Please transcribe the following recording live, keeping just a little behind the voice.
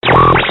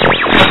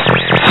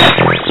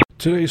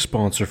Today's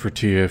sponsor for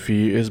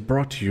TFE is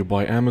brought to you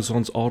by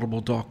Amazon's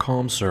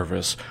Audible.com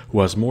service, who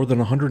has more than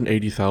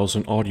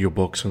 180,000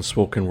 audiobooks and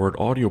spoken word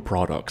audio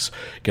products.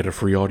 Get a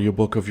free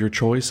audiobook of your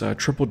choice at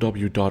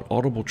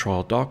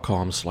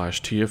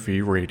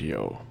www.audibletrial.com/TFE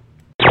radio.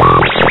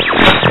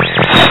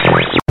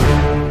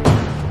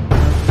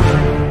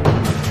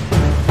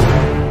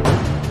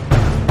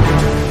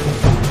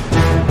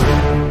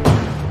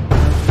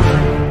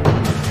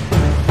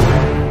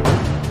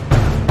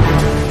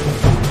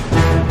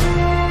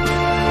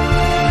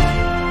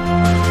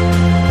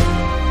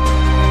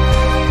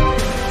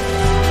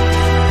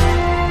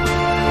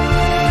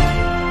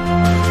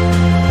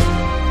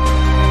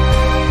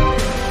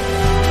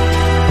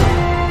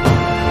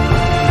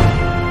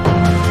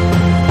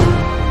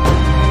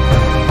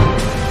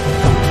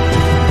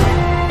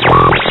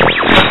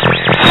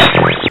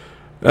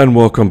 And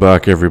welcome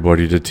back,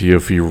 everybody, to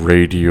TFE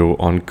Radio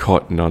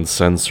Uncut and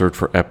Uncensored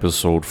for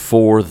Episode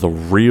 4, The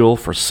Real,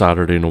 for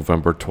Saturday,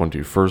 November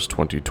 21st,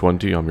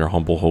 2020. I'm your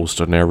humble host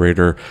and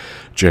narrator,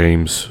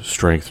 James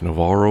Strength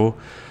Navarro.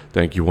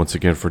 Thank you once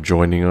again for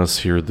joining us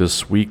here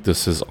this week.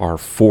 This is our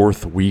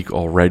 4th week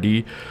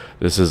already.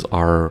 This is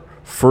our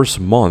first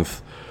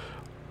month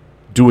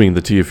doing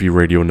the TFE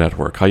Radio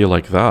Network. How you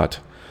like that?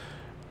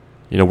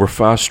 You know, we're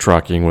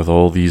fast-tracking with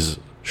all these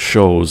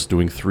shows,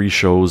 doing 3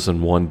 shows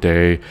in one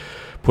day,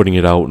 putting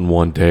it out in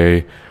one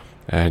day,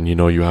 and you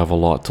know, you have a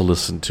lot to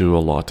listen to, a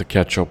lot to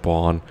catch up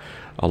on,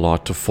 a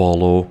lot to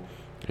follow.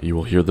 You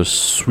will hear the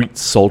sweet,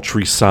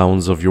 sultry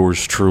sounds of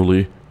yours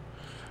truly.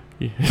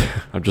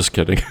 I'm just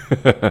kidding.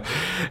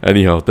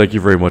 Anyhow, thank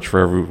you very much for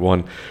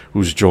everyone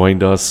who's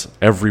joined us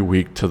every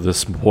week to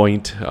this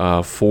point.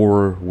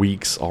 4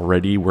 weeks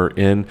already we're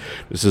in.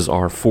 This is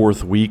our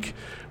 4th week.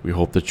 We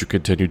hope that you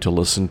continue to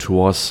listen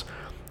to us.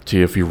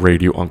 TFE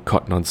Radio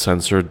Uncut and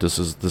Uncensored. This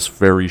is this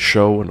very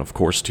show, and of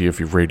course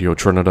TFE Radio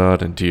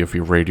Trinidad and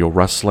TFE Radio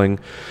Wrestling.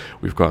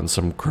 We've gotten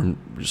some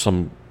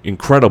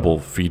incredible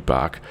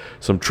feedback,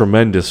 some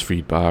tremendous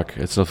feedback.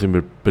 It's nothing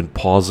but been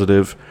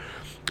positive.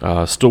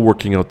 Still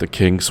working out the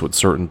kinks with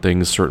certain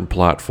things, certain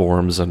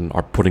platforms, and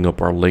are putting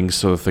up our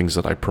links to the things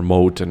that I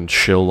promote and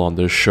shill on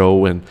this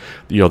show and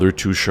the other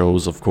 2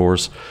 shows, of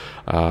course.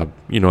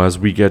 You know, as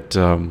we get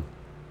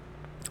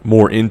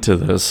more into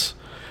this,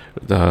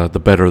 the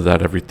better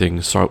that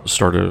everything starts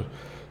to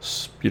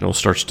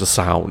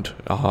sound.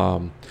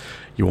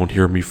 You won't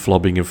hear me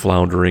flubbing and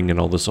floundering and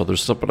all this other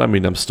stuff, but I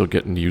mean, I'm still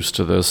getting used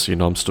to this. You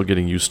know, I'm still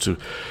getting used to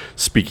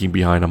speaking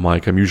behind a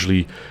mic. I'm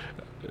usually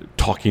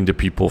talking to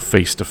people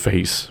face to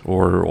face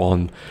or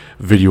on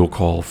video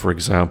call, for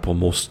example,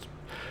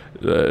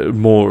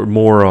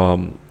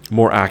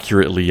 more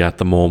accurately at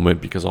the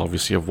moment, because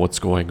obviously of what's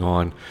going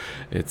on.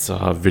 It's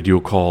video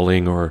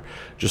calling or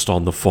just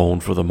on the phone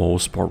for the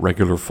most part,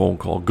 regular phone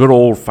call, good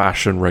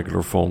old-fashioned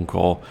regular phone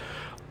call.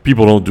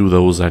 People don't do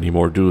those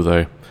anymore, do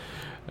they?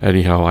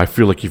 Anyhow, I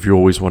feel like if you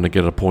always want to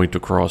get a point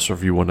across, or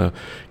if you want to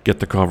get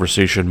the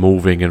conversation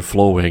moving and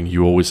flowing,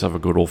 you always have a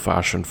good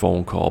old-fashioned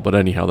phone call. But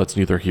anyhow, that's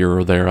neither here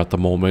or there at the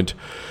moment.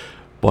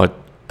 But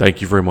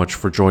thank you very much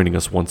for joining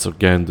us once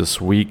again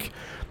this week.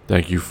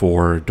 Thank you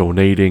for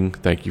donating.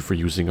 Thank you for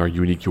using our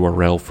unique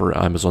URL for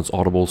Amazon's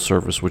Audible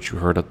service, which you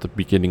heard at the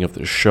beginning of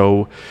the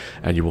show,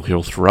 and you will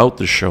hear throughout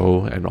the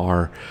show and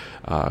our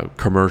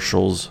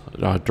commercials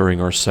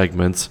during our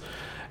segments.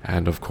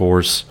 And of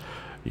course,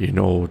 you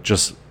know,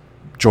 just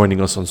joining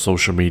us on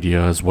social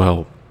media as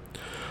well.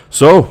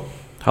 So,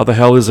 how the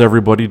hell is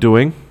everybody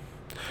doing?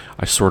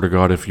 I swear to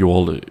God, if you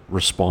all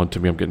respond to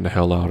me, I'm getting the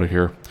hell out of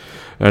here.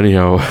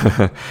 Anyhow,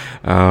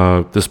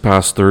 this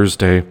past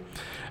Thursday,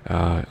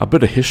 a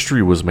bit of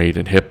history was made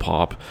in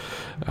hip-hop.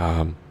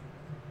 On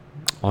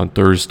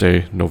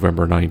Thursday,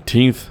 November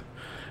 19th,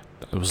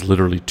 it was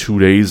literally 2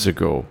 days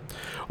ago,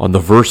 on the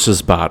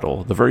Versus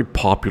Battle, the very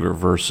popular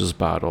Versus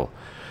Battle,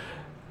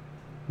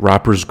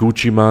 rappers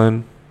Gucci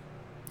Mane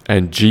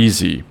and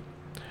Jeezy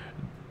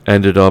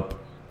ended up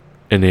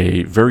in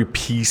a very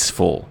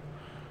peaceful,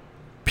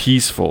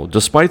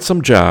 despite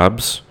some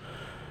jabs,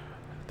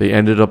 they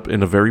ended up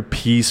in a very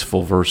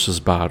peaceful Versus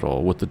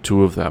battle with the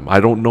 2 of them.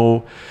 I don't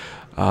know.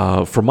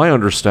 From my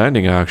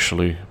understanding,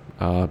 actually,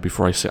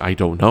 before I say I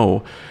don't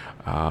know,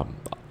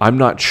 I'm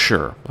not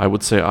sure. I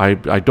would say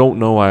I don't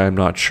know, I'm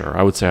not sure.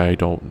 I would say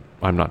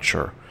I'm not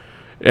sure.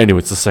 Anyway,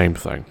 it's the same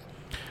thing.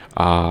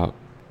 I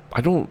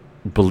don't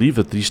believe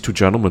that these 2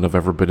 gentlemen have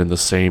ever been in the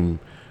same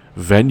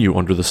venue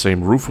under the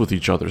same roof with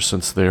each other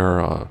since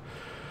their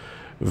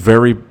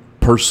very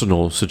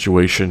personal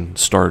situation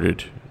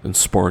started and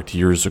sparked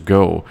years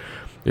ago.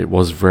 It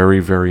was very,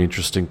 very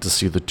interesting to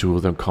see the 2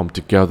 of them come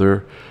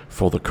together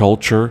for the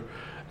culture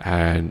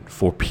and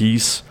for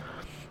peace.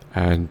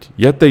 And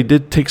yet they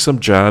did take some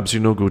jabs. You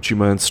know, Gucci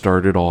Mane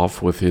started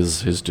off with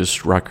his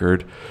diss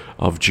record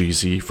of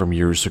Jeezy from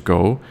years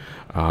ago.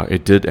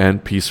 It did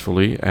end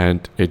peacefully,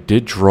 and it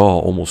did draw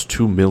almost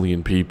 2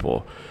 million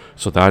people.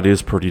 So that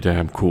is pretty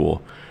damn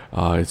cool.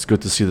 It's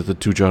good to see that the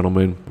 2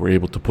 gentlemen were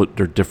able to put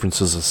their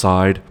differences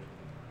aside.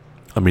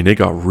 I mean, they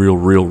got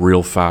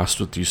real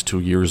fast with these 2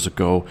 years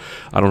ago.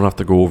 I don't have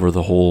to go over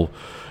the whole,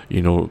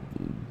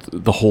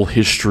 the whole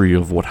history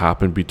of what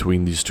happened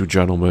between these two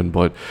gentlemen.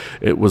 But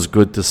it was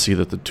good to see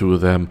that the two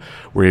of them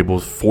were able,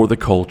 for the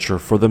culture,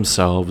 for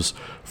themselves,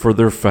 for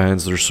their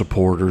fans, their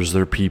supporters,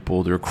 their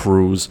people, their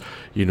crews,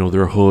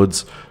 their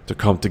hoods, to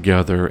come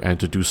together and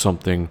to do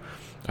something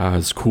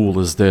as cool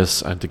as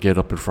this, and to get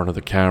up in front of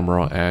the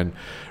camera and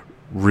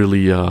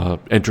really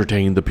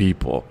entertain the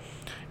people.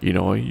 You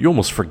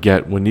almost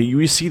forget when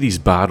you see these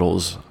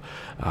battles.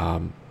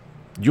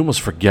 You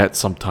almost forget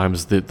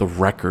sometimes the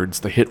records,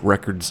 the hit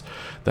records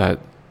that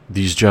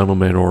these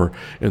gentlemen, or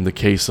in the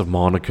case of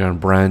Monica and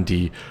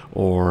Brandy,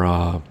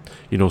 or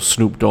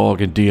Snoop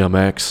Dogg and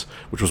DMX,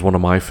 which was one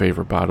of my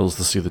favorite battles,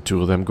 to see the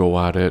two of them go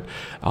at it.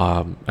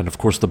 And of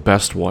course the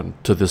best one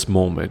to this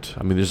moment.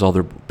 I mean, there's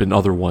been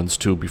other ones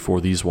too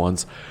before these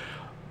ones.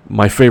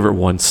 My favorite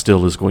one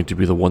still is going to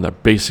be the one that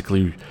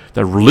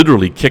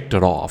literally kicked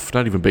it off.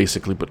 Not even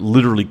basically, but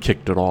literally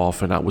kicked it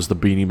off, and that was the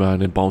Beenie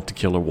Man and Bounty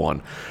Killer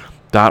one.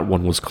 That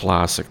one was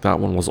classic. That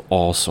one was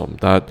awesome.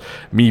 That,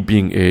 me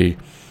being a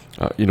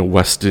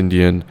West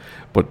Indian,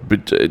 but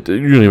you don't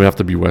even have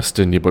to be West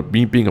Indian, but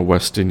me being a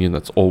West Indian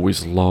that's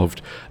always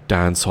loved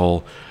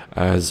dancehall,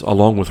 as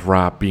along with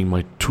rap being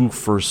my two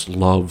first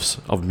loves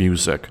of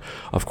music.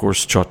 Of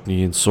course,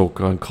 chutney and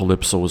soca and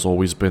calypso has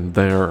always been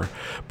there,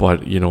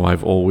 but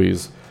I've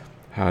always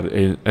had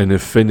an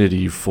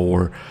affinity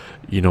for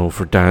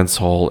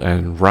dancehall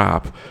and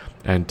rap,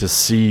 and to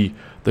see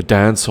the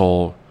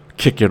dancehall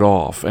kick it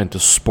off and to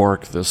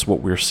spark this,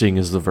 what we're seeing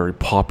is the very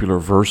popular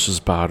Versus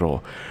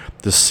battle,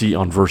 to see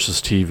on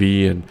Versus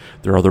TV and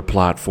their other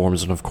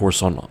platforms, and of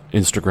course on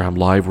Instagram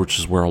Live, which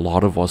is where a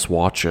lot of us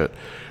watch it.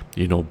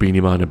 Beenie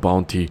Man and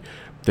Bounty,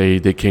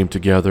 they came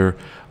together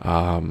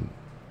and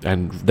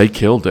they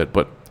killed it.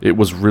 But it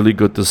was really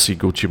good to see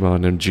Gucci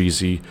Mane and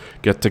Jeezy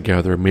get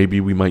together.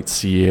 Maybe we might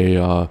see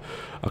a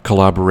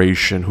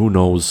collaboration. Who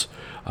knows?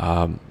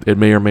 It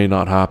may or may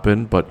not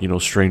happen, but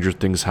stranger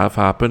things have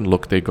happened.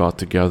 Look, they got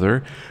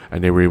together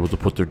and they were able to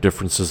put their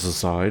differences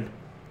aside,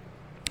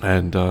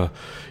 and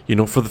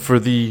for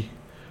the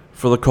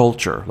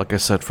culture, like I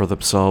said, for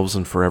themselves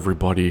and for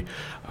everybody.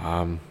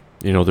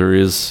 There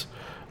is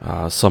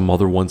some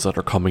other ones that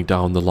are coming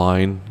down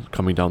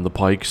the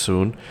pike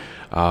soon.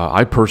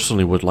 I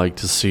personally would like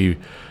to see.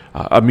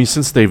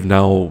 Since they've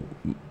now,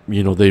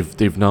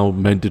 they've now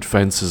mended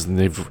fences and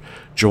they've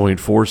joined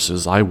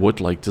forces. I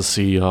would like to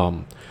see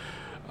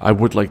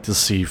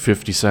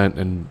 50 Cent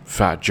and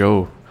Fat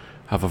Joe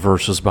have a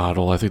versus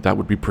battle. I think that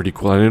would be pretty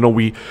cool. And I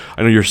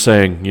know you're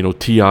saying,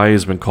 T.I.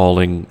 has been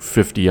calling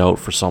 50 out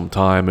for some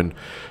time, and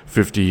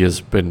 50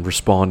 has been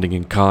responding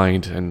in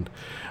kind, and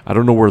I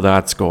don't know where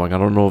that's going. I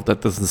don't know if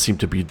that doesn't seem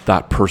to be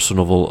that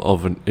personal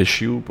of an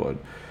issue, but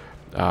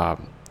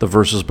the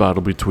versus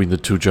battle between the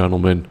two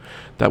gentlemen,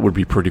 that would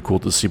be pretty cool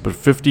to see. But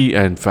 50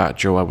 and Fat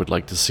Joe, I would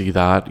like to see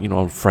that,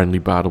 a friendly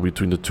battle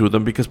between the two of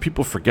them, because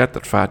people forget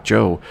that Fat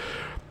Joe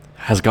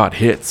has got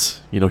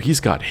hits.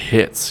 He's got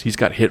hits. He's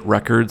got hit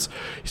records.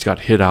 He's got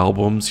hit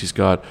albums. He's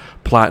got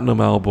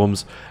platinum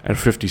albums. And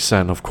 50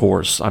 Cent, of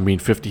course.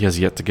 50 has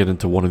yet to get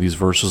into one of these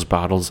versus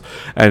battles.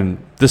 And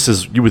this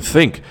is, you would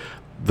think,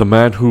 the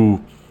man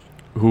who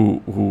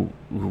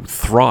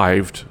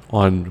thrived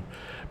on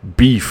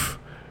beef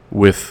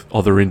with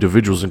other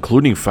individuals,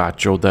 including Fat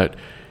Joe, that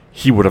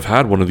he would have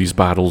had one of these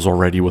battles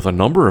already with a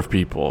number of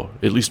people,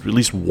 at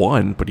least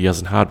one, but he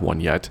hasn't had one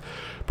yet.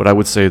 But I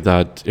would say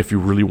that if you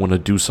really want to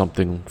do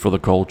something for the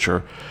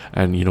culture,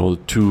 and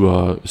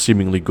two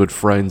seemingly good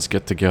friends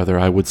get together,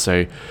 I would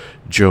say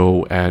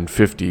Joe and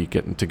 50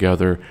 getting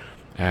together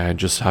and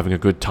just having a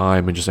good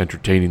time and just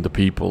entertaining the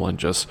people, and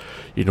just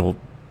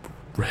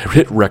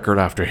hit record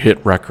after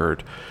hit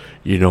record.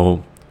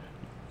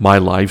 My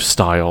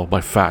Lifestyle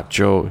by Fat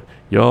Joe.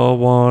 Y'all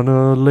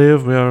wanna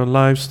live your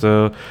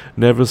lifestyle,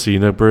 never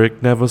seen a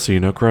brick, never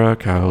seen a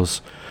crack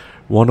house.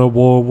 Wanna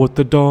war with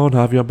the dawn,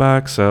 have your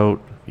backs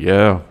out.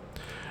 Yeah.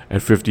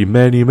 And 50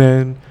 many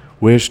men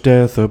wish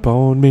death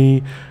upon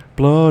me.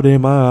 Blood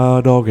in my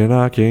eye, dog, and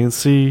I can't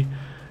see.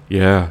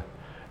 Yeah.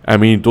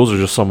 Those are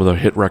just some of the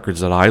hit records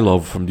that I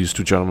love from these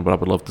two gentlemen, but I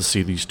would love to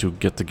see these two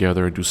get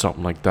together and do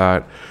something like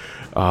that.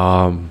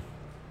 I'd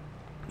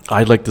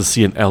like to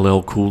see an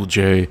LL Cool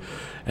J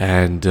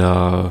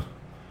and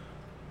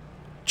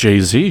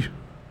Jay-Z.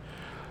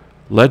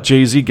 Let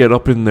Jay-Z get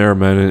up in there,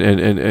 man,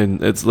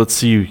 and let's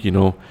see,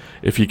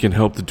 if he can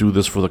help to do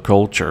this for the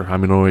culture. I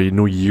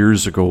know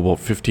years ago, about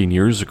 15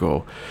 years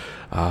ago,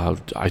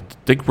 I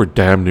think we're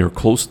damn near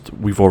close.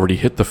 We've already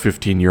hit the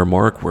 15-year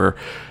mark where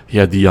he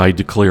had the I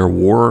Declare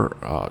War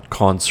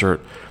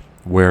concert,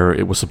 where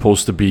it was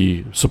supposed to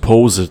be,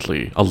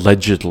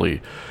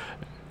 allegedly,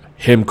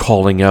 him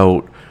calling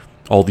out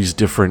all these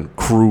different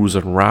crews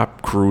and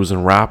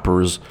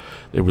rappers.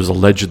 It was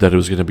alleged that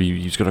he's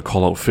going to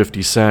call out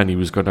 50 Cent. He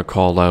was going to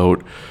call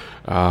out,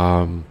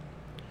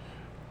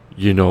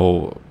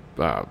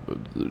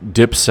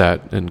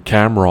 Dipset and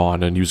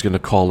Cameron, and he was going to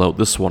call out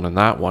this one and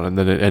that one, and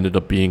then it ended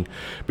up being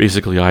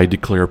basically I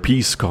Declare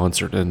Peace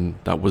concert, and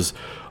that was,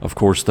 of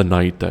course, the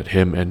night that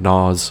him and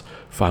Nas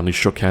finally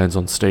shook hands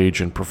on stage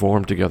and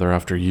performed together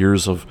after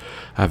years of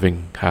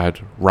having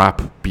had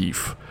rap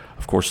beef.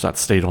 Of course, that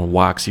stayed on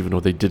wax, even though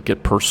they did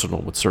get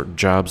personal with certain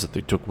jabs that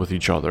they took with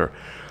each other.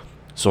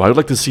 So I would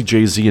like to see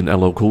Jay-Z and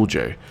LL Cool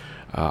J.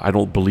 I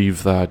don't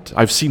believe that...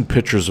 I've seen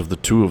pictures of the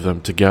two of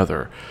them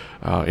together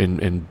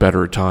in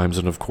better times,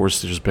 and of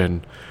course there's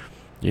been,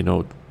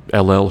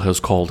 LL has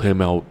called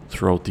him out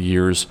throughout the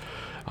years.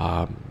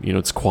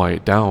 It's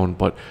quiet down,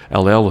 but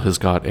LL has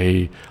got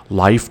a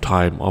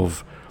lifetime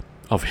of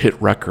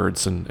hit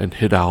records and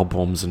hit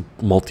albums and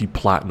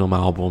multi-platinum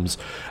albums,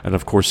 and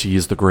of course he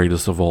is the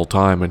greatest of all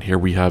time. And here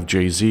we have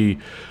Jay-Z.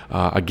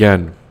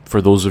 Again,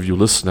 for those of you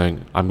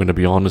listening, I'm going to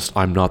be honest,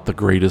 I'm not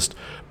the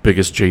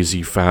biggest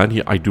Jay-Z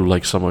fan. I do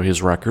like some of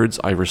his records.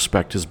 I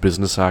respect his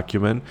business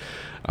acumen.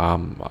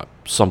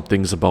 Some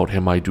things about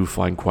him I do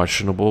find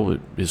questionable.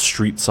 His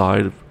street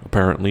side,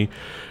 apparently.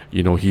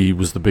 He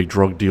was the big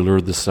drug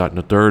dealer, this, that, and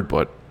the third,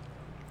 but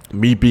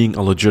me being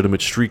a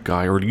legitimate street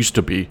guy, or used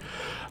to be,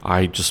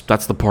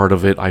 that's the part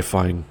of it I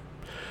find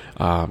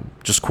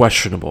just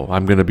questionable.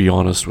 I'm going to be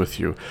honest with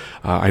you.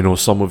 I know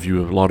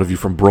a lot of you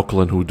from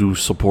Brooklyn who do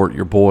support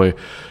your boy,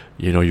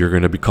 you're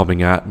going to be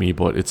coming at me,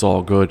 but it's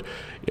all good.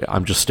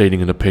 I'm just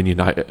stating an opinion.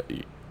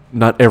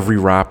 Not every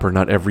rapper,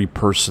 not every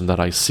person that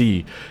I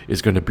see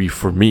is going to be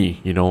for me.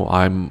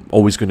 I'm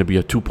always going to be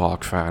a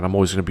Tupac fan. I'm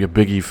always going to be a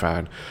Biggie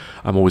fan.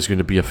 I'm always going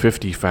to be a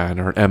 50 fan,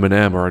 or an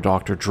Eminem, or a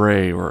Dr.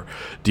 Dre, or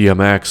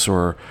DMX,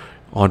 or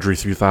Andre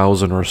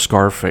 3000, or a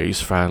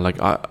Scarface fan.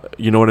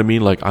 You know what I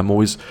mean? I'm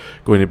always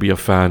going to be a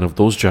fan of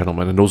those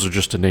gentlemen, and those are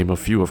just to name a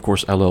few. Of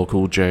course, LL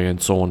Cool J,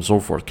 and so on and so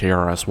forth,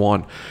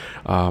 KRS-One,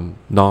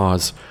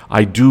 Nas.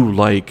 I do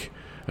like,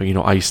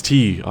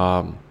 Ice-T,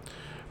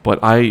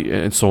 but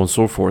and so on and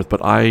so forth.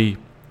 But I'm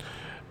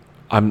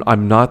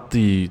not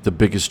the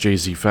biggest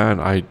Jay-Z fan.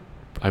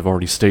 I've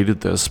already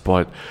stated this,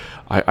 but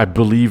I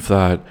believe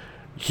that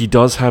he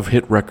does have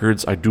hit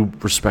records. I do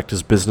respect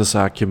his business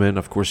acumen.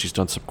 Of course, he's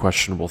done some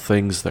questionable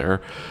things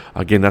there.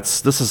 Again,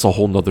 this is a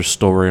whole nother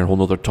story and a whole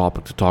nother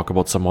topic to talk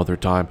about some other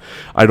time.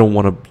 I don't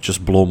want to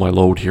just blow my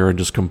load here and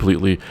just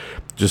completely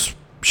just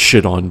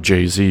shit on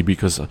Jay-Z,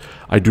 because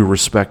I do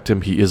respect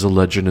him. He is a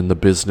legend in the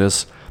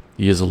business.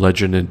 He is a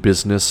legend in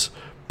business,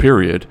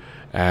 period.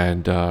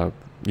 And,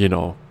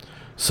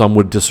 some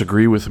would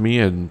disagree with me,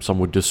 and some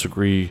would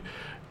disagree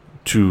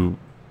to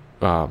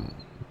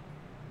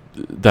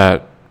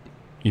that.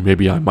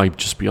 Maybe I might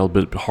just be a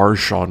little bit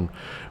harsh on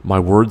my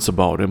words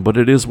about him, but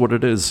it is what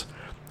it is.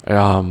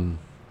 I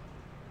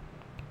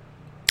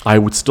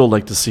would still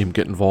like to see him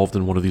get involved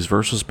in one of these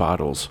versus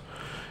battles.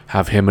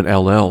 Have him and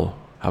LL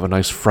have a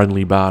nice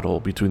friendly battle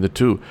between the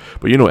two.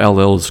 But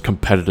LL is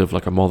competitive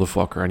like a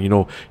motherfucker,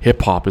 and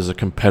hip-hop is a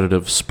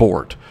competitive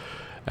sport.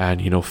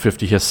 And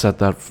 50 has said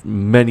that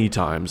many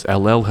times.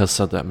 LL has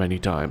said that many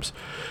times.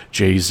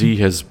 Jay-Z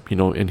has,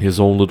 in his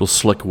own little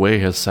slick way,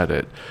 has said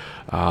it.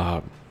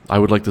 I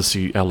would like to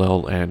see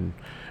LL and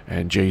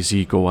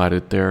Jay-Z go at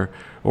it there,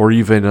 or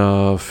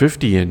even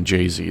 50 and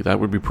Jay-Z. That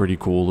would be pretty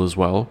cool as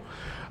well.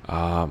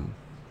 Or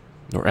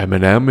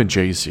Eminem and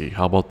Jay-Z.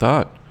 How about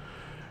that?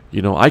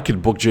 I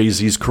could book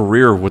Jay-Z's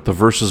career with the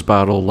versus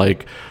battle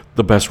like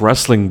the best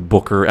wrestling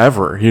booker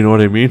ever. You know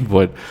what I mean?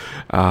 But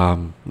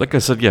like I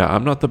said, yeah,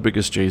 I'm not the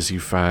biggest Jay-Z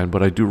fan,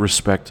 but I do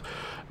respect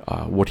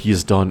what he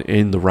has done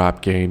in the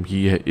rap game.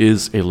 He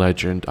is a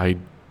legend. I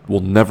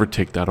will never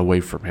take that away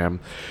from him.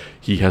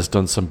 He has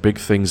done some big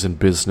things in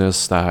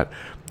business that,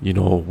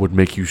 would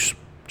make you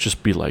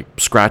just be like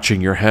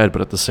scratching your head,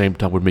 but at the same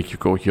time would make you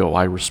go, yo,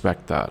 I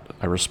respect that.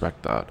 I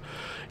respect that.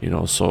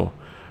 So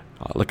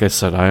like I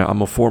said,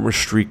 I'm a former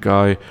street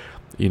guy.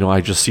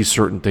 I just see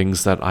certain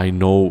things that I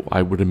know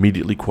I would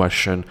immediately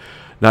question.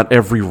 Not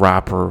every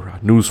rapper,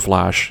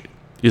 newsflash,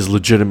 is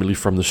legitimately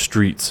from the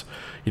streets.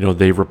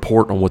 They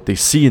report on what they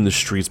see in the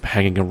streets,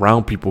 hanging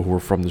around people who are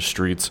from the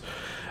streets,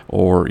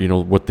 or,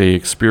 what they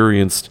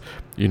experienced,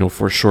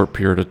 for a short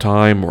period of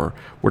time, or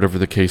whatever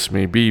the case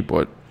may be.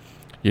 But,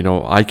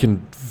 I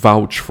can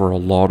vouch for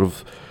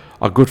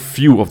a good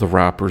few of the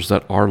rappers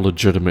that are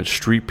legitimate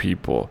street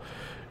people.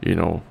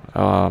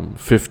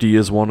 50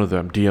 is one of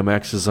them.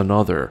 DMX is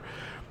another.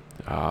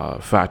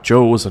 Fat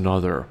Joe is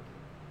another.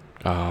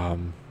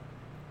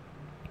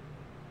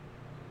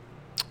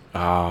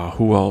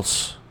 Who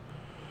else?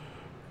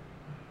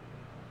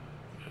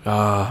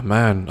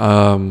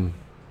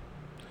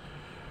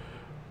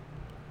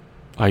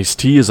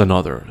 Ice-T is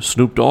another.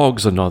 Snoop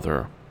Dogg's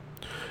another.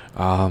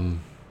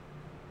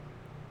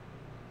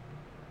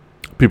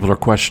 People are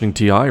questioning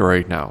T.I.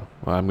 right now.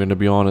 I'm going to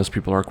be honest,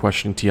 people are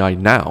questioning T.I.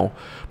 now,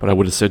 but I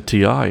would have said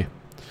T.I.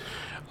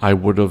 I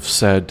would have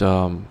said,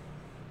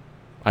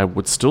 I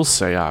would still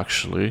say,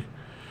 actually,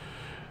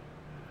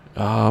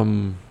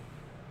 I'm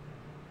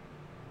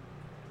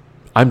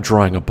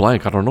drawing a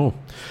blank, I don't know.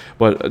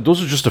 But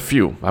those are just a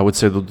few. I would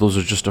say that those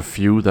are just a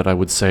few that I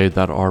would say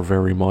that are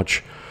very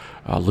much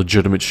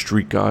legitimate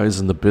street guys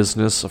in the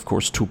business. Of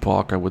course,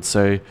 Tupac, I would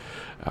say.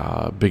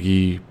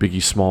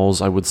 Biggie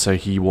Smalls, I would say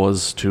he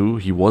was too.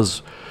 He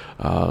was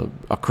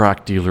a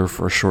crack dealer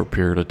for a short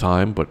period of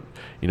time, but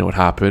it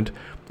happened.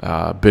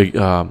 Big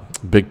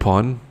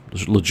Pun,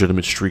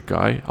 legitimate street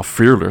guy, a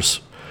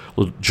fearless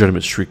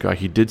legitimate street guy.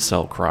 He did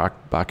sell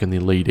crack back in the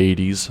late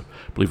 80s. I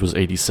believe it was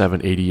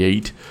 87,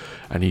 88.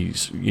 And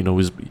he's,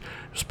 his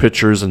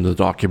pictures and the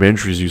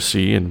documentaries you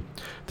see and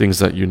things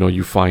that,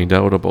 you find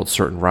out about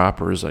certain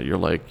rappers that you're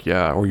like,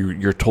 yeah, or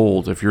you're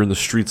told if you're in the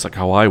streets like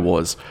how I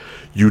was,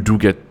 you do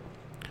get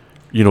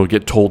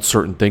told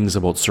certain things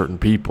about certain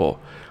people,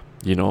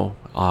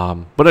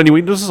 But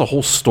anyway, this is a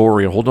whole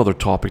story, a whole other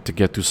topic to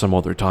get to some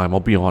other time, I'll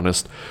be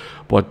honest.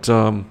 But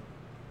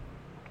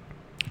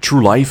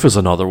True Life is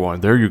another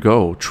one. There you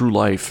go. True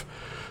Life.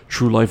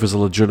 True Life is a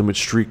legitimate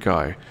street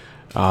guy.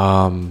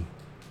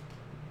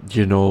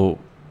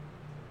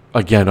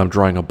 Again, I'm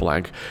drawing a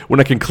blank. When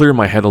I can clear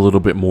my head a little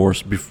bit more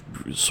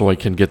so I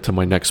can get to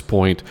my next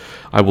point,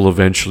 I will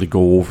eventually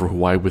go over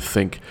who I would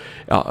think,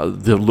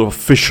 the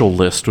official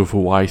list of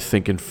who I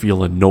think and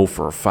feel and know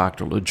for a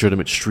fact are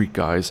legitimate street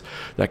guys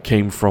that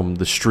came from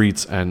the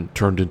streets and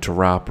turned into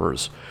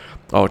rappers.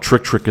 Oh,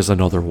 Trick is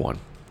another one.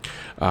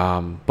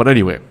 But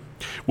anyway,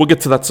 we'll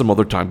get to that some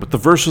other time. But the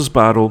versus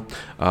battle,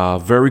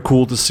 very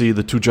cool to see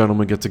the two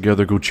gentlemen get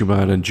together, Gucci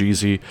Mane and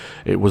Jeezy.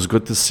 It was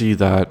good to see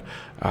that,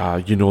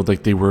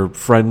 like they were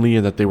friendly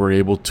and that they were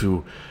able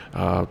to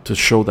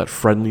show that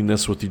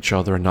friendliness with each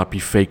other and not be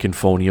fake and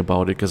phony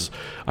about it. Because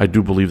I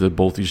do believe that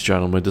both these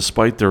gentlemen,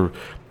 despite their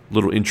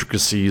little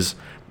intricacies,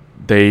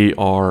 they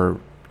are,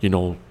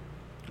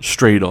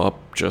 straight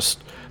up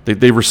just...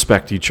 They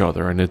respect each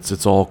other, and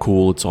it's all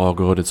cool, it's all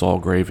good, it's all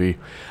gravy.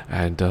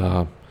 And...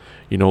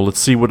 let's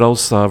see what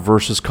else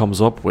Versus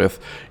comes up with.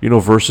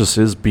 Versus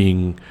is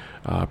being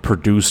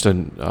produced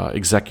and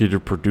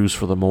executive produced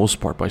for the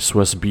most part by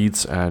Swizz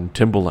Beatz and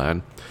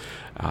Timbaland.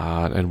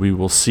 And we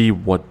will see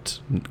what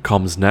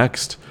comes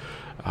next.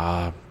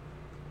 I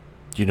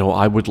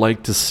would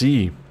like to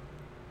see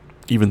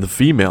even the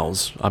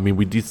females. I mean,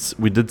 we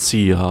did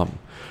see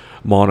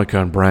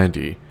Monica and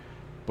Brandy,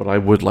 but I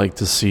would like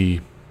to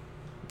see...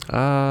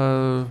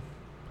 for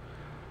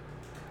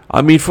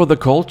the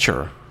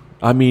culture...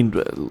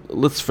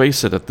 let's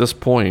face it, at this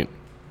point,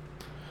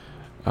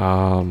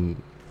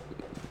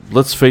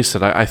 let's face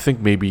it, I think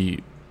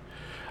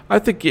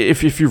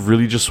if you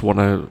really just want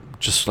to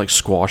just like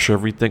squash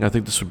everything, I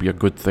think this would be a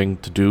good thing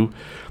to do,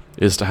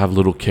 is to have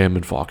Little Kim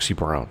and Foxy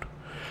Brown.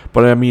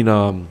 But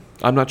I'm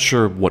not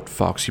sure what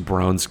Foxy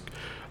Brown's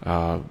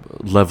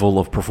level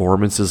of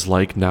performance is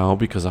like now,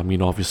 because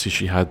obviously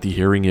she had the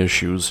hearing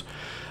issues.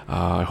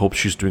 I hope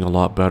she's doing a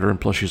lot better,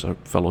 and plus she's a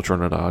fellow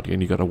Trinidadian,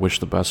 and you gotta wish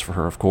the best for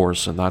her, of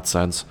course, in that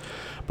sense.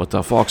 But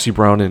Foxy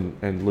Brown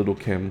and Little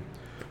Kim,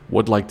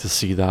 would like to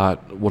see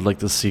that. Would like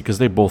to see, because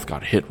they both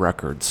got hit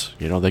records.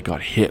 They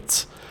got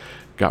hits,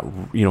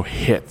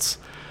 hits.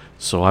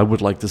 So I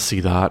would like to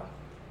see that.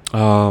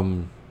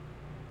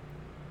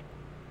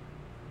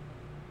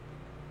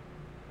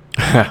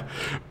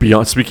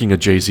 Speaking of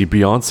Jay-Z,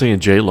 Beyonce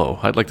and J-Lo,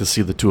 I'd like to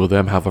see the two of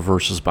them have a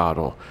versus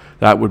battle.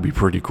 That would be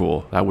pretty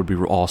cool. That would be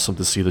awesome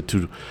to see the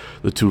two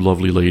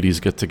lovely ladies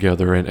get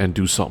together and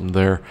do something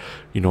there.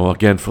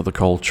 Again, for the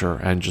culture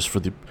and just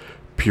for the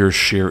pure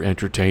sheer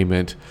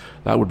entertainment.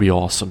 That would be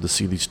awesome to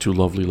see these two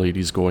lovely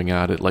ladies going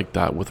at it like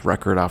that with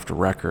record after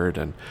record.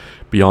 And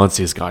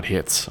Beyonce's got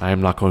hits. I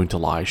am not going to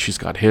lie. She's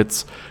got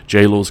hits.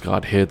 J-Lo's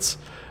got hits.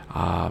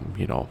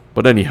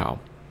 But anyhow.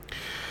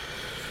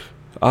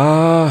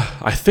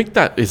 I think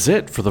that is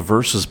it for the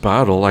versus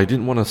battle. I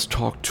didn't want to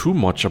talk too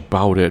much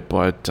about it,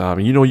 but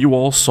you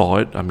all saw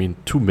it.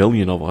 2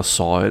 million of us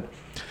saw it.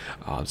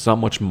 There's not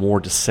much more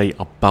to say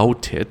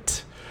about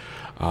it.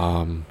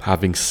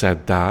 Having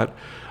said that,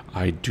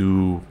 I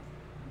do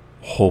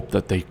hope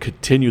that they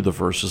continue the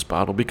versus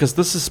battle, because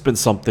this has been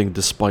something,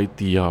 despite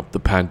the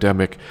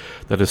pandemic,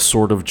 that is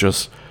sort of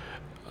just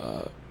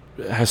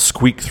has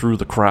squeaked through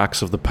the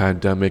cracks of the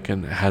pandemic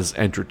and has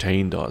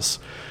entertained us.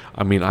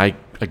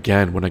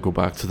 Again, when I go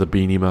back to the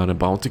Beanie Man and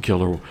Bounty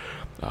Killer,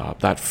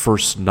 that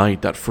first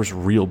night, that first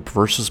real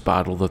versus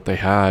battle that they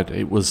had,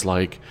 it was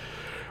like,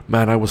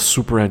 man, I was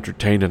super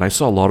entertained. And I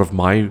saw a lot of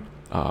my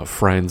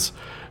friends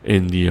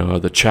in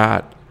the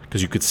chat,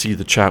 because you could see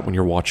the chat when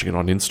you're watching it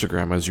on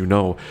Instagram, as you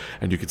know,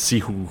 and you could see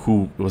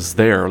who was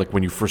there, like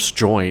when you first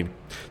joined.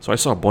 So I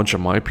saw a bunch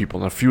of my people,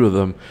 and a few of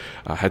them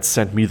had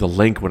sent me the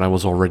link when I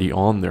was already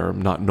on there,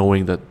 not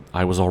knowing that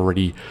I was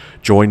already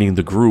joining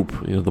the group,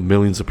 the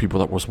millions of people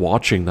that was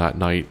watching that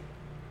night.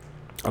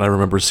 And I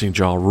remember seeing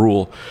Ja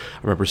Rule, I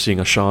remember seeing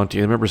Ashanti,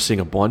 I remember seeing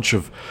a bunch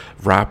of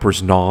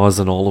rappers, Nas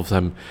and all of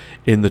them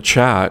in the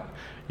chat,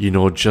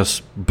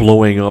 just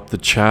blowing up the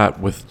chat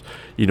with,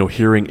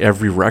 hearing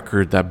every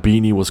record that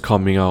Beanie was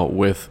coming out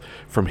with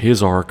from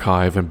his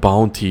archive and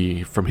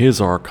Bounty from his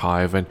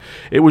archive. And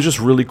it was just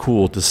really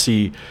cool to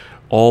see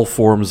all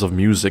forms of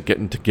music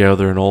getting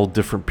together and all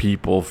different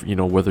people,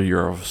 whether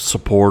you're a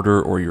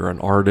supporter or you're an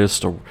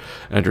artist or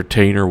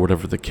entertainer,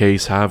 whatever the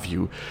case have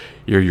you,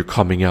 you're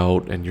coming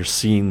out and you're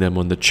seeing them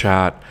on the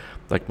chat,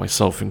 like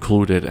myself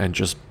included, and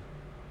just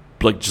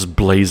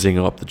blazing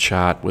up the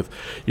chat with,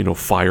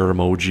 fire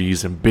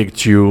emojis and big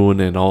tune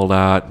and all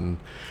that. And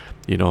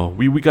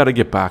we got to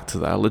get back to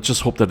that. Let's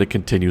just hope that it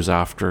continues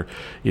after,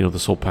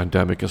 this whole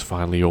pandemic is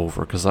finally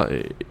over. Because,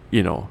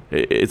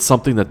 it's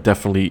something that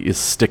definitely is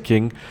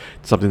sticking.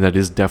 It's something that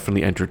is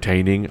definitely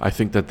entertaining. I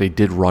think that they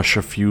did rush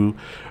a few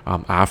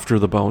after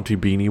the Bounty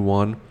Beanie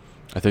one.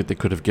 I think they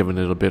could have given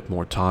it a bit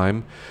more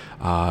time.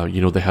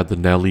 They had the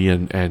Nelly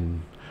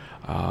and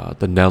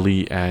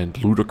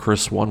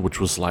Ludacris one, which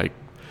was like,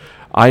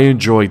 I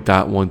enjoyed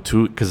that one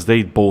too, because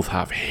they both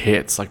have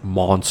hits, like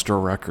monster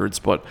records.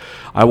 But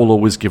I will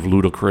always give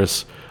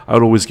Ludacris, I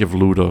would always give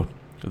Luda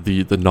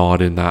the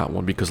nod in that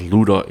one, because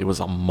Luda, it was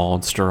a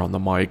monster on the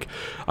mic.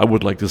 I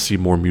would like to see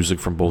more music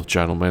from both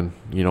gentlemen.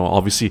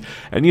 Obviously,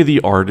 any of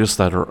the artists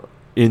that are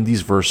in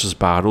these versus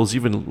battles,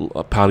 even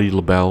Patti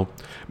LaBelle,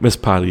 Miss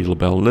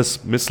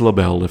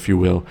LaBelle, if you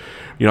will.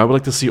 I would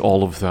like to see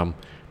all of them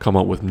come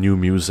out with new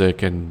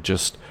music and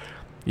just...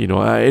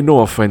 no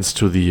offense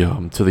to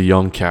the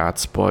young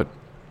cats, but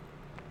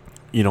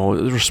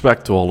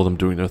respect to all of them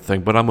doing their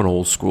thing. But I'm an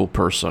old school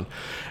person,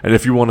 and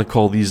if you want to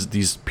call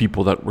these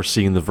people that we're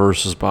seeing the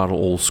versus battle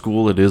old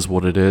school, it is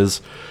what it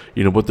is.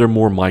 But they're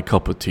more my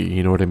cup of tea.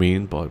 You know what I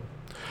mean? But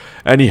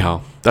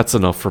anyhow, that's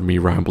enough for me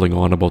rambling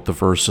on about the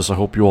versus. I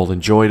hope you all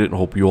enjoyed it, and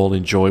hope you all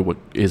enjoy what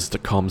is to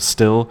come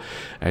still,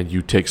 and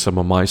you take some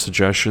of my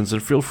suggestions,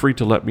 and feel free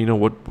to let me know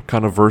what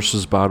kind of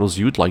versus battles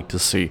you'd like to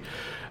see.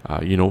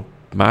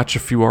 Match a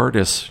few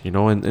artists,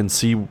 and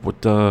see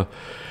what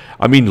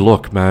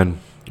look, man,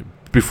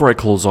 before I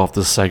close off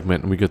this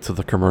segment and we get to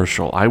the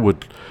commercial, I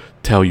would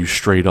tell you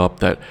straight up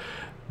that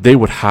they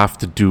would have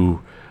to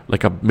do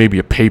like maybe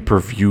a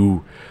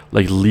pay-per-view,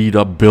 like lead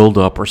up, build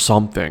up or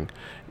something,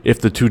 if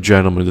the two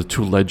gentlemen, the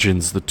two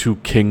legends, the two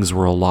kings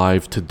were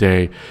alive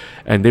today,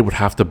 and they would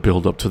have to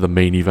build up to the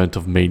main event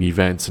of main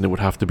events, and it would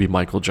have to be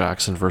Michael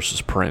Jackson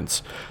versus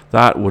Prince.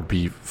 That would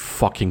be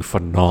fucking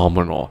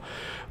phenomenal.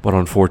 But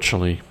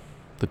unfortunately,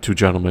 the two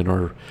gentlemen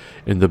are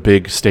in the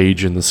big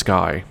stage in the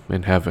sky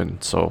in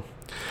heaven. So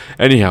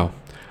anyhow,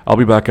 I'll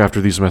be back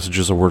after these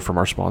messages. A word from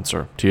our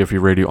sponsor,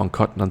 TFE Radio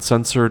Uncut and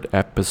Uncensored,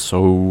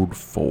 Episode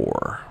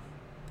 4.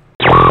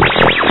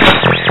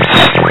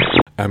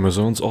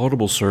 Amazon's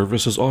Audible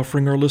service is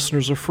offering our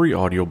listeners a free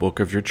audiobook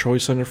of your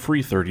choice and a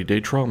free 30-day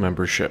trial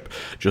membership.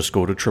 Just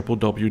go to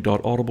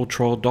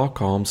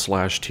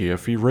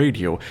www.audibletrial.com/TFE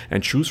Radio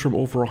and choose from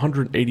over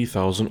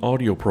 180,000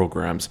 audio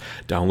programs.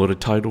 Download a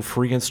title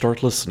free and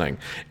start listening.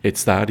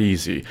 It's that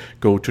easy.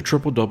 Go to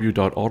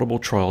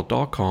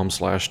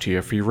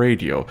www.audibletrial.com/TFE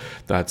Radio.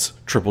 That's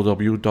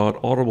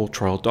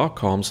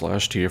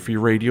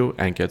www.audibletrial.com/TFE Radio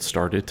and get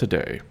started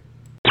today.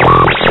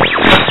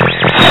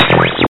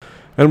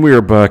 And we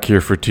are back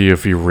here for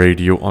TFE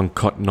Radio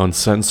Uncut and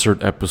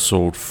Uncensored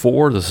Episode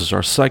 4. This is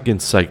our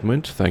second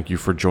segment. Thank you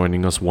for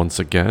joining us once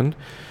again.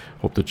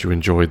 Hope that you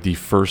enjoyed the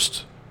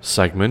first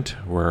segment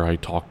where I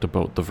talked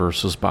about the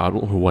versus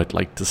battle, who I'd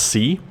like to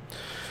see.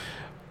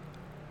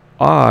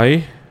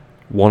 I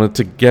wanted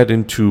to get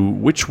into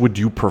which would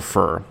you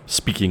prefer,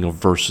 speaking of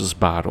versus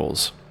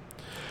battles.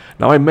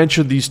 Now, I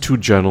mentioned these two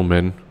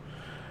gentlemen,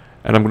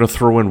 and I'm going to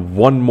throw in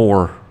one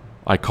more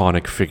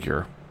iconic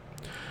figure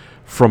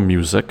from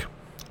music.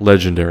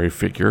 Legendary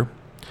figure.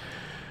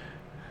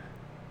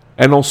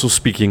 And also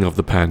speaking of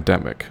the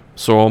pandemic.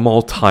 So I'm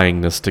all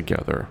tying this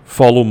together.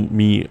 Follow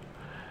me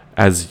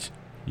as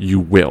you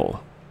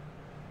will.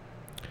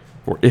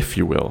 Or if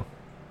you will.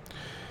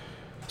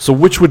 So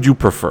which would you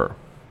prefer?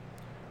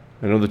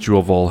 I know that you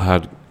have all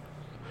had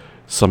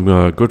some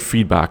good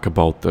feedback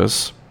about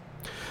this.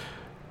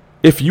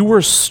 If you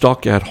were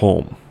stuck at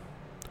home,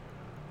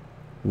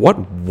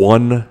 what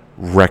one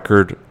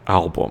record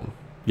album,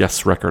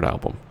 yes, record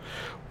album,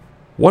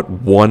 what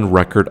one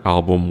record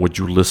album would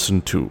you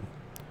listen to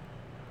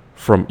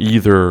from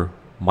either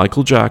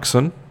Michael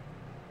Jackson,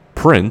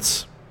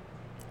 Prince,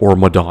 or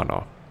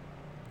Madonna?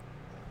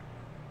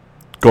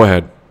 Go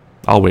ahead.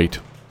 I'll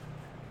wait.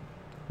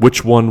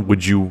 Which one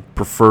would you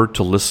prefer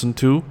to listen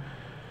to?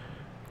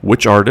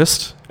 Which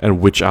artist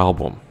and which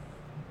album?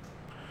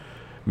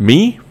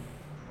 Me?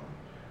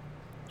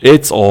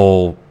 It's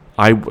all...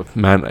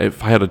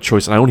 if I had a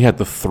choice and I only had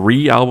the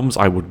 3 albums,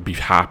 I would be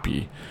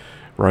happy,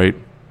 right?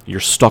 You're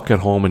stuck at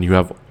home and you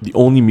have the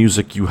only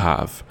music you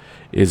have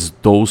is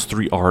those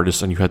 3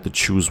 artists and you had to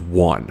choose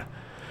one.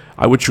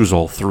 I would choose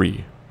all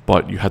 3,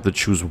 but you had to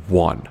choose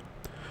one.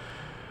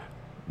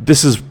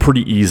 This is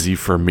pretty easy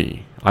for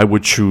me. I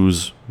would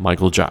choose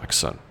Michael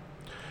Jackson.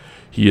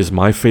 He is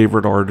my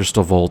favorite artist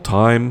of all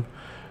time.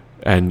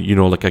 And,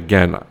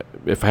 again,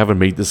 if I haven't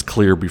made this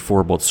clear before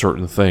about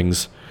certain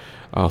things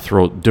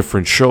throughout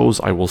different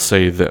shows, I will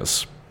say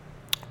this.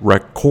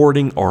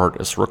 Recording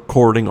artists.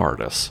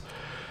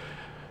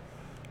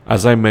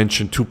 As I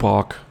mentioned,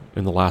 Tupac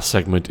in the last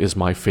segment is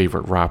my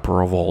favorite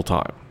rapper of all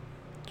time.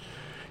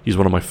 He's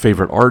one of my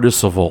favorite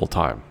artists of all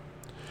time.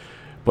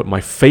 But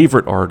my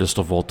favorite artist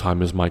of all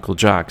time is Michael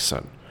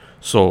Jackson.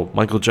 So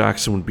Michael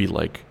Jackson would be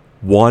like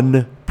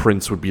 1,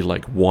 Prince would be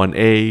like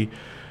 1A,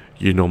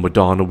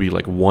 Madonna would be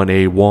like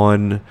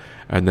 1A1,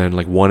 and then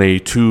like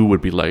 1A2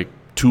 would be like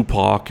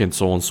Tupac, and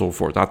so on and so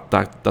forth.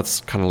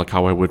 That's kind of like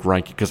how I would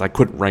rank it, because I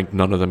couldn't rank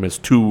none of them as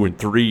 2 and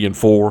 3 and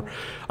 4.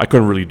 I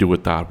couldn't really do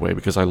it that way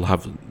because I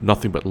have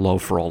nothing but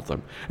love for all of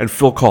them. And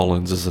Phil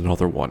Collins is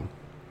another one.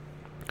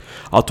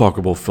 I'll talk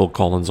about Phil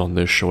Collins on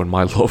this show and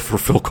my love for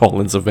Phil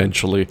Collins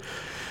eventually.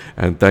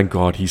 And thank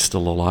God he's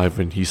still alive,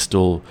 and he's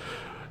still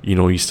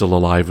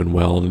alive and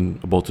well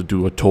and about to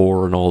do a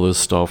tour and all this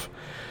stuff.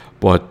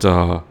 But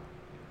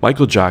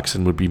Michael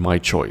Jackson would be my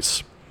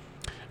choice.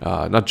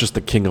 Not just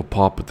the king of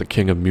pop, but the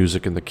king of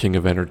music and the king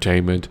of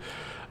entertainment.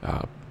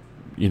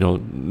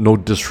 No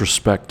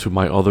disrespect to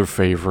my other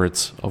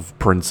favorites of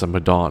Prince and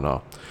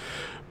Madonna.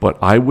 But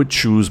I would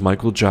choose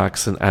Michael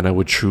Jackson, and I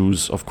would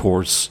choose, of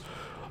course,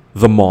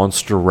 the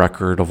monster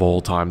record of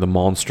all time, the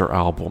Monster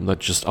album that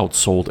just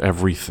outsold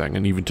everything,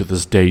 and even to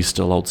this day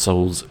still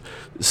outsells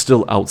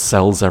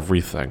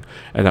everything.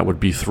 And that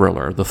would be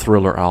Thriller, the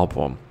Thriller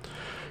album.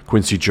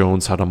 Quincy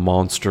Jones had a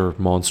monster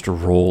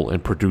role in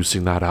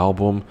producing that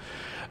album.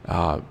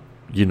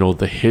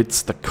 The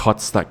hits, the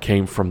cuts that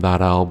came from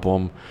that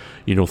album,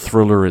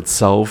 Thriller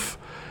itself,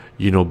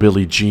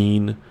 Billie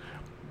Jean,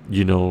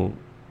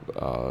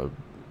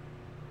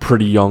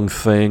 Pretty Young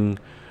Thing.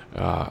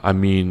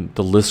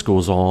 The list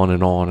goes on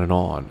and on and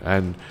on.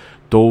 And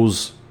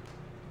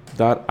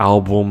that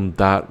album,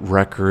 that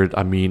record,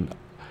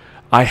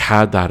 I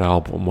had that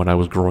album when I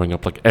was growing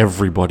up, like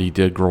everybody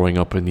did growing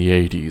up in the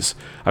 80s.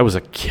 I was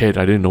a kid.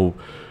 I didn't know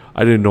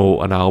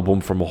an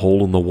album from a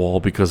hole in the wall,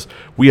 because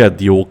we had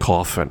the old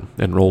Coffin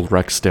in old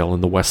Rexdale,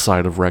 in the west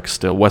side of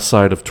Rexdale. West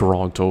side of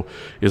Toronto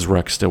is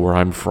Rexdale, where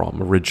I'm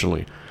from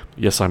originally.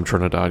 Yes, I'm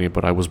Trinidadian,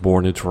 but I was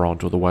born in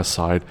Toronto, the west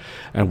side.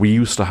 And we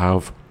used to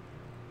have,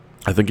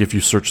 I think if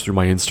you search through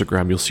my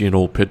Instagram, you'll see an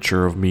old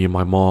picture of me and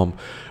my mom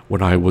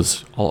when I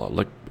was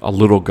like a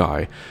little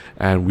guy.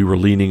 And we were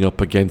leaning up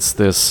against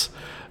this,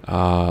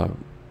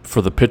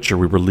 for the picture,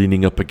 we were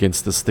leaning up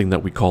against this thing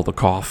that we call the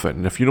Coffin.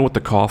 And if you know what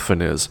the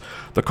Coffin is,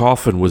 the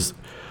Coffin was,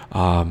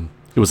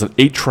 it was an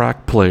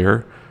 8-track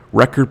player,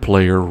 record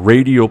player,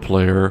 radio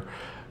player,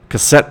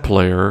 cassette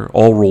player,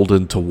 all rolled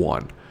into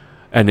one.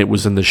 And it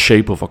was in the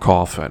shape of a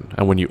coffin.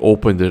 And when you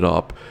opened it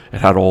up,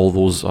 it had all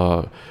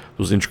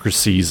those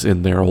intricacies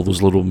in there, all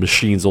those little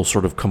machines all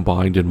sort of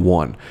combined in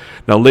one.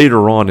 Now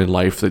later on in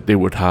life, that they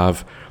would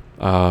have,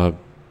 the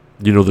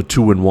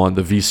 2-in-1,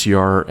 the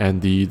VCR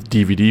and the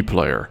DVD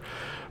player.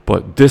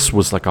 But this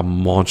was like a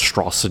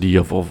monstrosity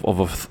of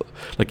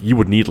like you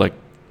would need like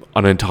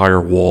an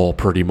entire wall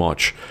pretty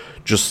much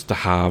just to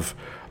have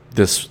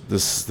this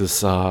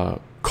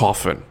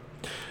coffin.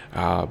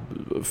 A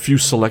few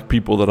select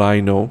people that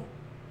I know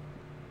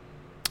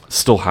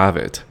still have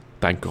it,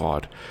 thank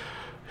God.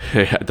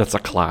 That's a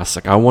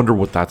classic. I wonder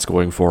what that's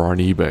going for on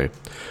eBay.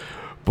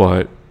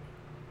 But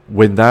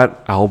when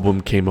that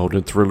album came out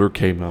and Thriller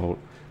came out,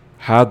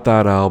 had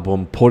that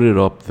album, put it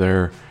up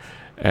there,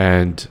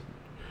 and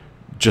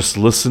just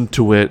listened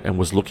to it and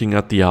was looking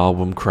at the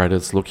album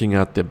credits, looking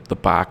at the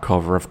back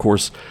cover. Of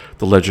course,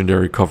 the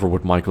legendary cover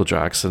with Michael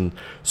Jackson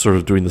sort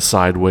of doing the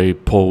sideway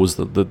pose,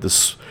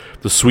 the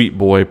sweet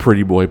boy,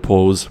 pretty boy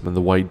pose, and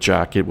the white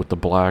jacket with the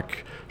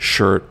black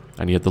shirt,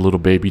 and he had the little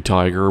baby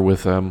tiger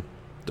with him,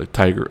 the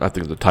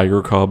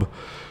tiger cub,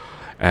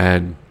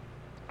 and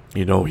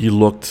he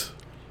looked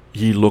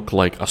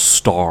like a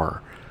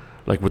star,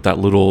 like with that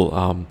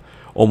little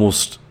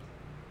almost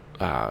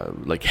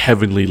like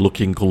heavenly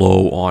looking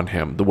glow on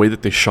him. The way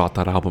that they shot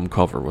that album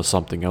cover was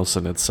something else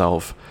in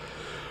itself.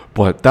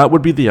 But that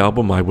would be the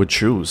album I would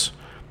choose.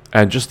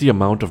 And just the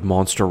amount of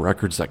monster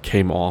records that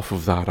came off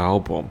of that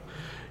album.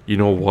 You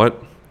know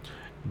what?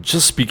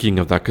 Just speaking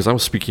of that, because I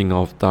was speaking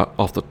off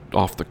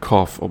the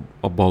cuff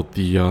about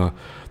the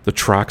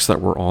tracks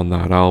that were on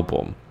that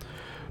album.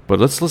 But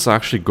let's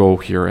actually go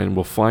here and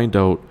we'll find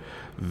out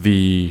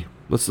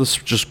let's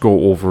just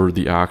go over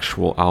the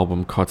actual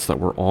album cuts that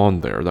were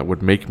on there that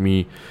would make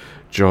me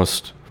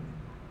just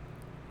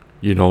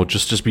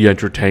be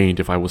entertained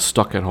if I was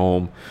stuck at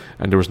home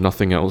and there was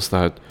nothing else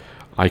that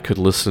I could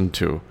listen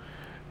to.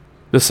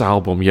 This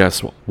album,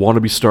 yes, Want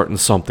to Be Starting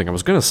Something. I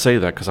was going to say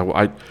that because I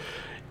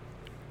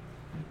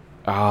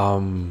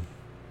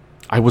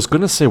was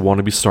going to say Want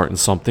to Be Starting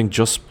Something,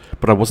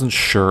 but I wasn't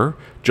sure,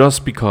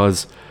 just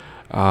because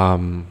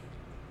there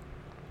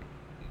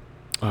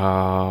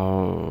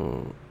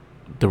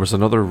was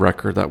another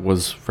record that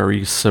was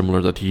very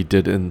similar that he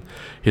did in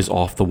his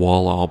Off the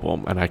Wall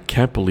album, and I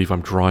can't believe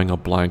I'm drawing a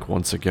blank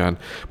once again.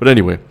 But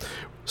anyway,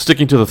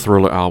 sticking to the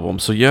Thriller album.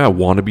 So yeah,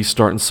 Wanna Be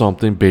Starting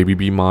Something, Baby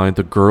Be Mine,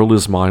 The Girl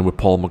Is Mine with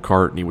Paul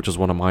McCartney, which is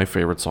one of my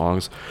favorite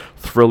songs.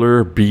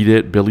 Thriller, Beat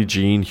It, Billie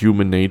Jean,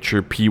 Human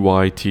Nature,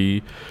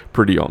 PYT,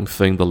 Pretty Young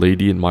Thing, The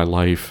Lady in My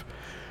Life.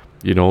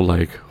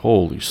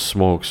 Holy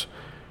smokes.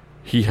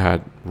 He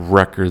had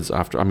records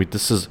after.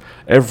 This is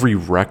every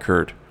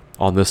record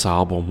on this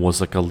album was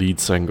like a lead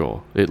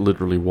single. It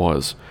literally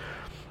was.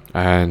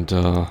 And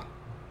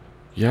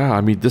yeah,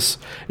 I mean, this,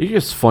 it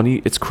is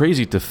funny. It's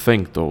crazy to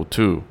think, though,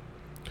 too.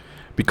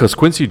 Because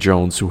Quincy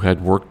Jones, who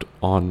had worked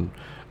on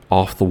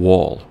Off the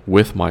Wall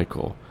with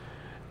Michael,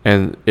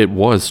 and it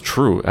was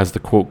true, as the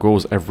quote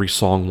goes, every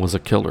song was a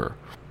killer.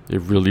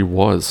 It really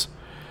was.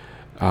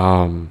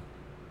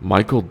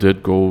 Michael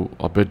did go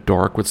a bit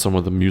dark with some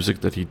of the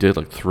music that he did,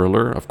 like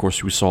Thriller. Of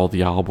course, we saw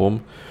the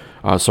album.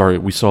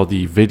 We saw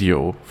the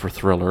video for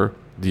Thriller,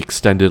 the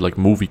extended like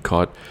movie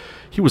cut.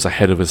 He was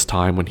ahead of his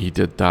time when he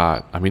did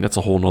that. I mean, that's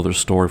a whole nother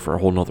story for a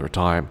whole nother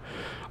time.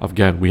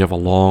 Again, we have a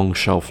long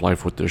shelf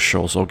life with this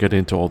show, so I'll get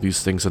into all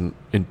these things in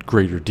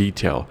greater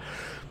detail.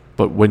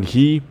 But when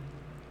he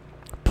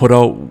put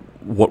out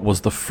what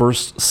was the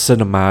first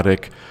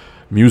cinematic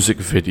music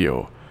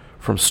video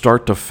from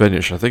start to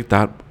finish, I think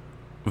that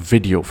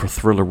video for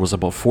Thriller was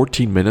about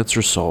 14 minutes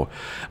or so,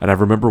 and I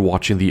remember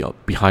watching the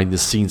behind the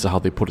scenes of how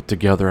they put it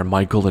together, and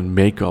Michael in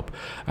makeup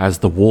as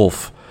the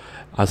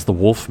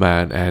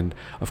Wolfman, and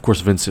of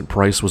course Vincent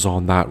Price was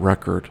on that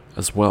record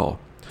as well,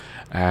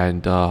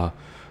 and the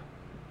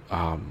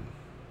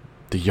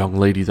young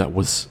lady that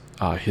was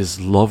his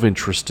love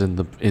interest in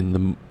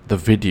the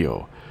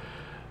video.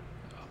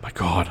 My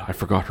God, I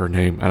forgot her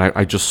name, and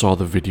I just saw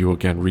the video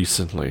again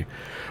recently.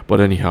 But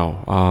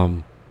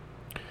anyhow,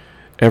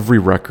 every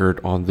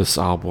record on this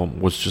album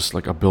was just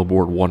like a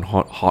Billboard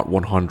Hot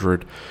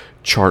 100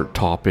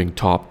 chart-topping,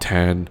 top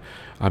 10.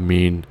 I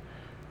mean,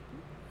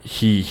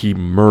 he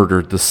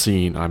murdered the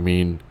scene. I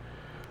mean,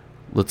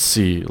 let's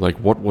see, like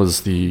what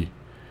was the...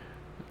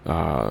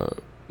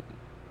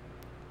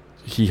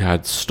 he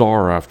had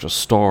star after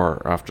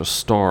star after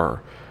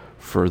star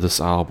for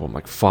this album,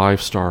 like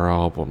 5-star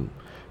album,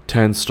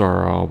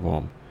 10-star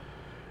album.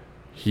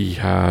 He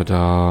had,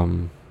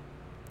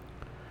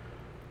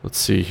 let's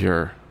see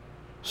here,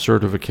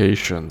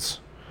 certifications.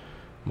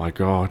 My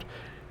God.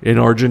 In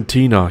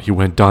Argentina, he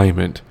went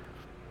diamond.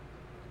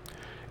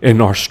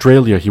 In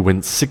Australia, he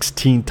went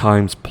 16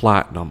 times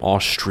platinum.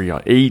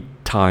 Austria, 8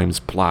 times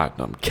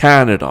platinum.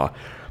 Canada,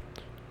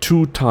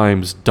 2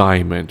 times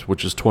diamond,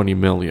 which is 20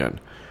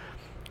 million.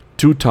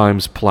 2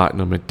 times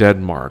platinum in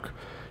Denmark.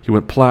 He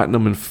went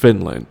platinum in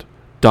Finland.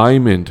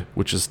 Diamond,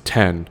 which is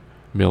 10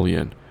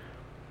 million.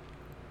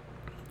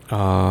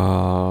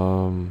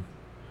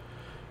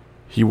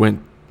 He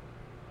went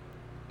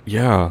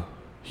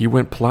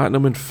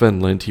platinum in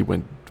Finland. He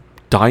went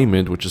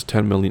diamond, which is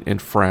 10 million in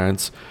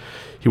France.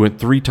 He went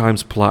 3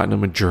 times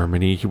platinum in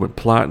Germany. He went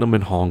platinum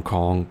in Hong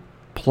Kong,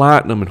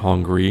 platinum in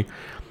Hungary.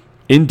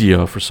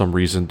 India, for some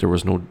reason,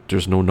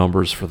 there's no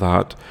numbers for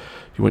that.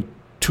 He went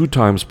 2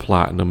 times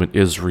platinum in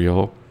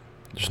Israel.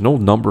 There's no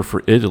number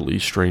for Italy,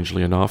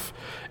 strangely enough,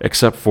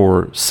 except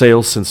for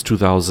sales since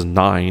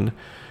 2009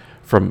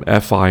 from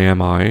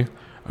FIMI.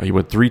 He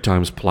went 3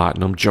 times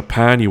platinum.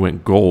 Japan, he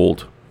went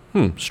gold.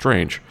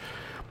 Strange.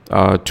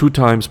 2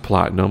 times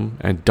platinum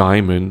and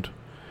diamond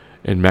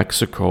in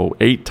Mexico.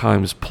 8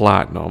 times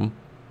platinum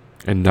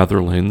in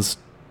Netherlands.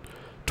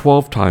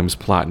 12 times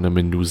platinum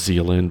in New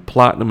Zealand.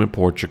 Platinum in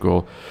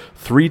Portugal.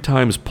 3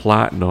 times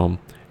platinum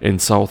in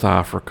South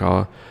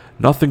Africa.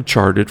 Nothing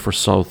charted for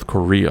South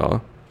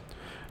Korea.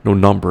 No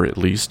number, at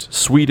least.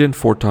 Sweden,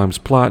 4 times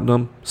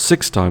platinum.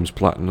 6 times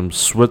platinum.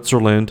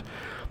 Switzerland,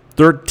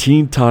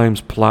 13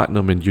 times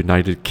platinum in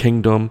United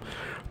Kingdom.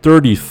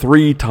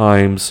 33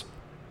 times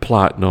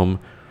platinum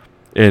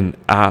in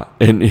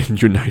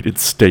United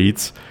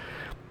States.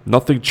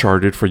 Nothing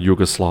charted for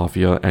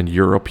Yugoslavia and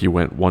Europe. He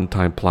went 1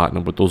 time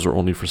platinum, but those are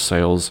only for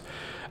sales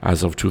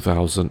as of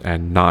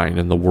 2009.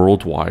 And the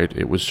worldwide,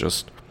 it was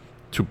just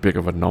too big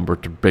of a number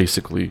to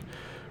basically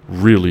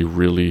really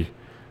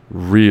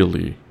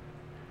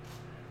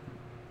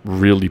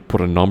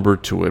put a number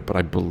to it. But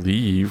I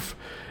believe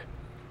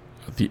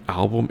the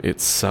album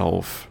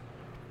itself,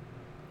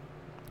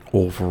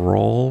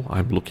 overall,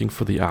 I'm looking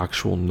for the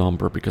actual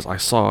number because I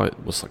saw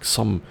it was like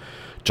some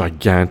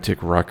gigantic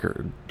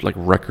record, like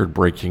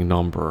record-breaking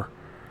number.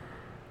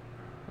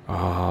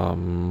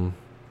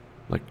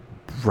 Like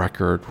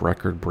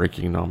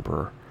record-breaking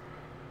number.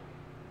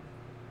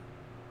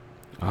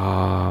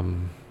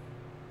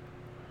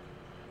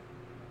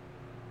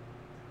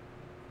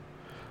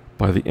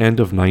 By the end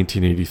of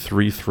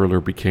 1983,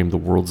 Thriller became the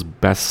world's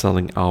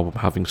best-selling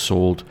album, having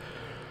sold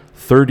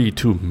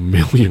 32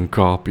 million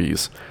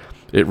copies.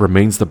 It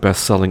remains the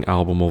best-selling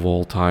album of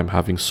all time,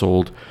 having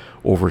sold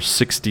over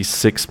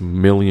 66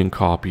 million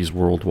copies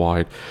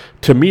worldwide.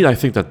 To me, I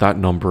think that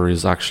number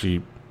is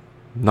actually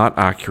not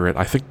accurate.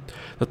 I think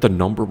that the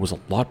number was a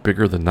lot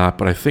bigger than that,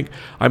 but I think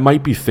I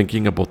might be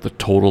thinking about the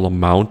total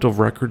amount of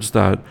records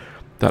that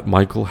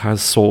Michael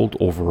has sold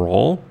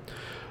overall.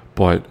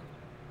 But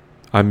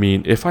I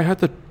mean, if I had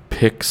to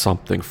pick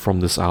something from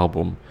this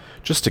album,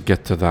 just to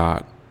get to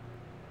that,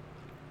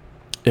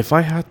 if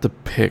I had to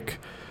pick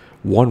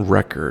one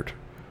record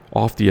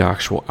off the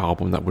actual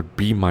album that would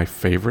be my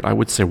favorite, I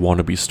would say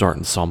Wanna Be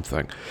Startin'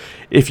 Something.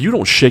 If you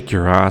don't shake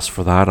your ass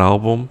for that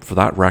album, for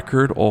that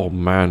record, oh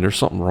man, there's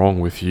something wrong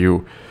with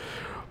you.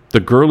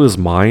 The Girl Is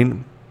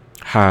Mine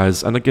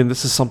has, and again,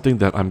 this is something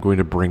that I'm going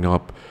to bring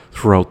up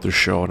throughout the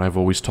show, and I've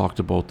always talked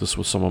about this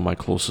with some of my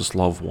closest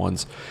loved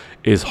ones,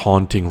 is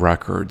haunting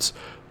records.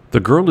 The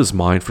Girl Is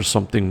Mine, for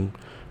some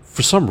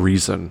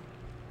reason,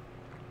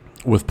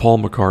 with Paul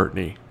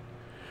McCartney,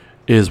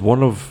 is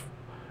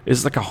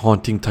like a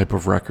haunting type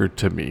of record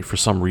to me for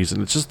some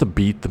reason. It's just the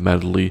beat, the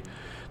melody,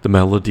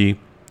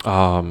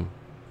 but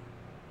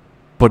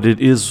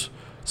it is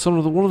one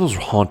of those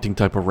haunting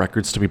type of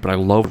records to me. But I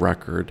love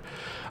record.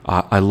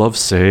 I love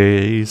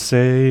Say,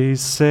 Say,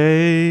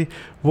 Say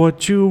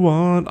What You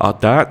Want.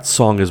 That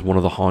song is one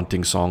of the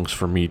haunting songs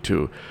for me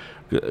too,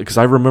 because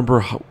I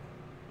remember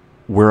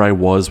where I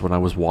was when I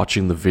was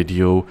watching the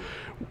video,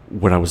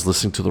 when I was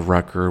listening to the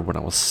record, when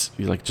I was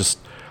like just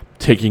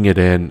taking it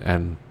in,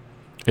 and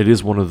it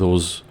is one of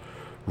those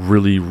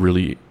really,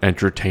 really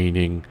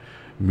entertaining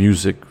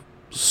music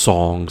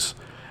songs.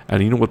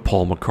 And with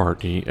Paul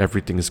McCartney,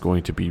 everything is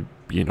going to be,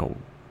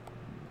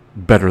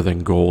 better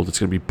than gold. It's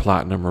going to be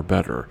platinum or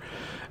better.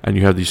 And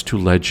you have these two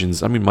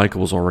legends. I mean,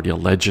 Michael was already a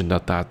legend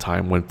at that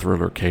time when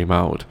Thriller came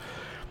out.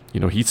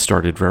 He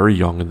started very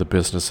young in the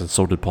business, and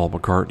so did Paul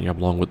McCartney,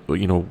 along with,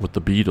 with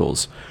the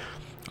Beatles.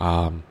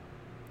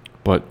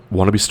 But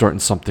Wanna Be Starting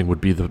Something would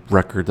be the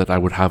record that I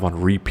would have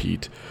on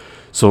repeat.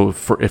 So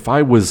if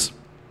I was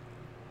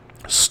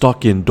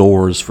stuck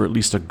indoors for at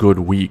least a good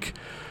week,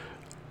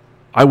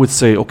 I would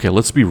say, okay,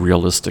 let's be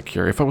realistic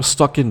here. If I was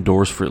stuck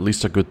indoors for at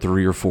least a good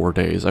 3 or 4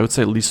 days, I would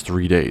say at least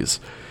 3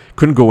 days.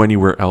 Couldn't go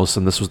anywhere else,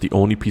 and this was the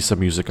only piece of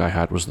music I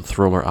had, was the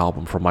Thriller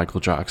album from Michael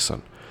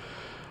Jackson.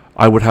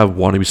 I would have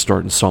Wanna Be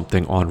Starting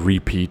Something on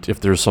repeat, if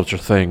there's such a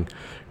thing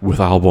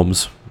with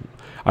albums.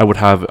 I would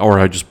have, or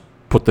I just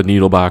put the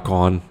needle back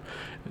on.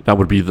 That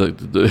would be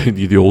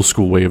the old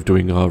school way of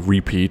doing a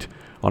repeat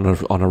on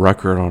a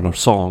record, on a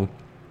song.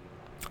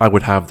 I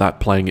would have that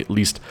playing at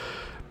least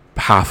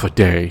half a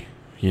day,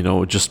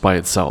 just by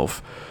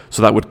itself.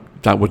 So that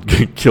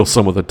would kill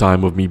some of the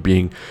time of me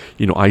being,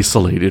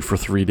 isolated for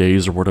 3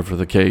 days or whatever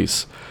the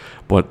case.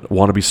 But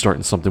Wanna Be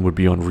Starting Something would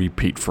be on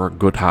repeat for a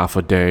good half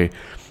a day,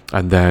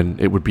 and then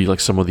it would be like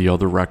some of the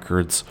other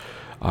records,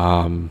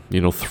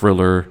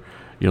 Thriller,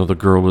 The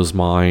Girl Is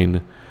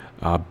Mine,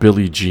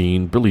 Billie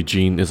Jean. Billie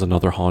Jean is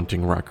another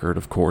haunting record,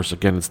 of course.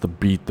 Again, it's the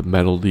beat, the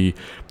melody,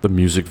 the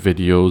music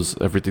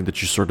videos, everything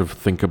that you sort of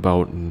think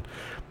about, and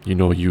you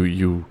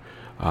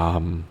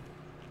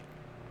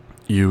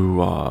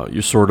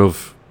sort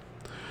of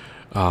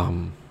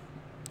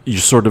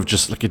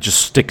just like, it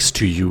just sticks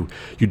to you.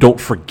 You don't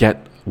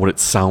forget what it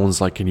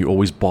sounds like, and you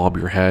always bob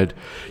your head.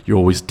 You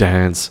always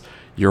dance.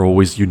 You're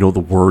always,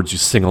 the words. You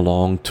sing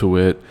along to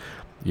it,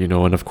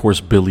 And of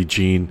course, Billie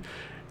Jean,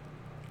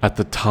 at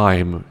the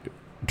time,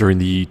 during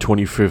the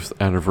 25th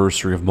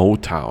anniversary of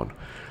Motown,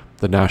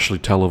 the nationally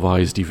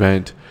televised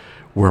event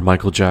where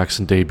Michael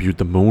Jackson debuted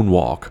the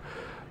Moonwalk,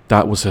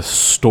 that was a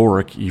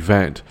historic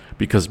event,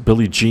 because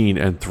Billie Jean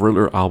and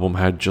Thriller album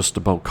had just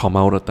about come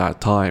out at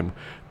that time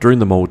during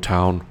the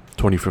Motown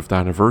 25th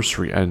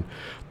anniversary, and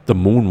the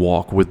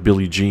Moonwalk with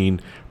Billie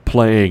Jean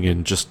playing,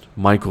 and just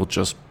Michael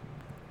just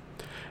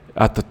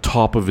at the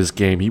top of his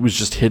game. He was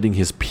just hitting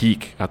his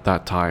peak at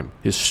that time,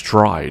 his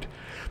stride,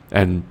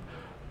 and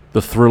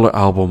the Thriller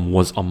album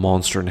was a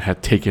monster and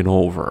had taken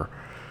over.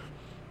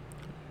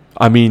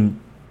 I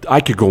mean,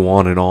 I could go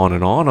on and on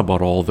and on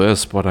about all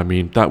this, but I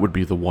mean, that would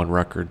be the one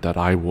record that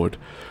I would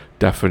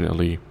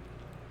definitely,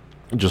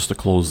 just to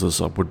close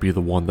this up, would be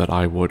the one that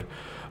I would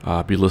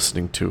be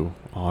listening to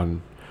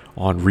on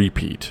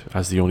repeat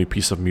as the only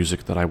piece of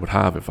music that I would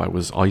have if I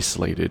was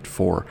isolated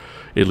for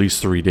at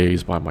least 3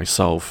 days by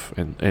myself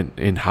and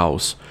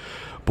in-house.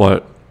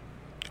 But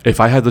if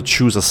I had to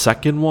choose a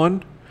second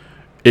one,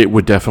 it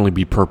would definitely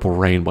be Purple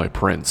Rain by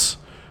Prince.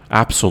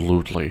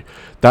 Absolutely.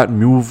 The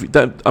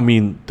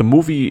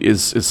movie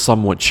is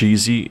somewhat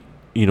cheesy.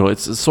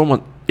 It's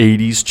somewhat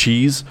 80s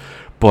cheese,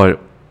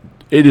 but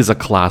it is a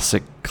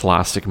classic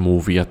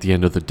movie at the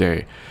end of the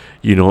day.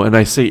 And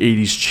I say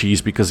 80s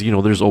cheese because,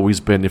 there's always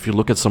been, if you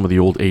look at some of the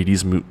old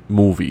 80s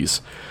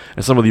movies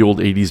and some of the old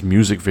 80s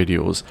music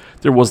videos,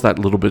 there was that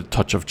little bit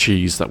touch of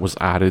cheese that was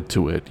added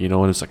to it,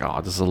 and it's like, oh,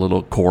 this is a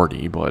little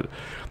corny, but,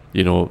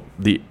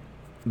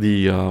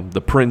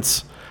 the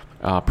Prince,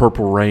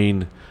 Purple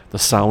Rain, the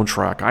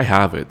soundtrack, I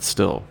have it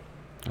still,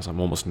 as I'm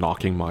almost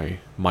knocking my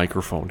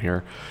microphone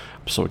here.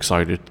 I'm so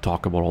excited to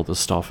talk about all this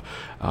stuff.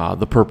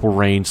 The Purple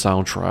Rain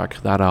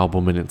soundtrack, that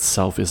album in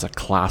itself is a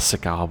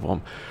classic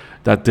album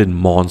that did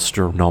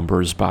monster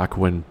numbers back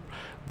when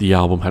the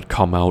album had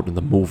come out and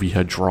the movie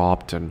had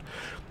dropped, and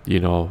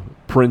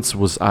Prince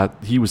was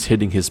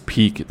hitting his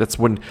peak. That's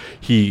when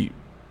he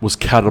was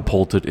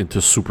catapulted into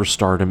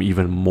superstardom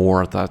even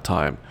more at that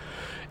time.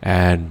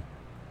 And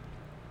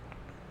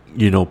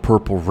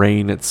Purple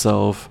Rain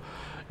itself,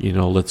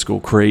 Let's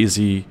Go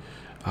Crazy,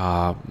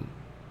 Darling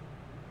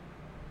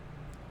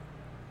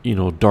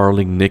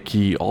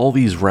Nikki, all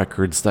these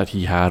records that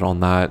he had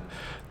on that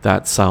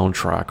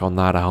soundtrack, on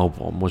that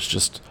album, was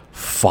just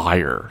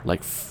fire.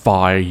 Like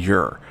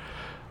fire.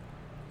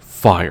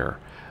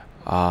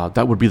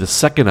 That would be the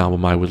second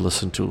album I would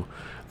listen to.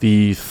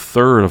 The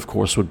third, of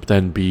course, would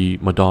then be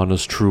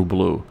Madonna's True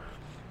Blue.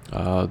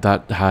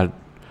 That had,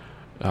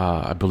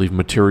 I believe,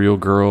 Material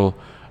Girl,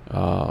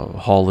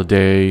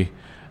 Holiday,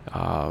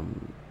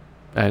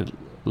 and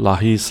La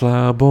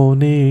Isla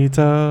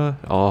Bonita.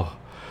 Oh,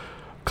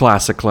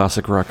 classic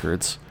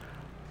records.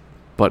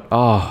 But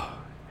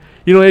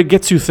it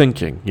gets you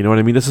thinking. You know what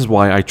I mean? This is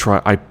why I try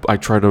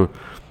to,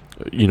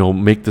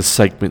 make this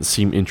segment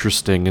seem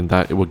interesting, and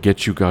that it will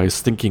get you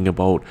guys thinking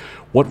about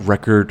what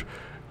record,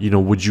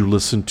 would you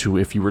listen to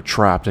if you were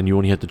trapped and you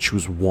only had to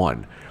choose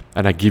one.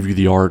 And I give you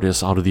the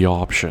artists out of the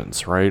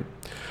options, right?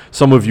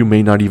 Some of you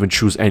may not even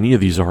choose any of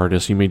these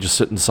artists. You may just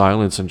sit in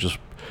silence and just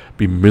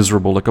be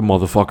miserable like a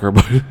motherfucker.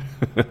 But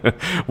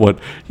what,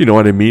 you know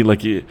what I mean?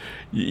 Like,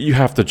 you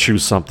have to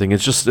choose something.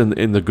 It's just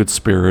in the good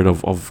spirit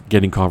of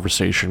getting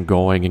conversation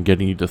going and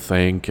getting you to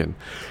think. And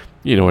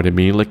you know what I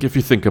mean? Like, if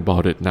you think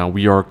about it now,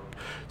 we are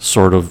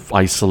sort of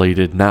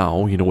isolated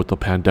now, with the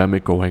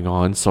pandemic going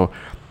on. So,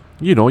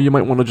 you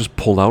might want to just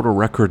pull out a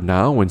record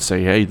now and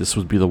say, hey, this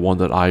would be the one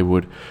that I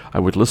would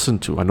listen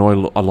to. I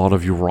know a lot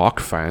of you rock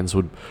fans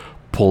would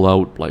pull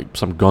out like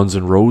some Guns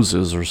N'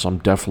 Roses or some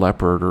Def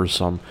Leppard or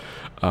some,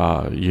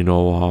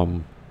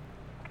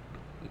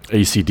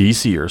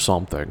 AC/DC or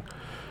something,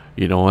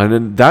 and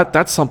then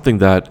that's something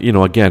that,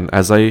 again,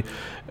 as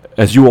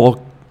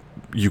you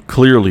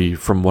clearly,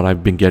 from what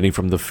I've been getting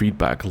from the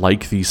feedback,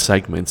 like these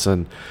segments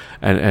and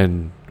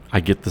I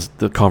get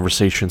the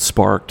conversation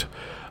sparked.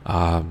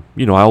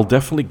 I'll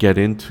definitely get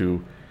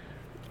into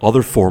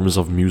other forms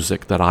of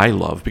music that I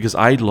love, because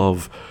I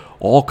love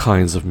all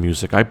kinds of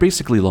music. I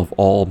basically love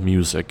all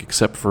music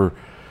except for,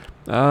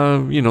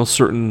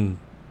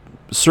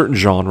 certain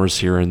genres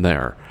here and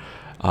there.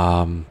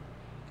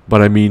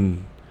 But I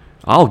mean,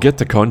 I'll get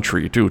to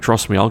country too.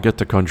 Trust me, I'll get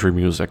to country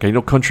music. I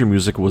know country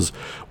music was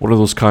one of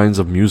those kinds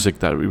of music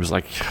that it was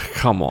like,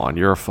 come on,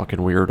 you're a fucking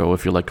weirdo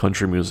if you like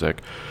country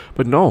music.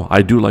 But no,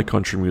 I do like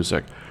country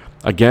music.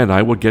 Again,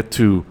 I would get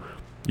to,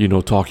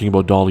 talking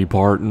about Dolly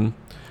Parton,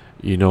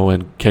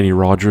 and Kenny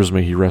Rogers,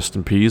 may he rest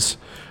in peace.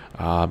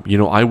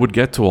 I would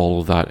get to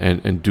all of that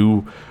and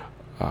do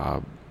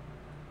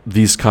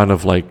these kind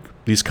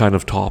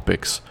of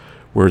topics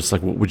where it's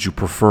like, what would you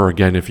prefer?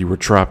 Again, if you were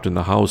trapped in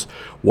the house,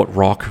 what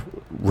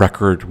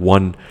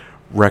one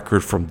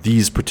record from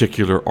these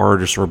particular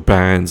artists or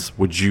bands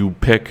would you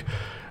pick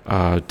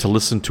to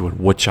listen to, and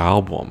which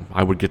album?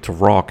 I would get to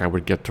rock, I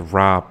would get to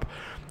rap,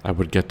 I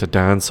would get to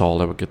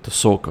dancehall, I would get to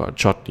soca,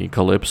 chutney,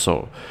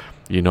 calypso,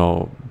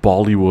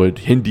 Bollywood,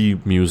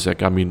 Hindi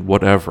music. I mean,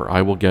 whatever.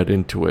 I will get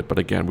into it. But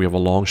again, we have a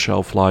long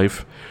shelf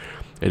life.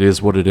 It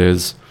is what it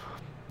is.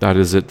 That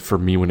is it for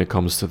me when it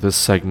comes to this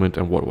segment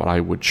and what I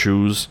would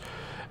choose.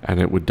 And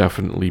it would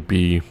definitely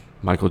be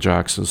Michael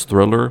Jackson's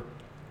Thriller,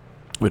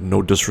 with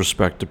no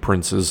disrespect to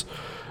Prince's,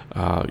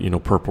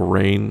 Purple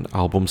Rain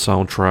album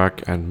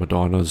soundtrack and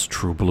Madonna's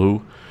True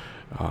Blue.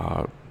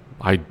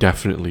 I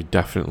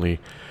definitely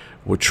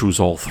would choose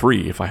all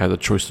three if I had the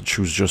choice to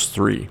choose just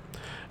three.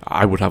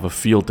 I would have a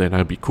field day and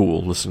I'd be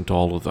cool listening to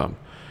all of them.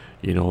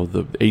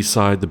 The A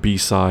side, the B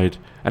side,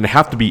 and they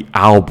have to be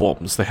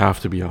albums.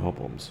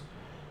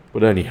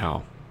 But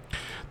anyhow,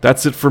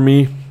 that's it for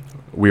me.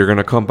 We are going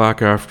to come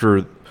back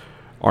after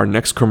our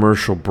next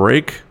commercial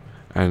break,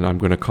 and I'm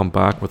going to come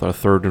back with our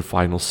third and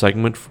final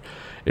segment.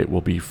 It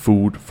will be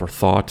food for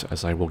thought,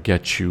 as I will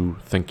get you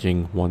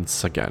thinking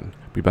once again.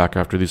 Be back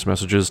after these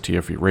messages.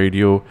 TFE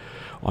Radio,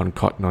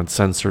 Uncut and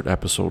Uncensored,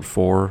 Episode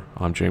 4.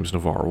 I'm James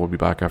Navarro. We'll be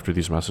back after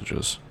these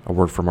messages. A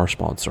word from our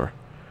sponsor.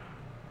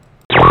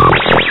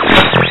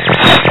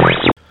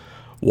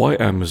 Why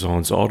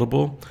Amazon's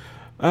Audible?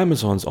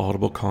 Amazon's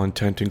Audible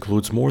content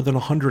includes more than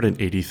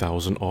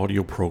 180,000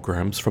 audio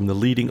programs from the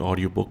leading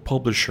audiobook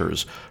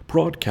publishers,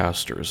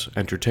 broadcasters,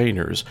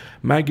 entertainers,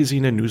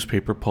 magazine and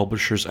newspaper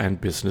publishers,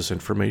 and business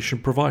information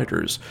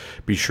providers.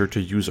 Be sure to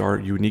use our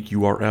unique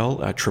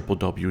URL at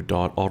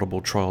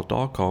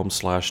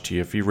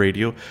www.audibletrial.com/TFE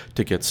Radio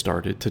to get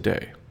started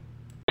today.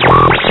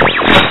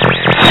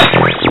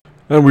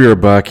 And we are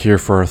back here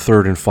for our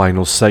third and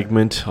final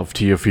segment of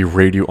TFE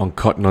Radio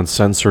Uncut and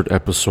Uncensored,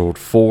 Episode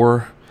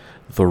 4.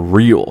 The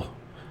Real,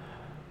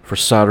 for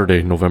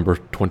Saturday, November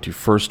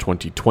 21st,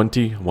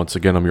 2020. Once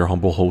again, I'm your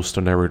humble host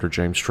and narrator,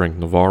 James Strength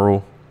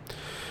Navarro.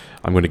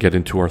 I'm going to get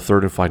into our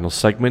third and final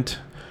segment.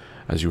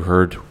 As you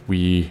heard,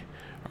 we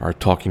are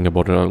talking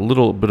about a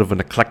little bit of an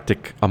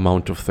eclectic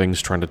amount of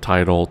things, trying to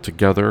tie it all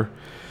together.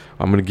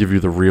 I'm going to give you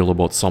the real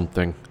about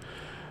something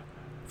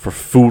for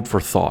food for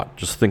thought.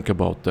 Just think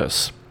about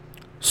this.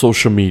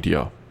 Social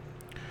media.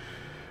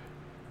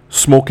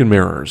 Smoke and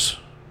mirrors.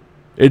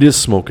 It is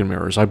smoke and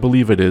mirrors. I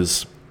believe it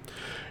is.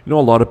 A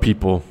lot of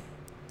people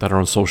that are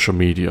on social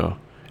media,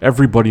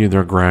 everybody and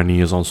their granny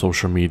is on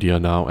social media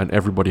now, and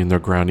everybody and their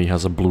granny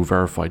has a blue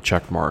verified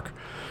check mark.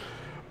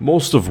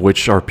 Most of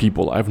which are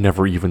people I've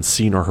never even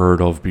seen or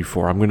heard of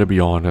before. I'm going to be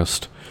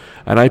honest.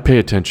 And I pay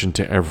attention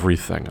to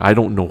everything. I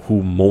don't know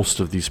who most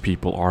of these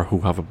people are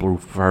who have a blue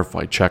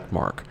verified check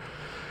mark.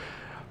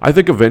 I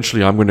think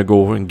eventually I'm going to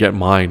go and get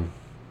mine,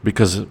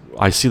 because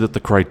I see that the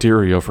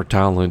criteria for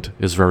talent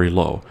is very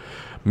low.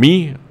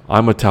 Me,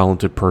 I'm a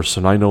talented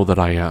person. I know that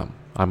I am.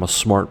 I'm a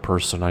smart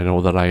person. I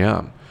know that I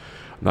am.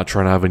 I'm not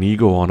trying to have an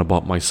ego on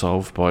about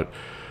myself, but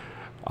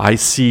I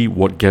see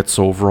what gets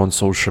over on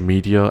social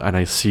media and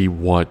I see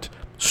what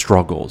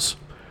struggles.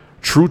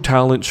 True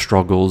talent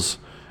struggles,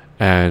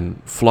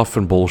 and fluff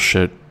and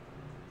bullshit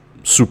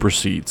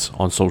supersedes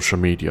on social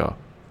media.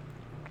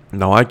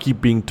 Now, I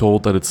keep being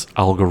told that it's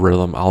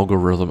algorithm. Well,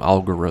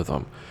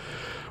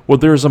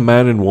 there's a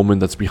man and woman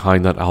that's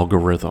behind that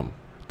algorithm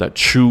that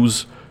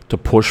choose to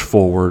push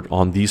forward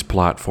on these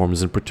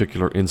platforms, in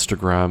particular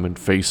Instagram and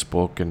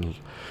Facebook, and,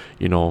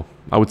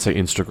 I would say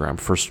Instagram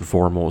first and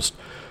foremost,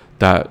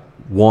 that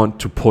want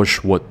to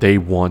push what they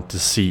want to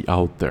see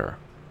out there.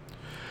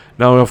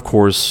 Now, of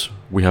course,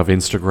 we have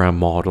Instagram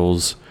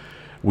models,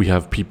 we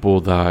have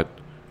people that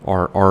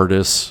are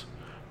artists,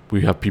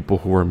 we have people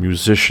who are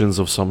musicians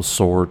of some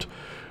sort,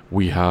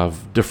 we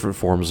have different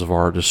forms of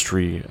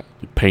artistry,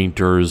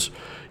 painters,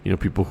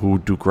 people who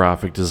do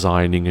graphic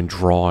designing and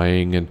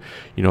drawing, and,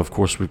 of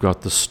course, we've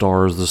got the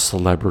stars, the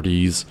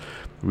celebrities,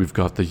 we've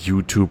got the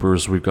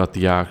YouTubers, we've got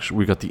the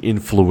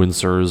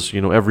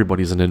influencers,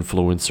 everybody's an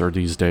influencer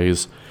these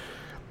days.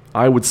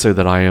 I would say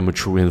that I am a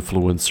true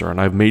influencer, and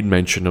I've made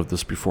mention of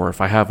this before.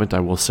 If I haven't, I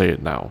will say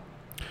it now.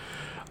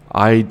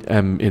 I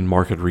am in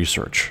market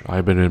research.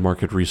 I've been in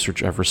market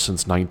research ever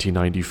since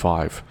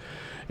 1995.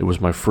 It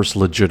was my first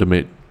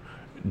legitimate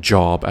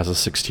job as a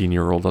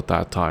 16-year-old at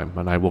that time,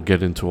 and I will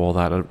get into all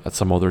that at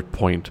some other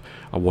point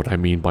of what I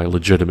mean by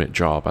legitimate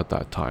job at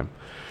that time.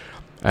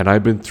 And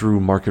I've been through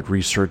market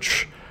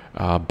research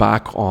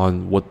back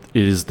on what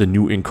is the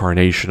new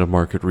incarnation of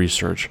market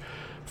research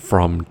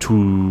from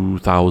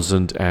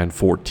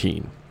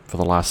 2014 for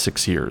the last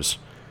 6 years.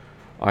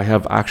 I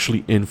have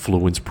actually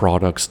influenced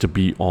products to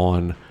be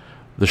on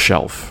the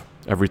shelf.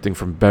 Everything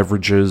from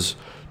beverages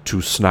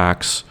to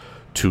snacks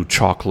to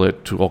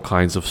chocolate to all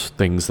kinds of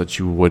things that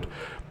you would,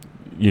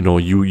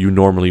 you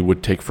normally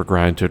would take for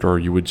granted, or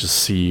you would just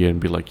see and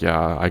be like,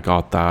 yeah, I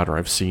got that, or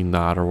I've seen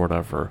that, or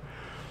whatever.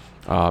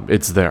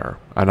 It's there.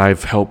 And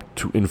I've helped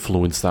to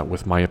influence that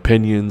with my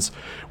opinions,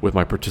 with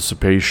my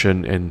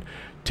participation in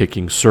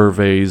taking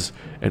surveys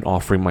and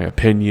offering my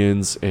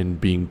opinions and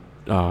being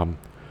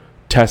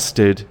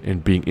tested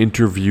and being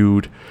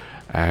interviewed,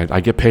 and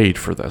I get paid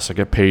for this. I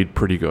get paid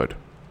pretty good.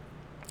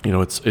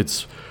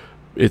 It's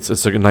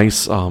a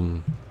nice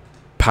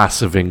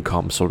passive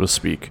income, so to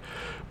speak,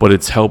 but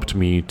it's helped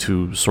me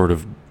to sort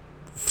of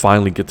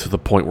finally get to the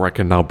point where I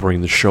can now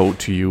bring the show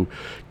to you,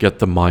 get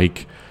the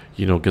mic,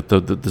 get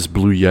this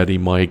Blue Yeti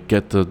mic,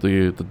 get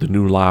the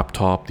new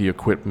laptop, the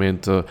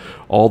equipment,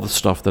 all the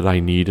stuff that I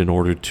need in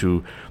order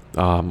to,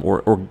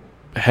 or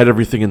head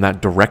everything in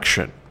that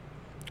direction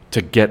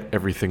to get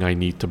everything I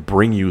need to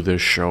bring you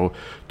this show,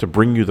 to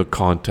bring you the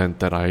content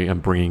that I am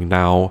bringing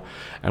now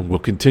and will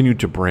continue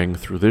to bring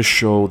through this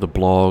show, the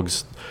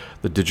blogs,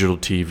 the digital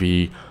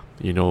TV,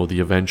 the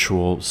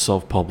eventual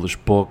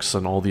self-published books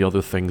and all the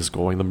other things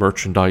going, the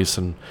merchandise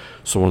and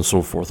so on and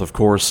so forth. Of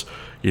course,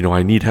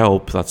 I need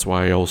help. That's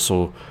why I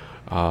also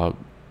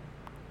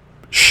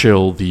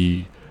shill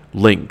the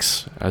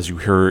links, as you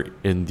hear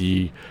in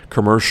the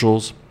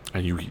commercials,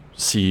 and you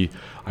see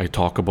I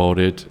talk about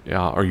it,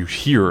 or you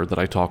hear that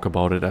I talk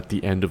about it at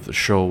the end of the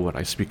show when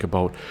I speak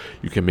about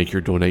you can make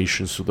your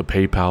donations through the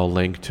PayPal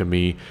link to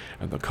me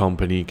and the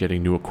company,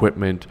 getting new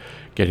equipment,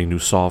 getting new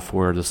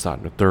software, this, that,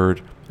 and the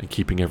third, and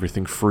keeping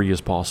everything free as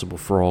possible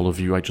for all of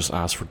you. I just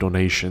ask for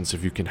donations.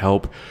 If you can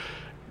help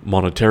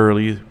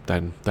monetarily,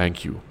 then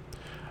thank you.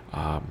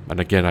 And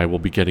again, I will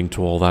be getting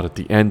to all that at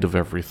the end of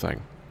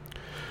everything.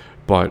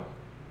 But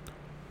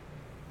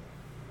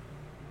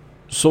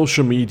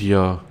social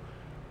media,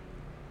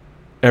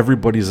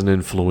 everybody's an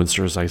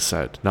influencer, as I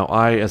said. Now,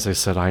 as I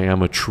said, I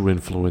am a true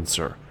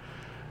influencer.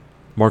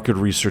 Market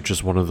research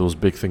is one of those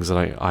big things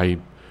that I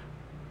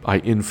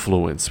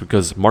influence,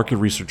 because market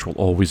research will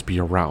always be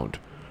around.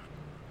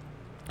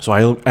 So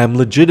I am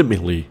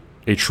legitimately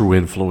a true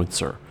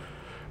influencer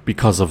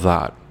because of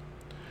that.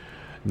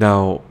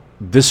 Now,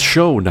 this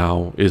show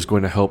now is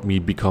going to help me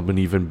become an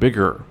even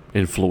bigger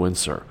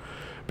influencer,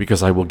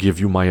 because I will give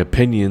you my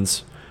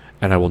opinions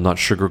and I will not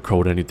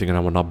sugarcoat anything, and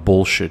I will not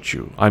bullshit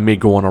you. I may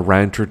go on a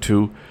rant or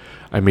two,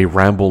 I may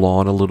ramble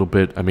on a little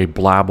bit, I may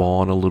blab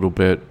on a little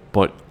bit,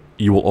 but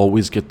you will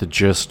always get the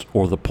gist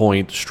or the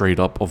point straight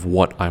up of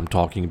what I'm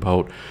talking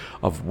about,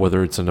 of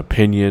whether it's an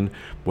opinion,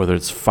 whether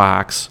it's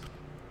facts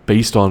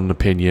based on an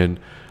opinion.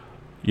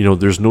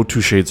 There's no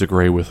two shades of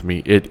gray with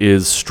me. It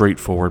is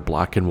straightforward,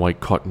 black and white,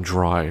 cut and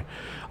dry.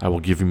 I will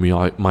give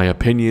you my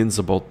opinions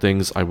about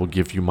things. I will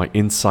give you my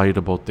insight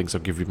about things.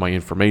 I'll give you my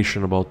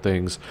information about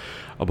things,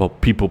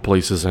 about people,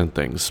 places, and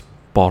things.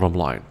 Bottom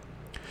line.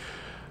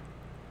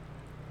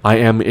 I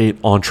am an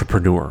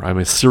entrepreneur. I'm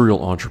a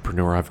serial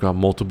entrepreneur. I've got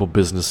multiple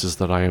businesses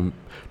that I am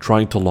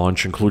trying to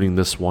launch, including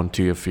this one,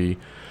 TFE.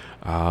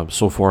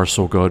 So far,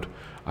 so good.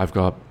 I've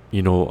got,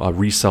 a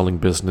reselling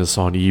business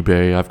on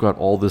eBay. I've got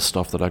all this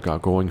stuff that I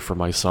got going for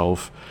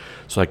myself,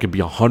 so I could be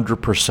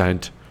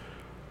 100%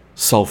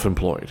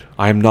 self-employed.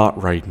 I am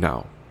not right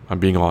now. I'm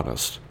being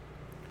honest.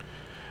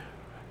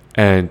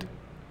 And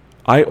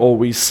I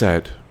always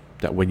said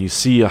that when you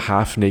see a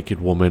half-naked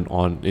woman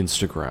on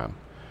Instagram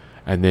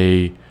and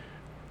they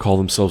call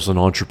themselves an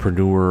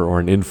entrepreneur or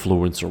an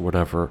influencer or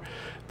whatever,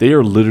 they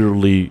are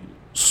literally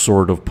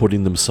sort of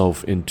putting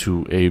themselves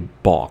into a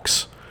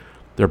box.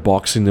 They're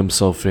boxing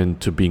themselves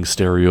into being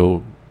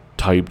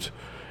stereotyped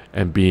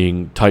and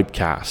being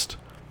typecast.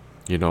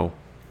 You know,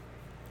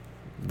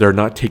 they're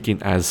not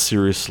taken as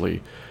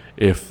seriously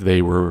if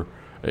they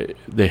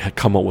had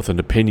come up with an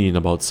opinion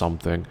about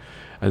something,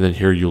 and then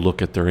here you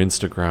look at their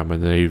Instagram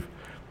and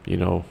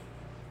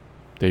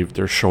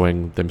they're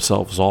showing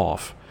themselves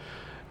off.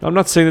 Now, I'm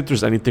not saying that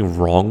there's anything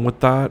wrong with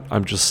that.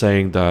 I'm just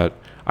saying that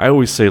I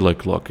always say,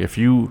 like, look, if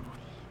you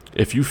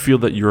feel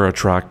that you're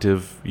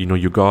attractive,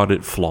 you got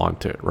it,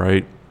 flaunt it,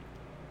 right?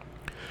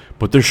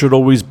 But there should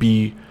always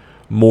be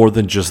more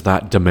than just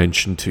that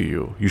dimension to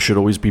you. You should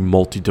always be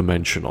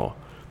multidimensional,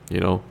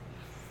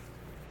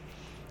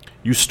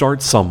 You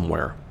start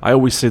somewhere. I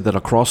always say that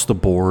across the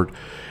board,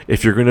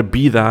 if you're going to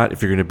be that,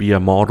 if you're going to be a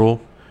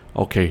model,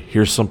 okay,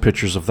 here's some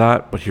pictures of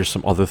that, but here's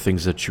some other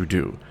things that you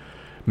do.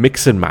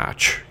 Mix and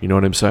match, you know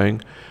what I'm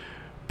saying?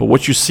 But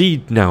what you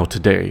see now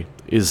today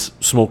is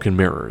smoke and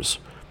mirrors,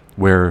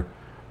 where,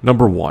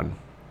 number one,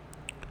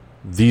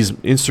 these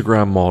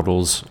Instagram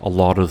models, a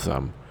lot of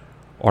them,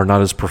 are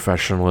not as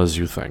professional as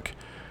you think.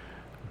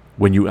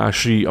 When you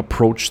actually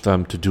approach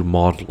them to do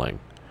modeling,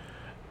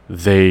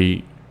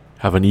 they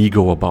have an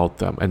ego about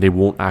them and they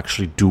won't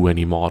actually do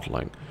any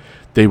modeling.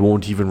 They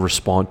won't even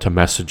respond to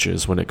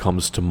messages when it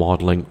comes to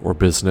modeling or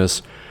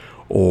business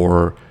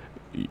or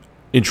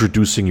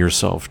introducing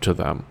yourself to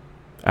them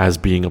as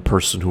being a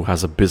person who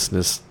has a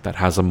business that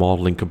has a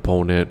modeling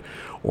component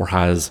or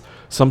has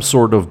some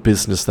sort of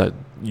business that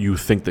you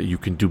think that you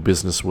can do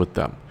business with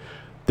them.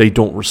 They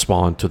don't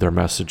respond to their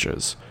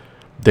messages.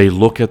 They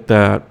look at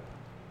that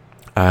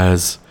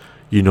as,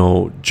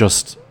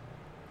 just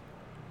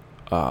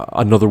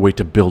another way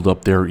to build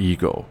up their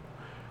ego.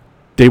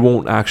 They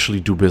won't actually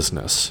do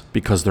business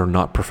because they're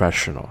not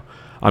professional.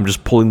 I'm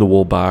just pulling the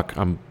wool back.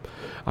 I'm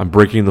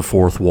breaking the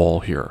fourth wall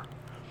here.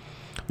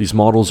 These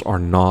models are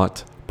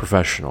not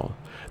professional.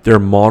 They're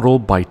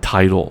modeled by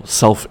title,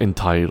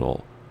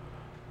 self-entitlement,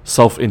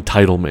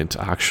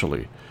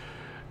 actually.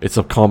 It's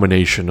a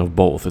combination of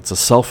both. It's a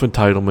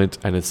self-entitlement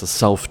and it's a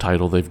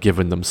self-title they've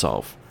given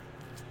themselves.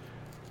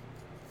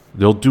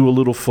 They'll do a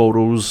little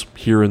photos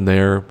here and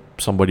there.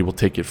 Somebody will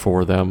take it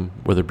for them,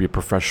 whether it be a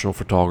professional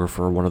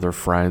photographer or one of their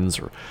friends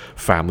or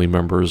family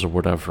members or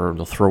whatever.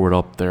 They'll throw it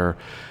up there.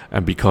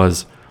 And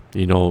because,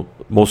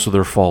 most of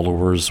their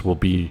followers will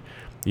be,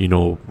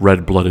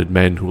 red-blooded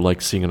men who like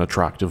seeing an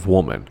attractive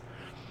woman.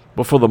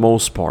 But for the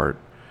most part,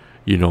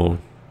 if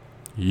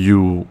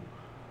you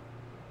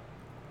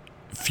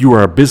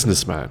are a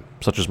businessman,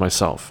 such as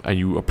myself, and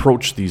you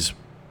approach these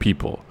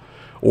people,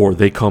 or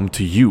they come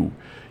to you,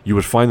 you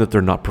would find that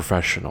they're not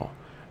professional.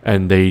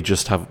 And they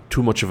just have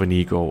too much of an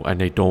ego, and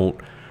they don't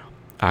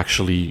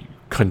actually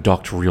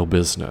conduct real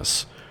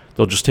business.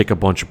 They'll just take a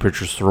bunch of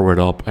pictures, throw it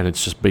up, and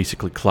it's just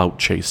basically clout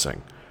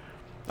chasing.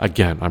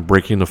 Again, I'm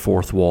breaking the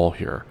fourth wall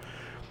here.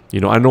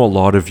 I know a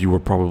lot of you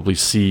will probably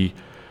see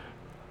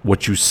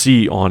what you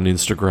see on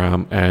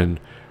Instagram, and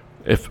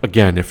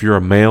if you're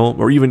a male,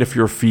 or even if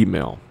you're a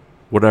female,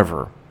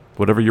 whatever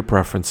your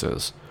preference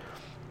is,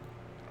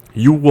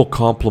 you will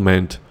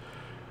compliment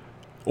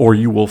or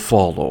you will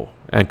follow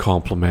and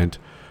compliment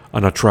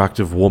an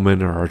attractive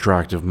woman or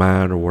attractive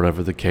man or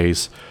whatever the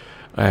case,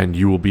 and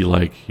you will be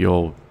like,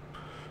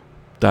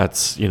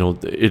 that's,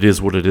 it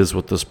is what it is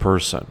with this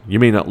person. You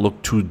may not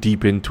look too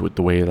deep into it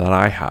the way that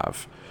I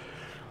have.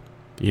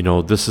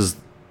 This is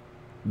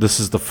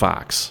the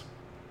facts.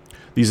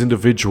 These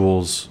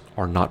individuals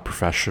are not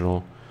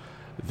professional.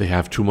 They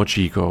have too much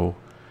ego.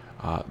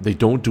 They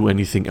don't do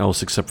anything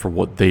else except for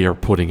what they are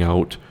putting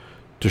out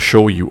to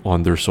show you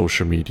on their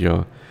social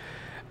media.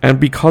 And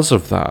because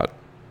of that,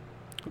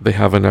 they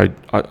have an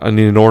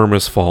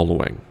enormous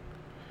following.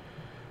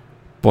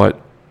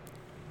 But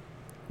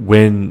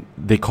when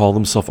they call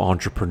themselves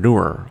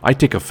entrepreneur, I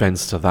take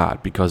offense to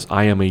that because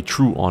I am a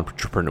true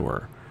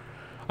entrepreneur.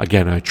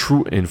 Again, a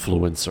true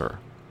influencer.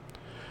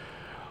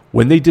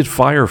 When they did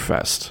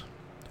Firefest,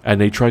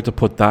 and they tried to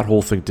put that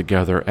whole thing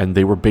together, and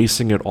they were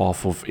basing it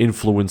off of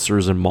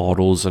influencers and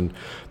models and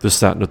this,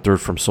 that, and the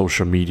third from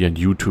social media and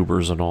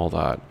YouTubers and all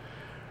that,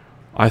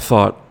 I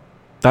thought,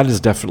 that is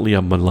definitely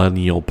a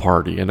millennial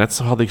party, and that's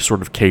how they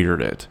sort of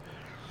catered it.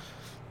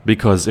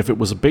 Because if it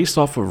was based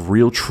off of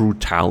real, true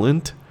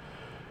talent,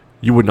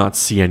 you would not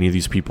see any of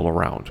these people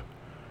around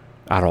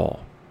at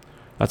all.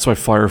 That's why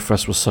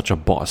Firefest was such a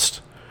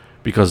bust.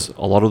 Because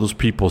a lot of those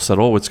people said,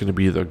 it's going to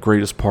be the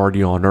greatest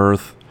party on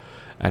earth,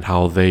 and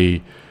how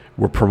they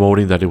were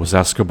promoting that it was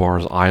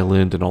Escobar's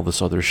Island and all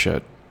this other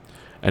shit.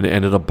 And it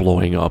ended up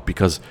blowing up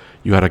because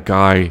you had a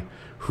guy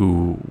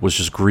who was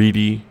just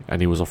greedy,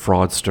 and he was a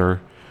fraudster,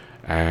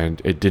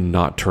 and it did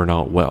not turn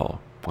out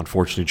well.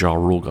 Unfortunately, Ja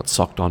Rule got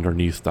sucked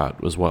underneath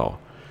that as well.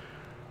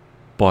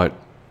 But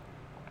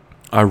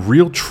a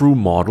real true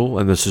model,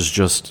 and this is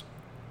just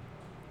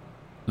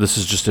this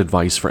is just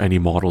advice for any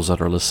models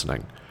that are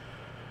listening.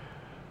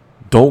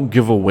 Don't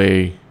give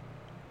away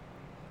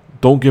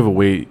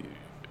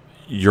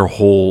your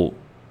whole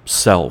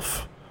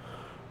self.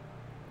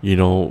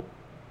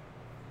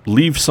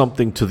 Leave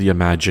something to the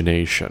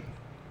imagination.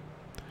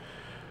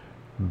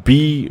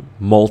 Be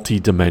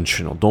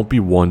multi-dimensional. Don't be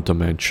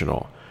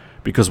one-dimensional.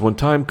 Because when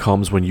time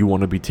comes when you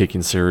want to be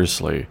taken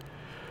seriously,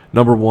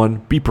 number one,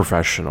 be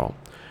professional.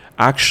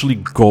 Actually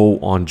go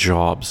on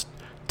jobs.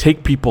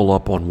 Take people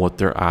up on what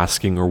they're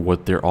asking or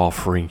what they're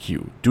offering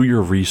you. Do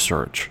your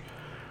research.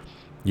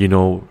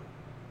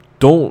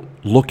 Don't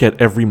look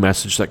at every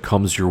message that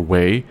comes your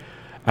way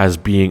as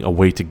being a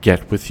way to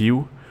get with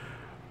you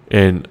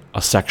in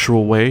a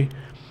sexual way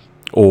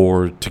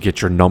or to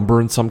get your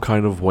number in some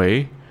kind of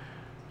way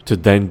to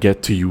then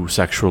get to you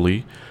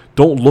sexually.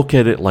 Don't look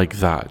at it like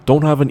that.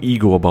 Don't have an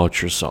ego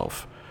about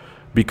yourself,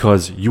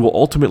 because you will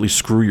ultimately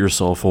screw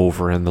yourself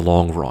over in the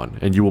long run,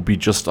 and you will be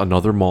just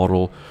another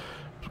model,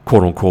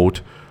 quote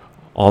unquote,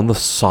 on the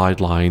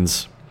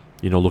sidelines,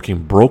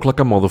 looking broke like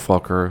a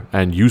motherfucker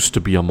and used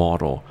to be a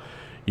model.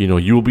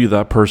 You'll be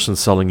that person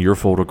selling your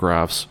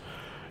photographs,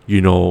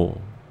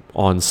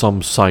 on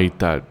some site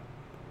that,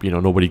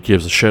 nobody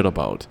gives a shit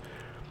about.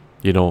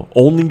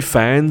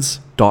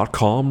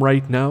 OnlyFans.com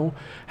right now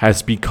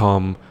has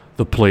become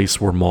the place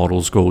where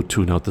models go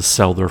to now to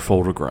sell their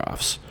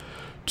photographs,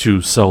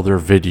 to sell their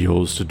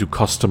videos, to do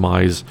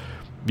customize,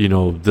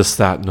 this,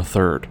 that, and the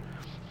third.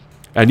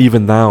 And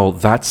even now,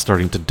 that's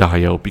starting to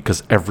die out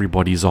because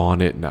everybody's on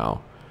it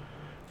now.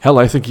 Hell,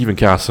 I think even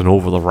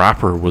Casanova, the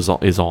rapper,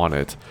 is on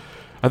it.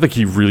 I think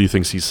he really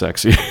thinks he's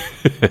sexy.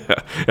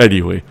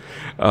 Anyway,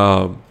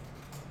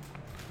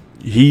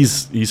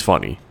 he's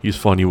funny. He's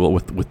funny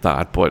with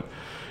that, but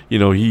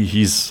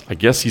he's I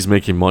guess he's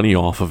making money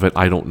off of it.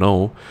 I don't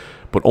know,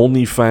 but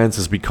OnlyFans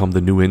has become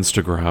the new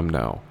Instagram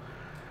now,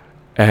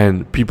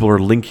 and people are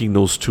linking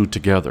those two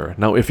together.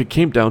 Now, if it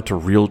came down to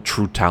real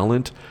true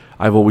talent,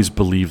 I've always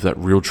believed that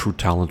real true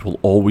talent will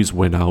always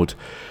win out.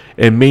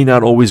 It may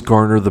not always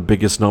garner the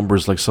biggest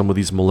numbers like some of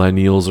these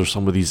millennials or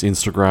some of these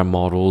Instagram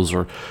models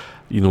or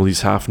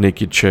these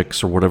half-naked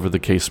chicks or whatever the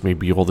case may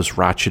be, all this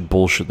ratchet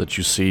bullshit that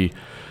you see,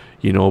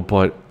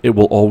 but it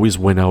will always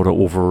win out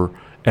over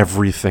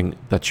everything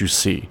that you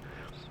see.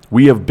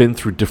 We have been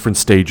through different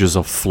stages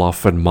of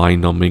fluff and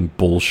mind-numbing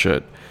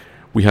bullshit.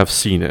 We have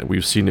seen it.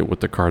 We've seen it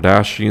with the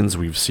Kardashians.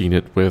 We've seen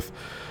it with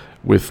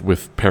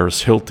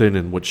Paris Hilton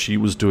and what she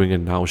was doing,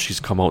 and now she's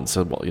come out and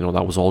said, well,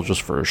 that was all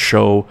just for a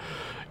show.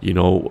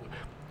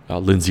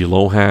 Lindsay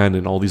Lohan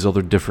and all these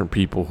other different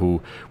people who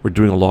were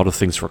doing a lot of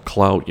things for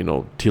clout,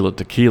 Tila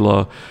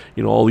Tequila,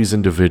 all these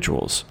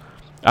individuals.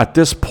 At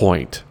this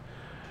point,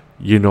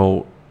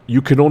 you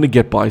can only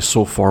get by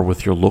so far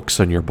with your looks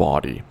and your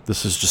body.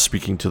 This is just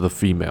speaking to the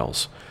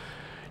females.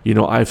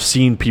 I've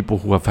seen people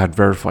who have had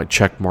verified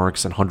check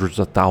marks and hundreds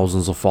of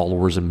thousands of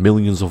followers and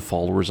millions of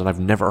followers, and I've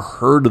never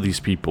heard of these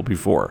people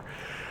before.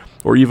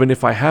 Or even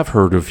if I have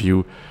heard of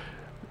you,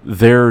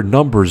 their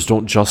numbers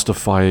don't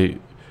justify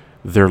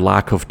their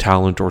lack of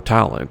talent or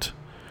talent,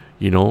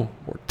 or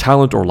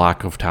talent or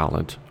lack of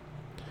talent.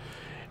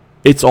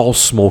 It's all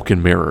smoke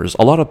and mirrors.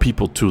 A lot of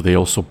people too, they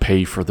also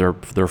pay for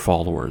their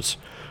followers.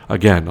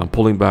 Again, I'm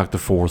pulling back the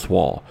fourth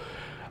wall.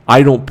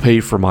 I don't pay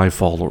for my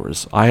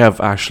followers. I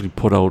have actually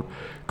put out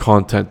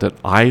content that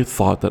I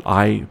thought that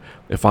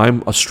if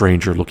I'm a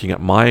stranger looking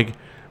at my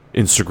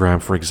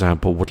Instagram, for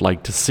example, would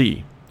like to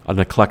see an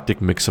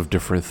eclectic mix of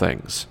different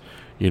things.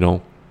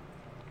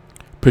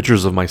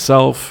 Pictures of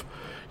myself.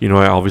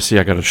 Obviously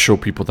I got to show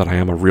people that I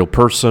am a real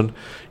person,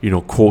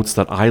 quotes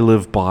that I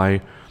live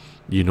by,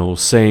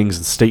 sayings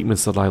and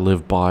statements that I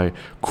live by,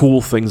 cool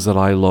things that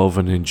I love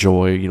and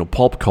enjoy,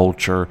 pulp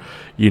culture,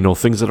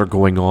 things that are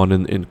going on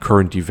in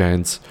current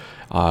events,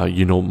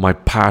 my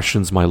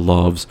passions, my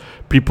loves,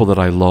 people that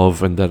I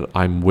love and that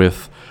I'm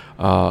with,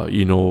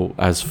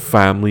 as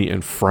family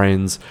and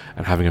friends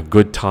and having a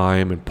good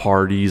time and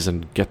parties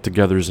and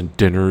get-togethers and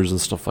dinners and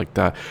stuff like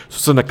that. So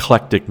it's an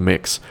eclectic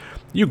mix.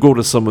 You go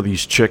to some of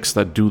these chicks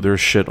that do their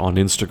shit on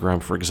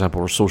Instagram, for example,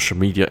 or social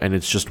media, and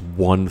it's just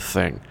one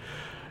thing.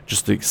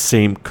 Just the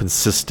same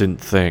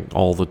consistent thing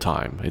all the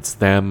time. It's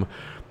them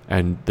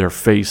and their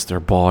face, their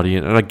body.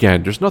 And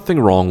again, there's nothing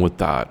wrong with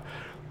that.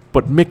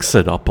 But mix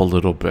it up a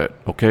little bit,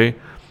 okay?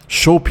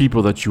 Show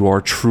people that you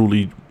are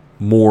truly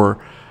more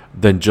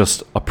than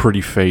just a pretty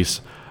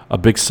face, a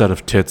big set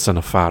of tits, and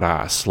a fat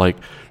ass. Like,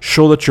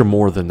 show that you're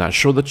more than that.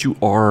 Show that you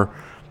are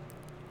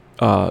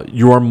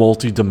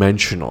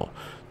multi-dimensional.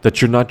 That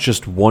you're not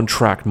just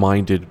one-track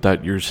minded,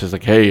 that you're just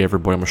like, hey,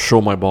 everybody, I'm going to show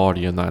my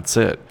body and that's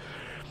it.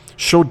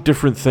 Show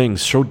different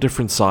things. Show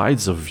different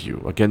sides of you.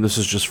 Again, this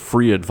is just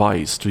free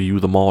advice to you,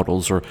 the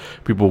models, or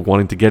people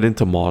wanting to get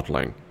into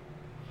modeling.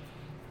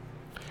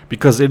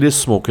 Because it is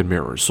smoke and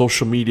mirrors.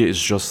 Social media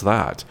is just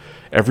that.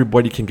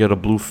 Everybody can get a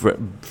blue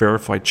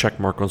verified check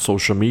mark on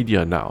social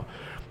media now.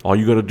 All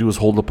you got to do is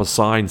hold up a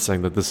sign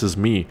saying that this is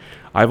me.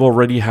 I've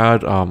already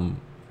had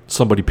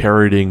somebody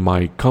parodying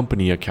my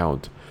company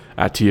account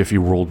at TFE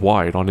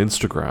Worldwide on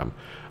Instagram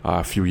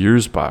a few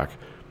years back,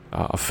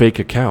 a fake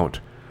account.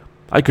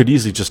 I could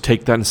easily just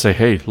take that and say,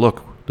 hey,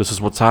 look, this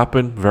is what's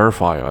happened,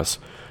 verify us.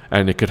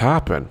 And it could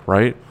happen,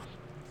 right?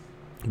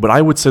 But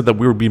I would say that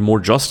we would be more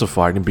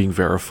justified in being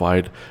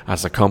verified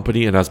as a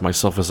company and as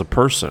myself as a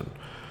person.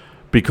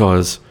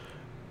 Because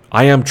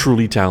I am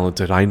truly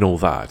talented, I know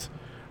that.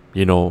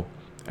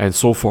 And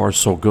so far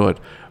so good.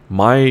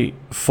 My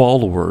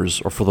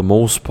followers are, for the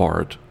most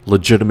part,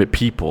 legitimate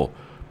people,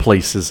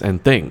 places,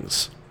 and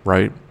things,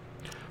 right?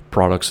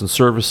 Products and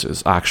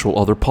services, actual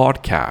other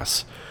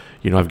podcasts.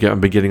 I've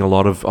been getting a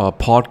lot of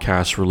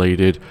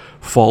podcast-related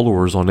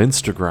followers on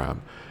Instagram.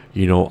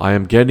 I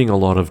am getting a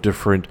lot of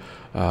different...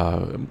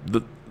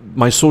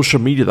 my social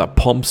media that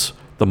pumps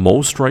the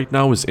most right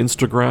now is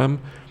Instagram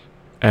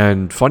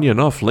and, funny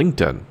enough,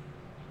 LinkedIn,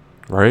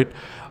 right?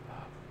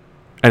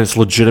 And it's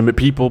legitimate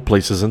people,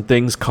 places and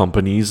things,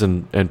 companies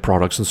and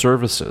products and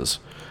services.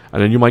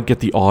 And then you might get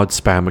the odd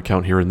spam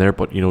account here and there,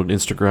 but,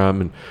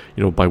 Instagram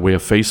and, by way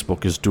of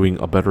Facebook is doing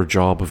a better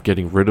job of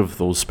getting rid of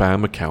those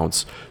spam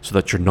accounts so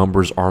that your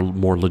numbers are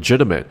more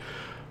legitimate.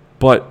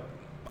 But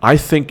I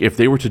think if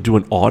they were to do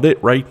an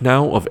audit right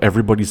now of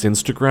everybody's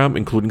Instagram,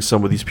 including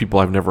some of these people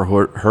I've never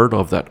heard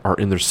of that are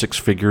in their six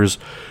figures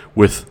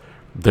with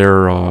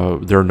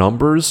their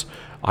numbers,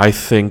 I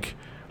think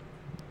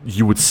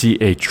you would see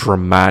a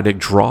dramatic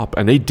drop.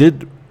 And they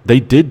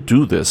did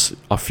do this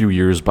a few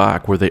years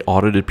back where they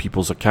audited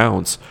people's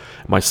accounts,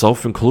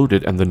 myself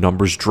included, and the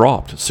numbers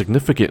dropped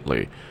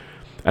significantly.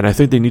 And I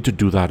think they need to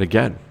do that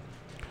again.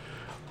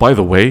 By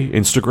the way,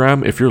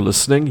 Instagram, if you're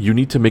listening, you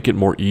need to make it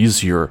more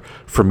easier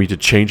for me to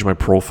change my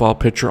profile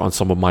picture on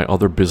some of my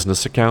other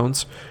business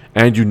accounts,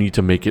 and you need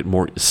to make it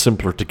more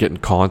simpler to get in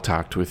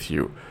contact with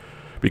you.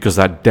 Because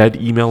that dead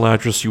email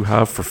address you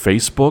have for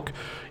Facebook,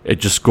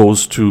 it just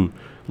goes to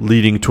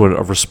leading to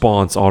a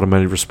response,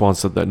 automatic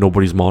response that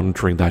nobody's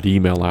monitoring that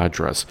email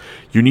address.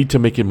 You need to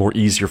make it more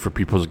easier for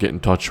people to get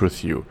in touch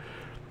with you.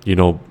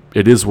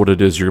 It is what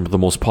it is. You're the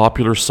most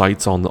popular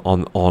sites on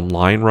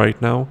online right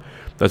now.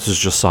 That's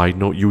just a side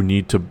note. You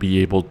need to be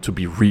able to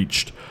be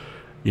reached,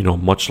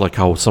 much like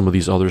how some of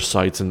these other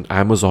sites and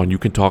Amazon, you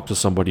can talk to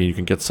somebody and you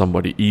can get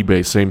somebody.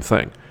 eBay, same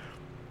thing.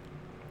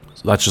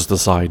 So that's just a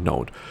side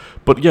note.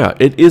 But yeah,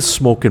 it is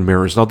smoke and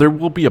mirrors. Now, there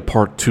will be a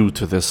part 2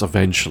 to this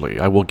eventually.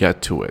 I will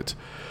get to it.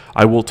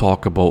 I will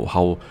talk about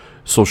how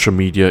social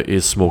media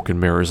is smoke and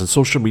mirrors, and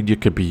social media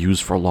could be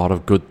used for a lot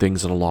of good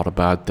things and a lot of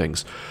bad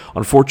things.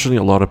 Unfortunately,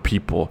 a lot of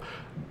people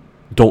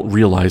don't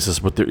realize this,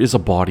 but there is a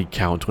body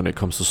count when it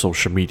comes to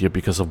social media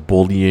because of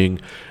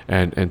bullying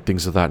and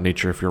things of that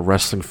nature. If you're a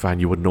wrestling fan,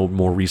 you would know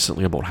more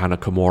recently about Hana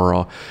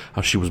Kimura,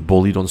 how she was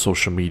bullied on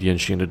social media and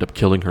she ended up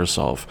killing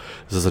herself.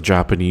 This is a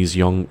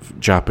young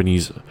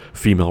Japanese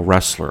female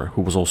wrestler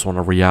who was also on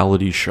a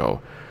reality show.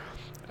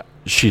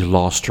 She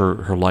lost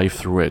her life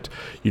through it.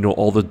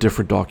 All the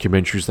different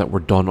documentaries that were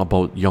done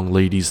about young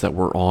ladies that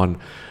were on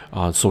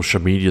social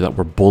media that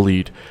were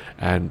bullied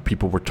and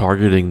people were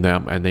targeting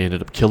them and they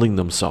ended up killing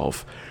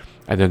themselves.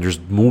 And then there's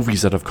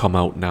movies that have come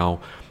out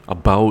now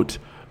about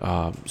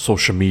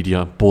social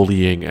media,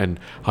 bullying, and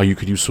how you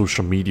could use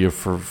social media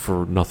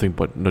for nothing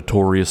but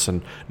notorious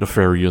and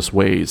nefarious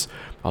ways.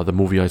 The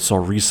movie I saw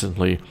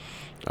recently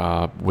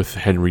with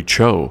Henry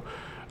Cho,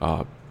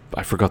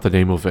 I forgot the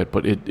name of it,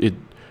 but it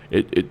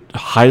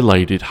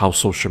highlighted how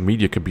social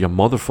media could be a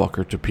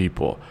motherfucker to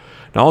people.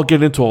 Now, I'll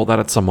get into all that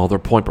at some other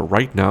point, but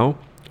right now,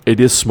 it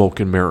is smoke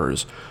and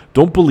mirrors.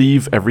 Don't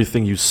believe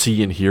everything you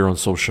see and hear on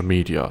social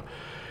media.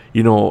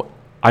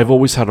 I've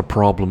always had a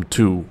problem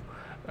too,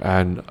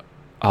 and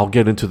I'll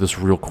get into this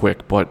real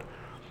quick, but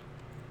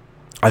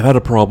I've had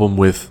a problem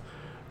with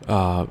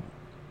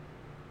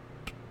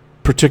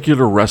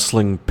particular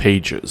wrestling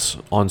pages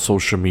on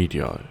social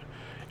media,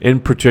 in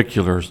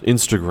particular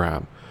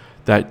Instagram,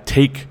 that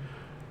take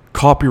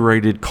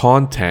copyrighted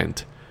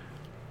content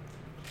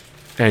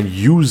and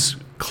use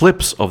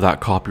clips of that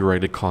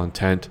copyrighted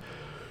content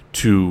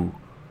to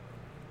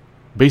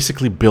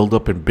basically build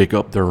up and big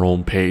up their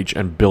own page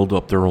and build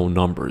up their own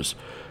numbers,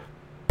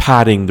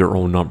 padding their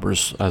own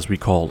numbers, as we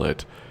call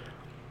it.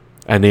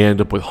 And they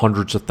end up with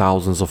hundreds of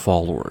thousands of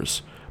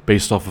followers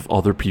based off of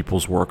other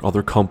people's work,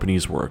 other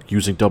companies' work,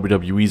 using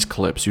WWE's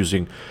clips,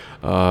 using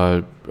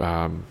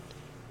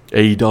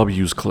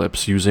AEW's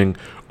clips, using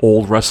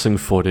old wrestling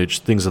footage,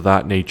 things of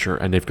that nature,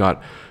 and they've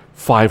got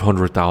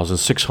 500,000,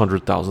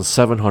 600,000,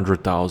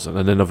 700,000,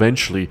 and then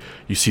eventually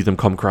you see them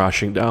come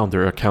crashing down.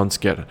 Their accounts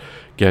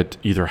get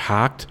either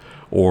hacked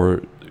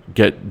or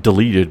get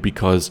deleted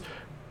because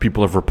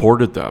people have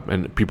reported them,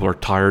 and people are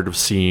tired of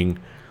seeing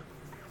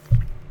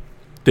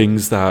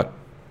things that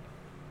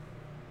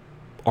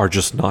are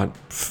just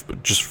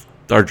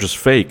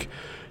fake.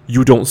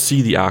 You don't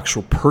see the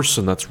actual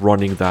person that's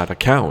running that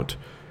account.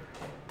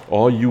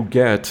 All you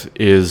get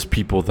is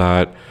people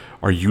that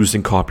are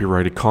using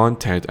copyrighted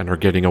content and are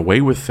getting away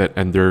with it,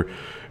 and they're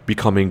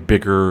becoming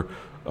bigger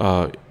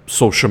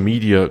social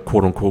media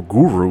quote-unquote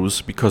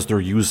gurus because they're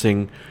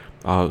using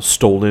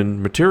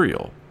stolen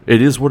material.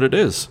 It is what it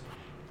is.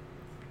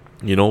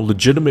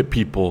 Legitimate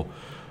people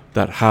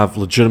that have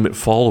legitimate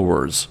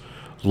followers,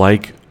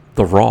 like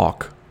The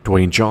Rock,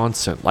 Dwayne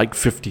Johnson, like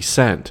 50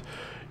 Cent.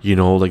 You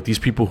know, like these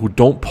people who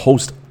don't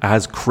post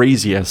as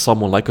crazy as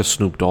someone like a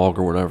Snoop Dogg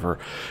or whatever.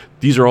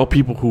 These are all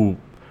people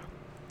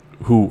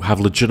who have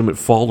legitimate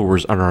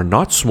followers and are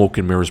not smoke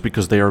and mirrors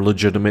because they are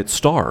legitimate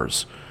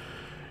stars.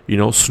 You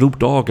know, Snoop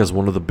Dogg has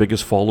one of the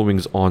biggest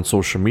followings on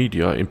social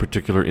media, in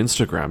particular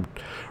Instagram.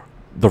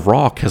 The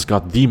Rock has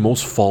got the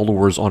most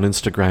followers on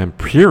Instagram,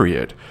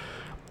 period.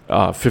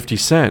 50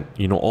 Cent,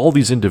 you know, all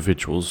these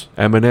individuals,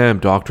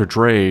 Eminem, Dr.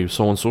 Dre,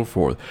 so on and so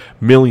forth,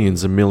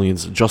 millions and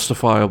millions,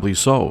 justifiably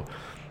so.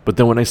 But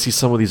then when I see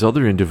some of these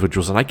other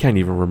individuals, and I can't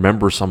even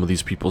remember some of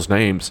these people's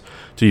names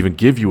to even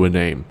give you a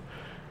name,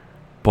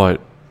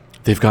 but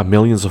they've got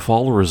millions of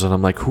followers, and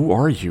I'm like, who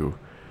are you?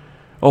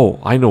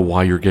 Oh, I know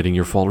why you're getting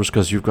your followers,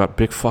 because you've got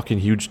big fucking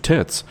huge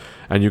tits,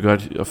 and you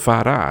got a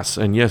fat ass,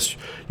 and yes,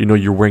 you know,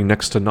 you're wearing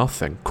next to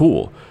nothing.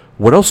 Cool.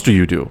 What else do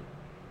you do?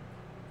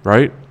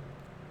 Right?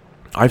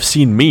 I've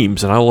seen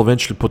memes, and I'll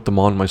eventually put them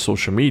on my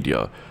social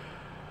media.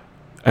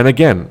 And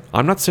again,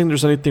 I'm not saying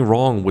there's anything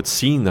wrong with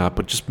seeing that,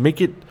 but just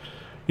make it,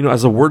 you know,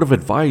 as a word of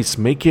advice,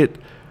 make it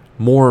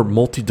more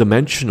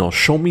multidimensional.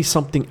 Show me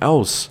something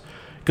else.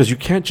 Because you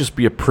can't just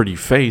be a pretty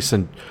face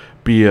and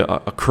be a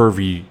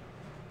curvy,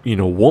 you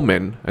know,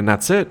 woman, and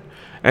that's it.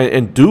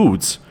 And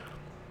dudes,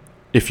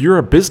 if you're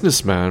a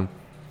businessman,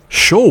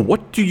 show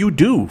what do you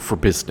do for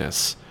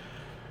business.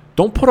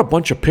 Don't put a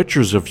bunch of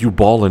pictures of you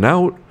balling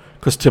out,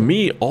 because to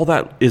me, all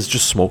that is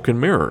just smoke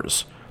and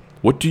mirrors.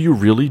 What do you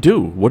really do?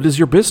 What is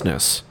your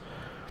business?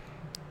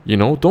 You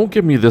know, don't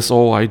give me this,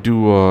 oh, I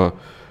do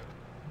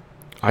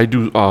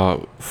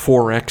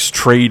Forex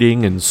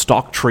trading and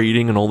stock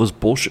trading and all this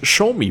bullshit.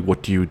 Show me,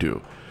 what do you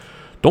do?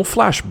 Don't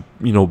flash,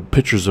 you know,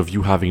 pictures of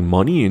you having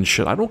money and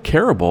shit. I don't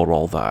care about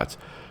all that.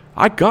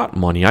 I got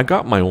money. I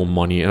got my own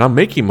money, and I'm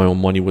making my own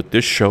money with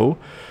this show,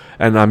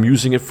 and I'm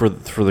using it for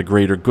the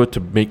greater good, to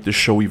make this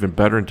show even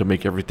better and to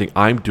make everything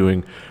I'm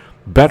doing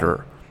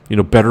better. You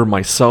know, better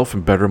myself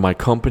and better my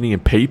company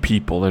and pay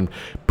people and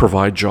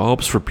provide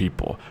jobs for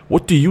people.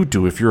 What do you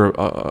do if you're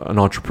an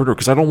entrepreneur?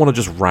 Because I don't want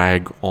to just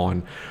rag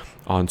on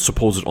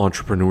supposed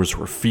entrepreneurs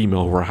who are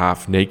female, who are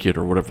half naked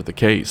or whatever the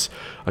case.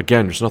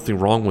 Again, there's nothing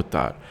wrong with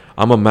that.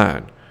 I'm a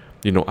man.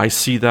 You know, I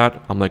see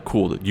that. I'm like,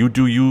 cool. You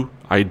do you,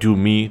 I do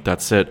me.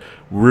 That's it.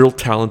 Real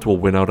talent will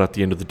win out at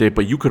the end of the day.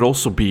 But you could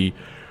also be,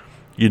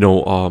 you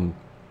know,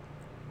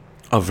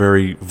 a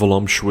very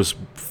voluptuous,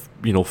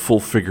 you know,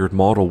 full-figured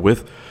model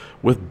with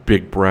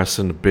big breasts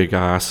and a big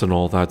ass and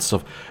all that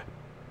stuff.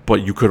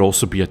 But you could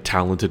also be a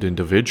talented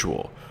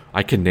individual.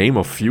 I can name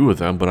a few of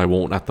them, but I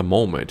won't at the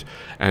moment.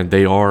 And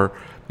they are,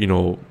 you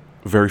know,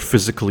 very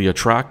physically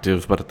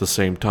attractive, but at the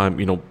same time,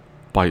 you know,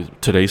 by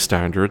today's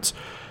standards.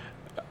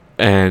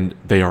 And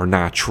they are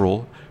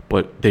natural,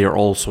 but they are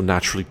also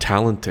naturally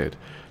talented,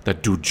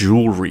 that do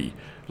jewelry,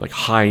 like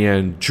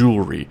high-end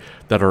jewelry,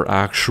 that are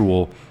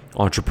actual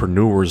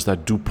entrepreneurs,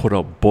 that do put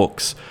up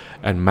books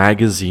and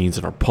magazines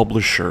and are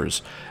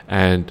publishers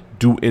and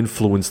do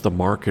influence the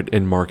market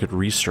in market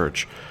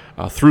research.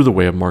 Through the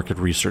way of market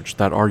research,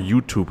 that are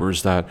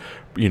YouTubers that,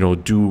 you know,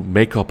 do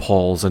makeup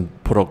hauls and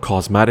put out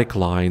cosmetic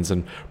lines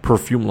and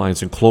perfume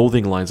lines and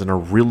clothing lines and are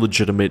real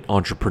legitimate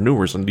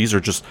entrepreneurs. And these are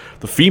just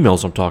the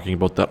females I'm talking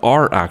about that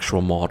are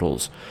actual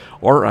models,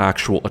 are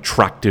actual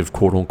attractive,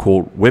 quote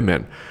unquote,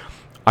 women.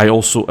 I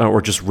also,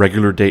 or just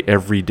regular day,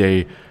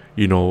 everyday,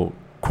 you know,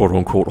 quote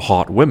unquote,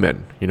 hot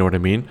women. You know what I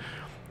mean?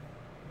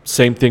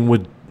 Same thing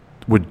with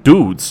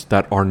dudes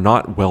that are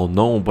not well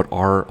known but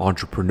are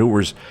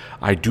entrepreneurs.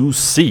 I do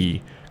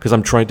see, because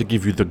I'm trying to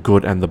give you the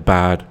good and the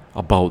bad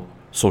about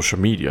social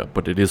media,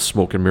 but it is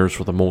smoke and mirrors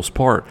for the most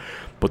part.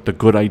 But the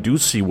good I do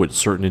see with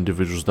certain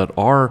individuals that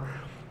are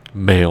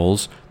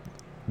males,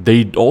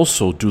 they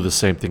also do the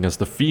same thing as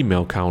the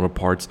female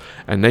counterparts,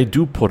 and they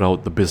do put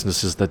out the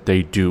businesses that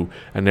they do,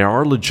 and there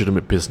are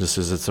legitimate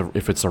businesses.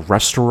 If it's a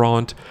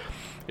restaurant,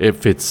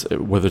 if it's,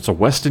 whether it's a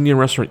West Indian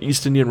restaurant,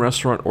 East Indian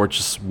restaurant, or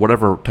just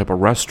whatever type of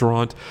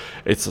restaurant,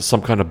 it's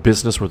some kind of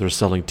business where they're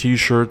selling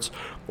t-shirts,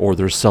 or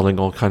they're selling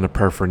all kind of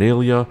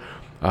paraphernalia,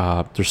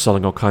 they're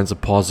selling all kinds of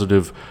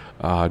positive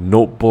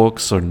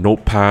notebooks or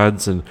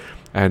notepads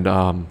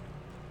and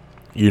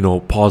you know,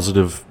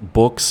 positive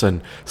books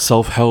and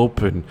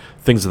self-help and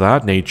things of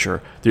that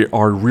nature. They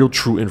are real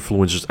true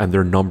influencers, and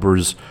their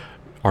numbers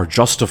are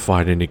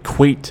justified and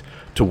equate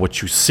to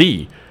what you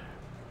see.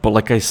 But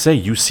like I say,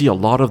 you see a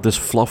lot of this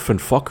fluff and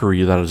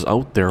fuckery that is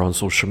out there on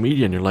social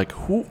media, and you're like,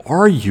 who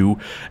are you?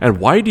 And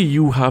why do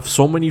you have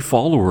so many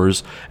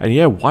followers? And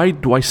yeah, why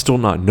do I still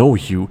not know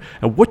you?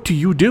 And what do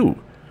you do?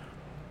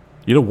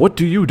 You know, what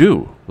do you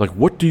do? Like,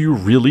 what do you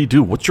really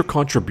do? What's your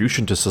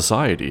contribution to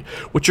society?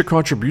 What's your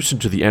contribution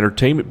to the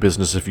entertainment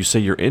business if you say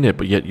you're in it,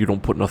 but yet you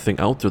don't put nothing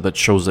out there that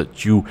shows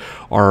that you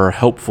are a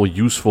helpful,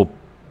 useful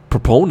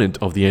proponent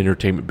of the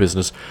entertainment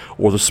business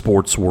or the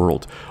sports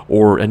world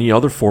or any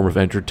other form of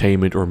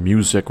entertainment or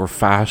music or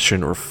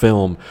fashion or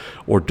film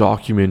or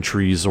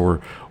documentaries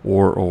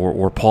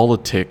or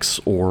politics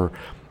or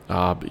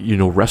you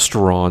know,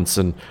 restaurants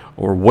and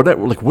or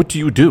whatever? Like, what do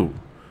you do?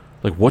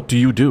 Like, what do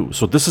you do?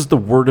 So this is the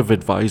word of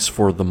advice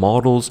for the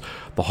models,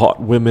 the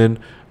hot women,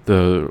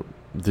 the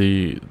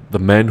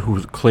men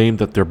who claim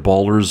that they're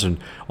ballers and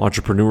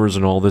entrepreneurs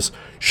and all this.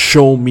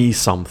 Show me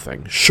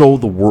something. Show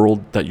the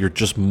world that you're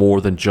just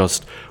more than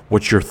just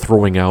what you're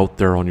throwing out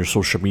there on your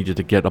social media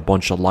to get a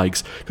bunch of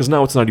likes. Because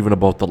now it's not even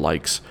about the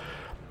likes.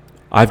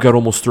 I've got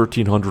almost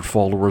 1,300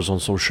 followers on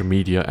social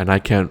media, and I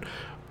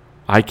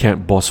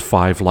can't bust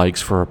 5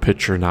 likes for a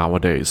picture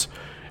nowadays.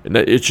 And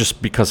it's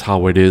just because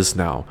how it is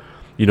now.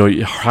 You know,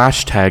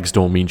 hashtags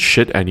don't mean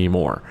shit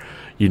anymore.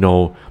 You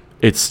know,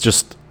 it's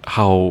just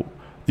how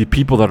the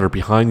people that are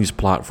behind these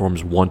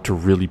platforms want to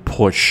really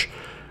push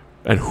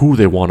and who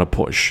they want to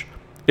push.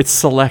 It's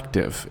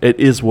selective. It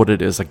is what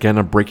it is. Again,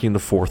 I'm breaking the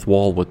fourth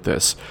wall with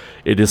this.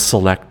 It is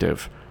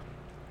selective.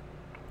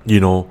 You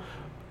know,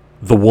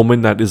 the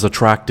woman that is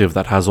attractive,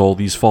 that has all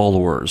these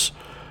followers,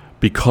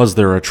 because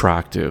they're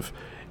attractive,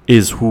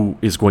 is who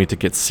is going to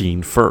get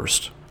seen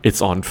first.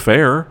 It's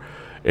unfair.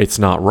 It's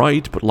not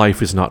right, but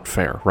life is not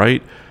fair,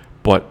 right?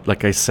 But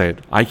like I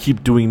said, I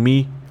keep doing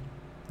me.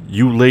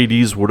 You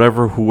ladies,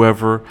 whatever,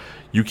 whoever,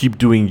 you keep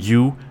doing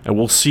you, and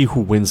we'll see who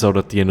wins out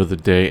at the end of the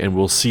day, and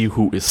we'll see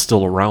who is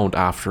still around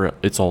after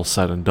it's all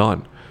said and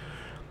done.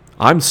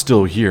 I'm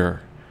still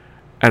here,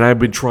 and I've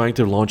been trying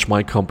to launch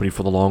my company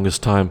for the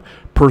longest time.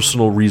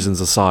 Personal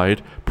reasons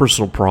aside,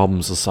 personal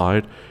problems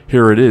aside,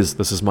 here it is.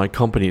 This is my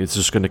company. It's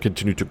just going to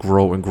continue to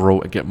grow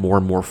and get more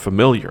and more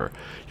familiar.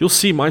 You'll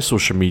see my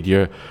social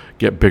media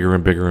get bigger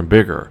and bigger and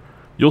bigger.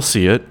 You'll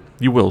see it.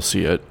 You will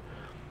see it.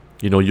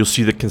 You know, you'll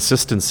see the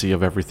consistency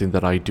of everything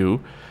that I do,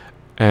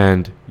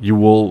 and you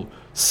will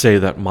say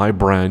that my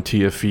brand,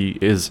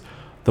 TFE, is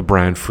the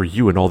brand for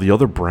you, and all the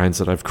other brands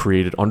that I've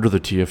created under the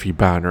TFE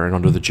banner and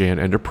under the JN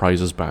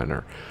Enterprises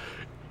banner.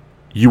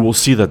 You will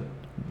see that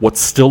what's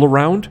still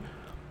around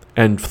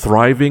and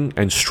thriving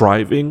and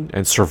striving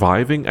and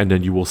surviving, and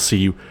then you will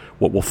see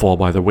what will fall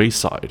by the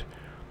wayside.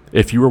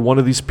 If you are one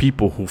of these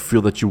people who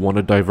feel that you want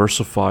to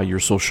diversify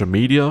your social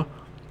media,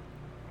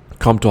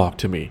 come talk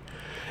to me.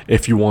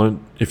 If you're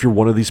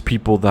one of these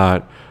people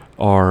that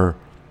want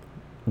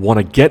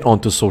to get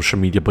onto social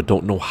media but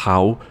don't know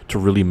how to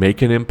really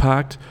make an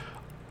impact,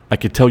 I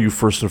could tell you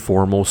first and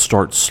foremost,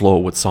 start slow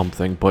with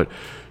something, but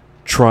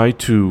try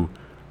to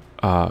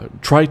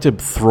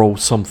throw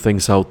some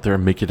things out there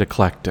and make it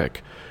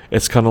eclectic.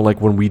 It's kind of like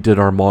when we did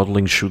our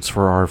modeling shoots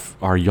for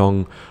our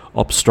young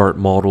upstart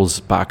models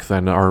back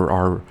then.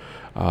 I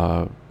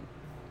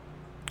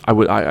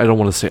don't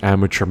want to say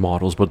amateur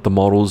models, but the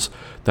models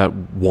that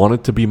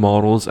wanted to be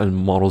models and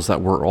models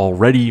that were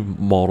already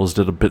models,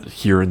 did a bit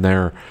here and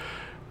there.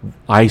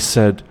 I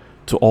said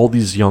to all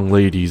these young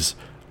ladies,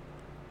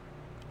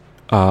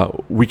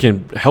 we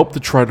can help to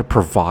try to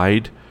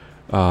provide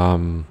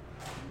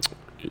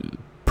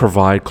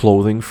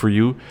clothing for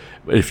you.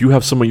 If you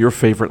have some of your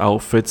favorite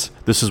outfits,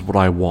 this is what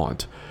I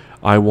want.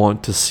 I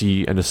want to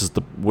see, and this is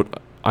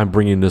what I'm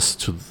bringing this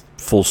to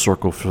full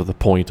circle for the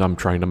point I'm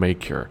trying to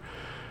make here.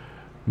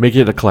 Make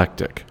it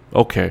eclectic.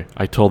 Okay,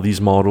 I tell these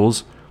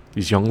models,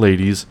 these young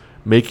ladies,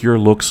 make your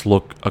looks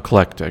look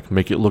eclectic.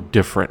 Make it look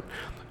different.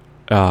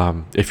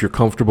 If you're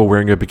comfortable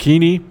wearing a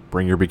bikini,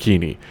 bring your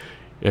bikini.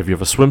 If you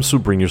have a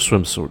swimsuit, bring your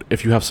swimsuit.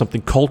 If you have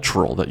something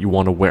cultural that you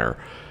want to wear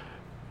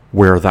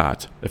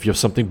that. If you have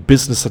something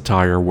business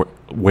attire,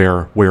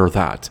 wear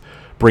that.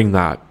 Bring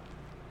that.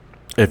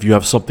 If you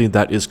have something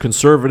that is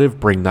conservative,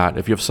 bring that.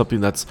 If you have something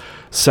that's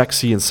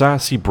sexy and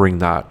sassy, bring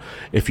that.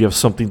 If you have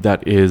something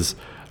that is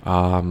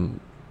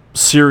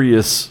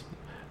serious,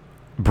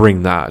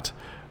 bring that.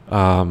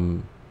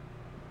 And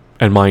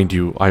mind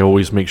you, I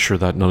always make sure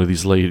that none of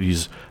these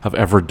ladies have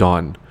ever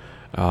done,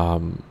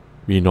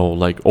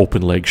 like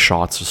open leg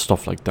shots and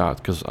stuff like that.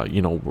 Because,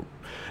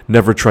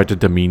 never try to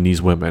demean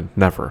these women.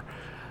 Never.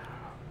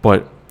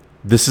 But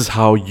this is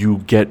how you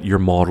get your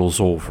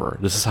models over.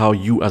 This is how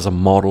you as a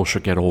model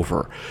should get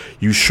over.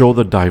 You show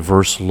the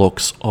diverse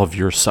looks of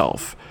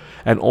yourself.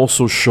 And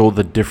also show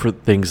the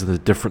different things and the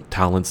different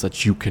talents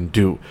that you can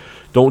do.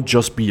 Don't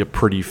just be a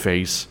pretty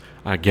face.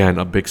 Again,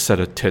 a big set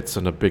of tits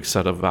and a big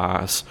set of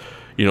ass.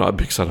 A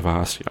big set of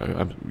ass.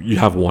 You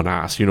have one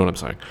ass, you know what I'm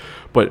saying.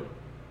 But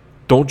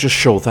don't just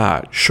show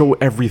that. Show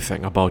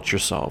everything about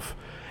yourself.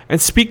 And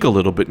speak a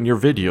little bit in your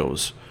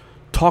videos.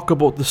 Talk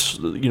about this,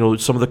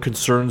 some of the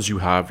concerns you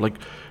have. Like,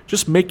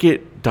 just make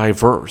it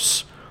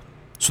diverse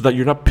so that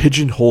you're not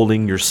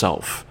pigeonholing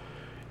yourself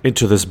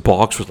into this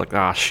box with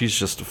she's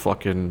just a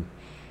fucking,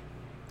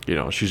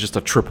 she's just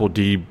a triple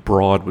D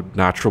broad with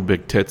natural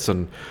big tits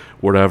and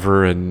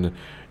whatever, and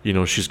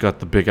she's got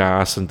the big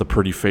ass and the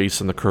pretty face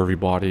and the curvy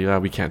body.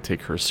 We can't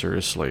take her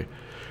seriously.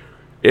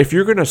 If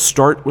you're going to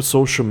start with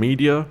social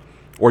media,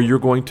 or you're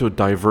going to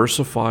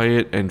diversify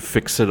it and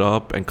fix it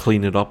up and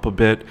clean it up a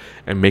bit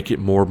and make it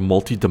more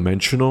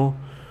multidimensional,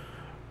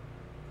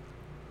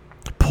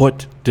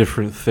 put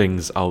different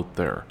things out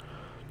there.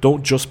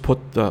 Don't just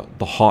put the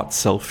hot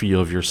selfie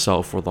of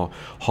yourself or the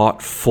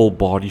hot full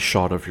body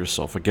shot of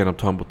yourself. Again, I'm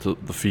talking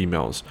about the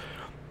females.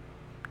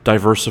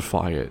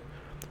 Diversify it.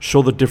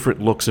 Show the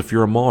different looks. If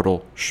you're a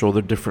model, show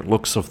the different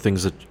looks of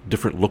things, that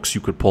different looks you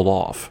could pull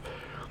off.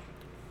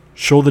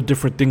 Show the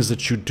different things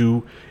that you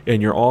do in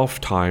your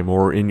off time,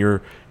 or in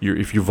your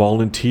if you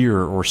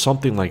volunteer or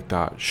something like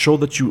that. Show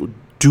that you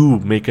do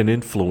make an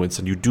influence,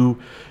 and you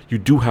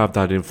do have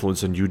that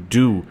influence, and you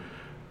do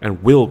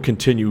and will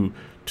continue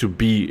to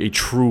be a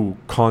true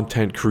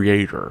content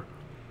creator.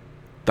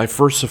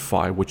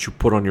 Diversify what you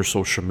put on your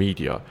social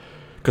media.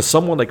 Because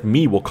someone like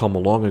me will come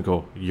along and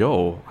go,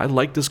 yo, I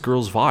like this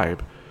girl's vibe.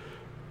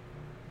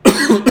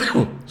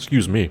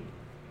 Excuse me.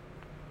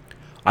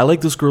 I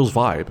like this girl's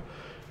vibe.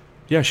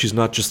 Yeah, she's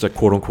not just a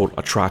quote-unquote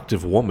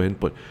attractive woman,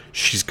 but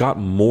she's got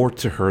more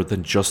to her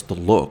than just the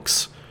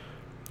looks.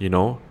 You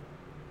know?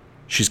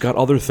 She's got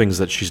other things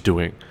that she's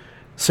doing.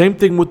 Same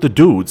thing with the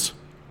dudes.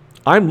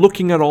 I'm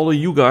looking at all of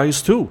you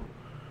guys too.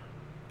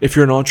 If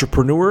you're an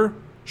entrepreneur,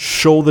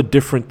 show the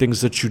different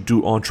things that you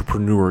do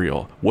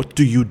entrepreneurial. What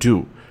do you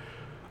do?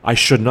 I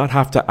should not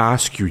have to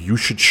ask you. You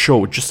should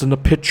show just in a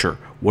picture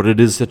what it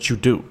is that you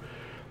do.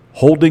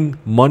 Holding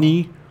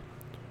money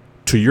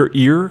to your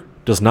ear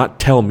does not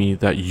tell me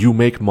that you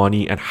make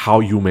money and how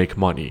you make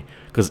money,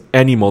 because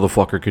any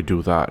motherfucker could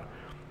do that.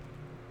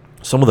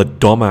 Some of the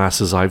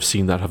dumbasses I've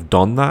seen that have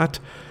done that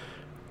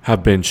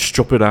have been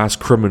stupid ass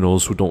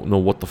criminals who don't know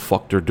what the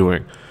fuck they're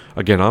doing.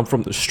 Again, I'm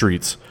from the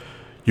streets.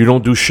 You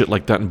don't do shit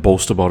like that and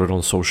boast about it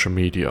on social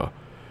media.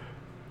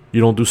 You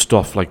don't do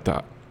stuff like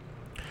that.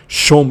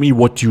 Show me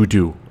what you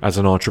do as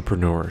an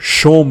entrepreneur.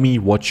 Show me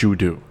what you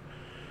do.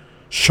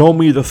 Show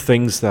me the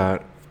things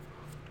that...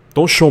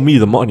 Don't show me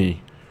the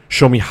money.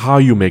 Show me how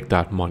you make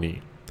that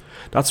money.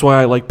 That's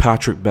why I like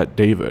Patrick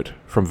Bet-David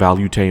from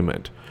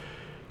Valuetainment.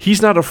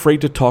 He's not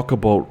afraid to talk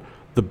about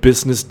the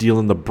business deal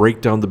and the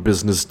breakdown the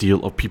business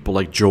deal of people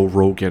like Joe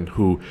Rogan,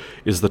 who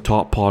is the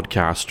top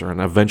podcaster, and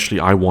eventually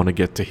I want to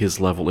get to his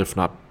level, if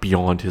not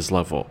beyond his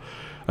level.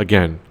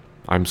 Again,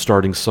 I'm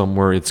starting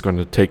somewhere. It's going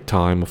to take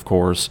time, of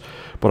course,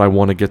 but I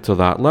want to get to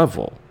that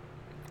level,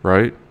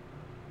 right?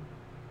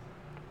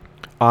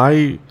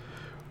 I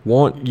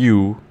want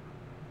you,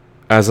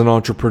 as an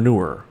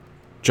entrepreneur,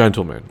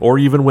 gentlemen, or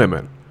even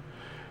women,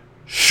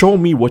 show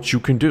me what you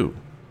can do.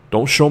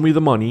 Don't show me the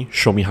money.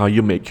 Show me how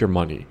you make your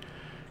money.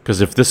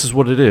 Because if this is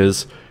what it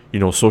is, you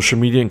know, social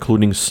media,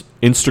 including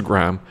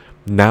Instagram,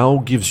 now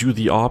gives you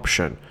the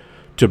option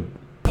to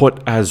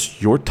put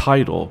as your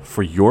title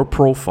for your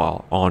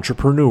profile,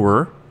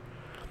 entrepreneur,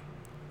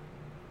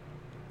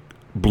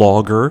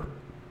 blogger,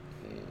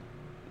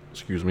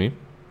 excuse me.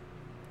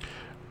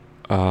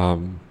 I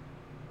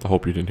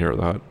hope you didn't hear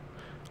that.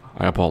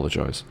 I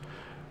apologize.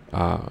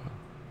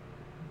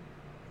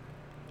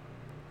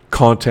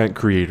 Content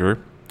creator,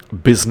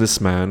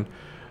 businessman,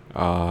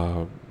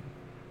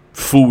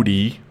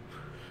 foodie,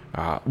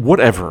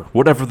 whatever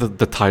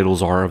the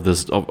titles are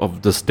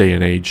of this day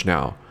and age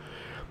now.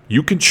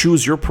 You can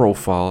choose your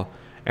profile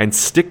and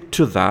stick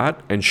to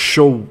that and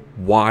show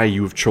why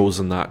you've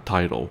chosen that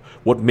title.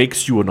 What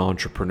makes you an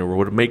entrepreneur?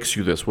 What makes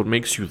you this? What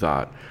makes you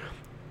that?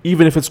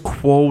 Even if it's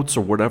quotes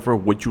or whatever,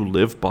 what you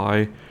live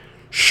by,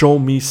 show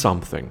me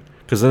something.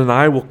 Because then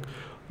I will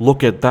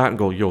look at that and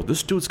go, yo,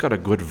 this dude's got a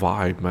good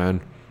vibe,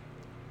 man.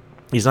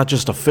 He's not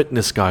just a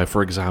fitness guy,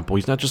 for example.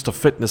 He's not just a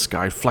fitness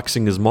guy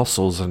flexing his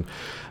muscles and,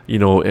 you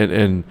know,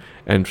 and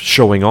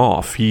showing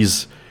off.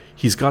 He's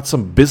got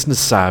some business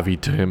savvy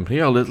to him.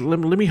 Yeah, let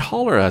me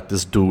holler at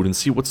this dude and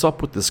see what's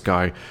up with this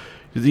guy.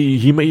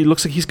 He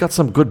looks like he's got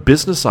some good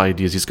business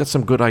ideas. He's got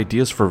some good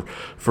ideas for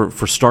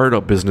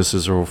startup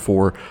businesses or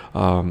for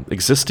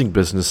existing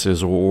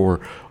businesses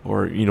or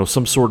you know,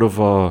 some sort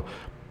of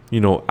you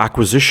know,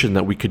 acquisition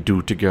that we could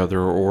do together,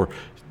 or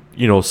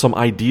you know, some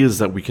ideas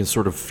that we can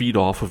sort of feed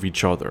off of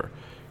each other.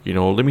 You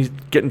know, let me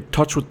get in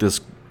touch with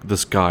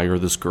this guy or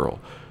this girl.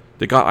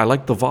 I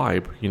like the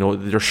vibe. You know,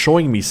 they're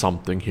showing me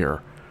something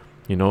here.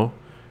 You know,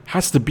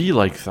 has to be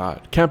like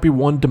that. Can't be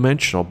one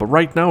dimensional. But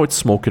right now it's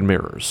smoke and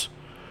mirrors.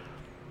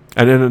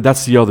 And then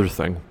that's the other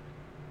thing.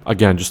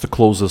 Again, just to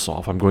close this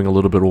off, I'm going a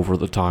little bit over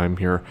the time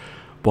here,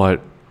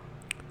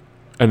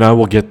 and I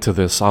will get to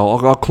this.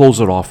 I'll close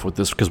it off with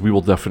this, because we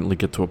will definitely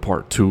get to a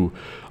part 2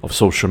 of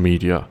social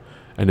media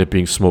and it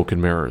being smoke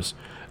and mirrors.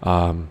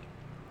 On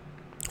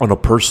a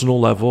personal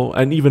level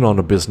and even on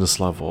a business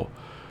level,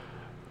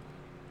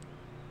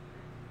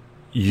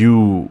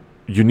 you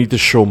need to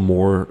show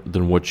more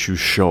than what you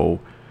show,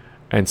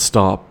 and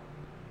stop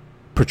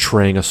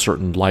portraying a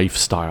certain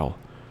lifestyle,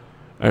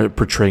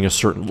 portraying a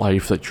certain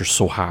life that you're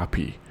so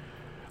happy.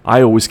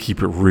 I always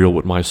keep it real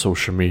with my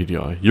social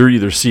media. You're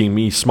either seeing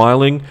me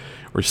smiling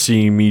or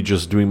seeing me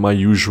just doing my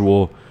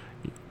usual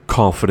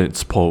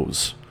confidence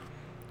pose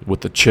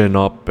with the chin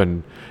up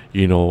and,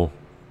 you know,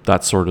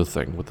 that sort of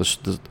thing, with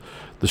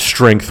the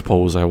strength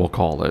pose, I will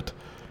call it.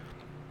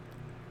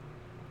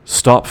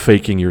 Stop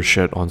faking your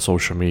shit on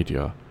social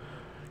media.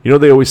 You know,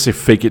 they always say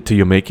fake it till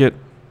you make it.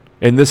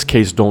 In this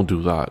case, don't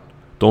do that.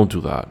 Don't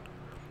do that.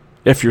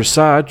 If you're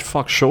sad,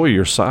 show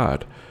you're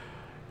sad.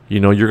 You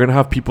know, you're going to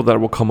have people that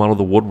will come out of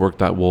the woodwork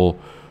that will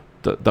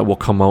that will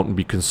come out and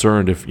be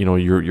concerned if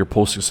you're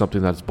posting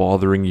something that's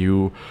bothering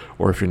you,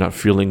 or if you're not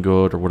feeling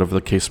good, or whatever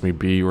the case may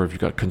be, or if you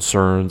got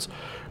concerns.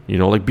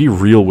 Like, be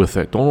real with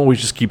it. Don't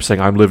always just keep saying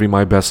I'm living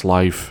my best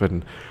life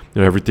and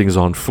everything's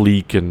on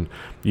fleek, and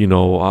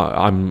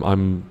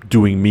I'm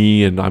doing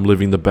me and I'm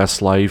living the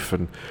best life,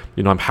 and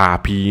I'm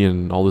happy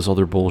and all this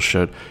other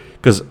bullshit.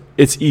 Because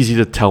it's easy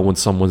to tell when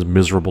someone's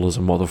miserable as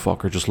a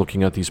motherfucker just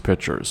looking at these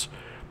pictures.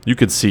 You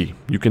can see,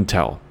 you can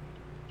tell.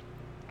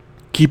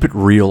 Keep it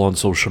real on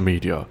social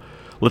media.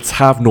 Let's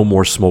have no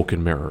more smoke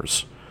and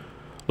mirrors.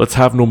 Let's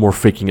have no more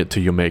faking it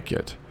till you make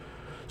it.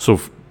 So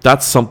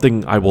that's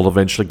something I will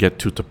eventually get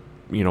to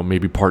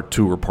maybe part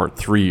 2 or part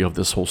 3 of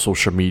this whole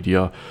social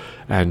media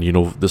and,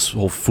 this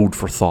whole food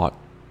for thought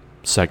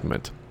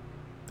segment.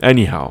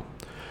 Anyhow,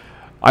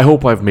 I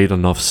hope I've made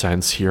enough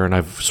sense here, and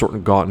I've sort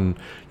of gotten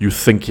you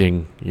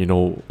thinking,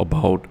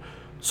 about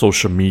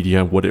social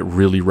media and what it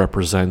really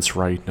represents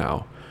right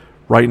now.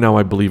 Right now,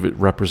 I believe it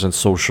represents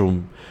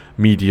social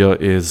media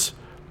is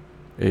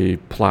a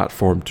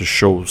platform to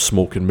show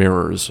smoke and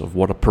mirrors of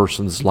what a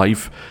person's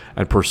life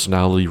and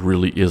personality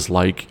really is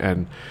like,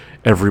 and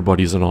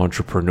everybody's an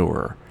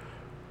entrepreneur.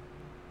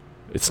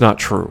 It's not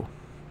true.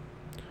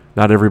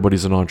 Not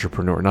everybody's an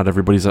entrepreneur. Not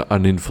everybody's an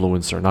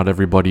influencer. Not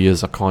everybody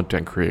is a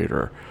content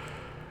creator.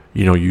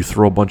 You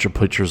throw a bunch of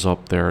pictures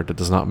up there, that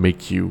does not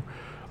make you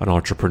an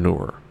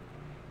entrepreneur.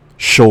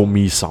 Show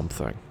me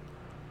something.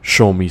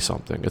 Show me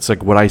something. It's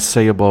like what I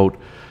say about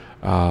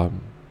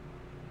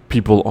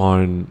people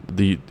on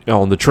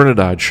the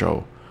Trinidad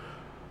show.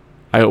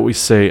 I always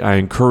say, I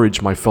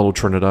encourage my fellow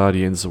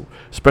Trinidadians,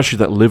 especially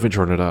that live in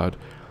Trinidad,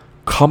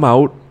 come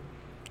out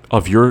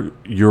of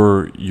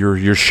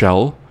your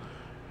shell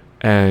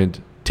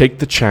and take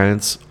the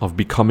chance of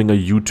becoming a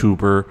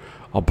YouTuber,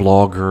 a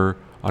blogger,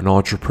 an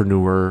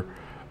entrepreneur,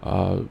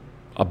 a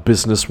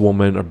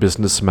businesswoman, a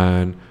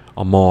businessman,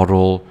 a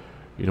model,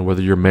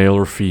 whether you're male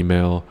or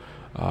female,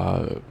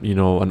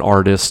 an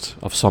artist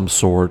of some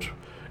sort,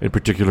 in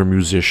particular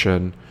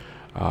musician.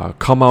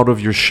 Come out of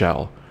your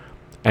shell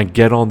and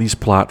get on these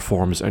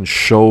platforms and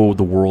show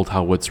the world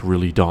how it's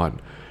really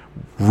done.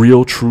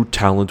 Real, true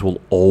talent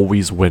will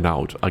always win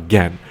out.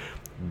 Again,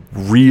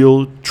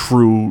 real,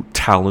 true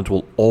talent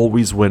will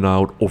always win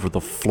out over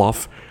the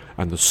fluff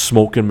and the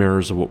smoke and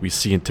mirrors of what we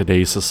see in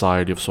today's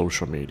society of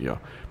social media.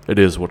 It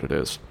is what it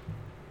is.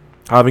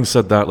 Having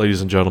said that,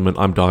 ladies and gentlemen,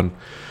 I'm done.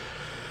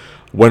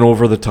 Went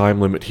over the time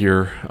limit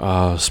here,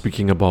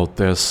 speaking about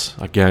this.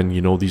 Again,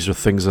 these are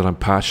things that I'm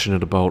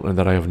passionate about and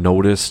that I have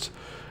noticed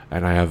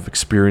and I have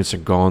experienced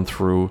and gone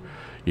through.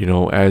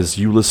 As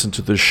you listen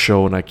to this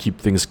show and I keep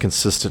things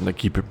consistent and I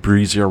keep it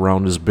breezy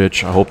around this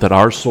bitch, I hope that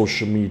our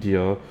social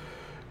media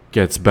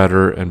gets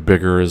better and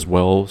bigger as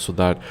well, so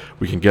that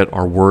we can get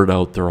our word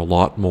out there a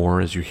lot more.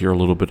 As you hear a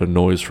little bit of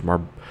noise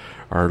from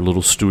our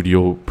little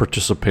studio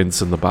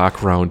participants in the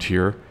background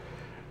here.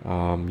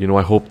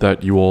 I hope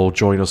that you all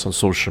join us on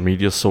social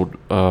media.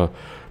 So,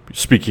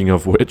 speaking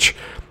of which,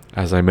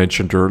 as I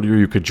mentioned earlier,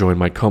 you could join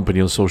my company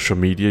on social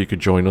media. You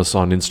could join us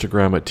on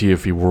Instagram at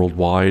TFE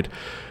Worldwide,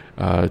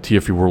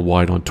 TFE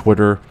Worldwide on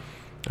Twitter,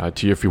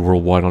 TFE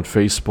Worldwide on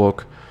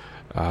Facebook,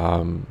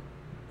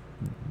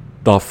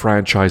 The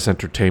Franchise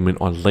Entertainment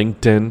on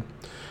LinkedIn.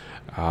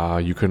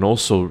 You can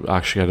also,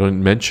 actually, I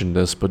didn't mention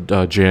this, but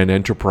JN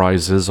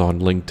Enterprises on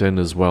LinkedIn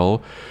as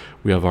well.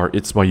 We have our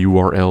It's My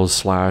URL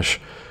 /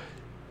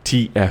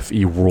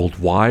 TFE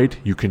Worldwide.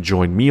 You can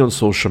join me on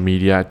social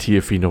media at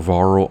TFE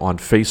Navarro on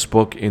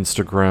Facebook,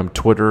 Instagram,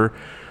 Twitter,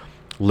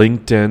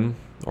 LinkedIn,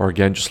 or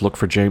again, just look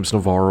for James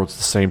Navarro. It's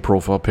the same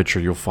profile picture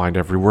you'll find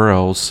everywhere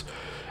else.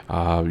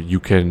 You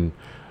can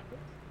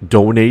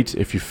donate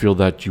if you feel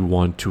that you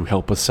want to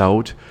help us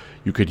out.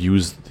 You could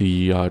use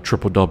the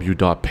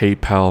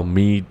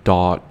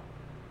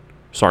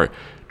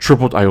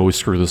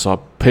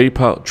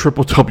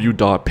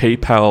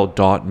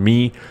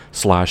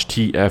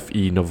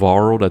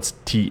Navarro. That's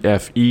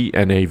TFE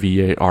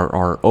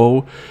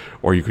NAVARRO.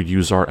 Or you could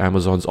use our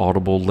Amazon's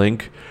Audible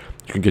link.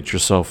 You can get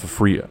yourself a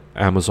free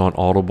Amazon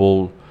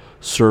Audible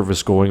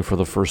service going for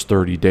the first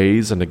 30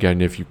 days. And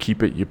again, if you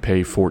keep it, you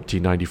pay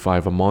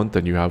 $14.95 a month,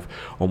 and you have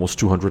almost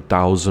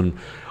 200,000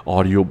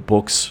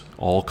 audiobooks,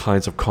 all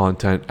kinds of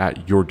content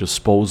at your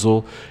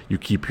disposal. You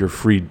keep your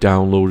free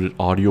downloaded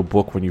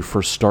audiobook when you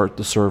first start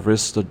the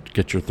service to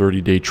get your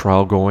 30-day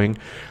trial going,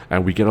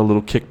 and we get a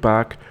little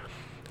kickback.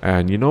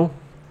 And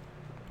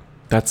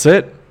that's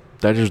it.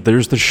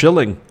 There's the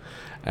shilling.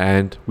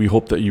 And we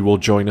hope that you will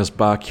join us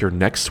back here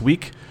next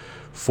week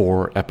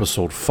for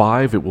episode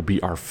 5. It will be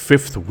our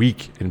 5th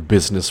week in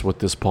business with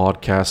this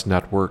podcast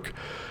network.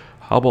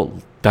 How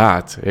about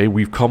that? Hey,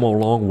 we've come a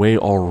long way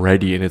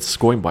already, and it's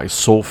going by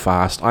so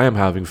fast. I am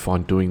having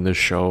fun doing this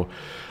show.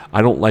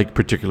 I don't like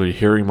particularly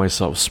hearing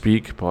myself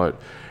speak, but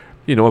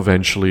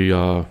eventually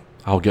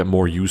I'll get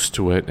more used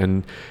to it,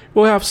 and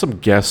we'll have some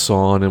guests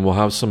on, and we'll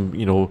have some,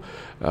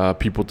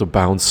 people to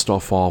bounce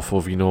stuff off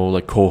of,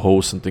 like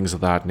co-hosts and things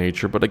of that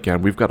nature. But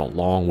again, we've got a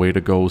long way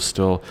to go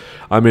still.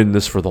 I'm in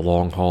this for the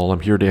long haul. I'm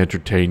here to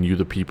entertain you,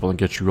 the people, and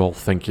get you all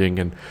thinking,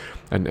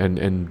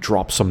 and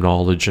drop some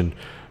knowledge and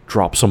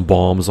drop some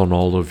bombs on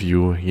all of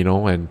you,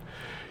 and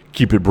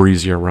keep it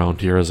breezy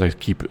around here, as I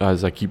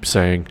keep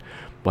saying.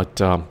 But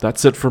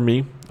that's it for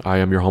me. I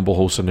am your humble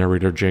host and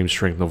narrator, James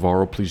Strength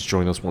Navarro. Please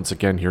join us once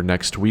again here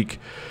next week.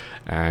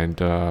 And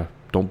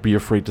don't be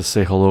afraid to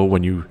say hello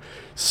when you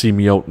see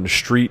me out in the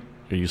street,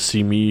 or you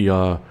see me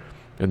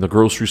in the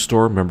grocery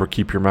store. Remember,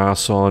 keep your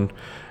masks on,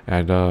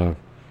 and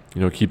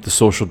keep the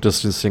social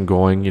distancing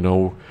going.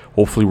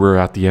 Hopefully we're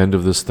at the end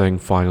of this thing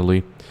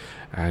finally.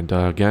 And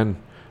again,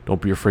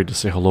 don't be afraid to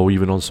say hello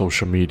even on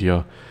social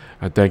media.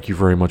 And thank you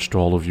very much to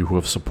all of you who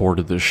have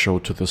supported this show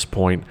to this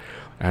point,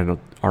 and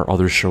our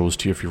other shows,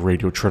 TFE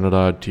Radio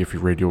Trinidad,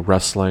 TFE Radio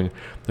Wrestling,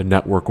 the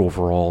network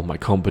overall, my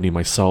company,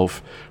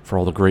 myself, for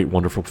all the great,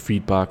 wonderful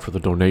feedback, for the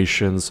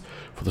donations,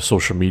 for the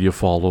social media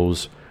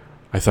follows.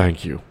 I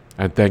thank you.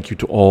 And thank you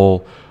to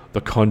all the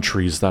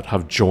countries that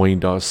have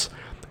joined us.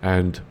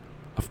 And,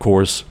 of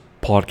course,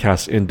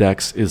 Podcast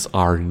Index is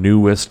our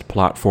newest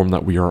platform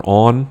that we are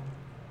on,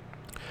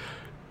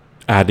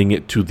 adding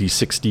it to the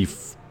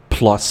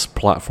 60-plus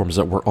platforms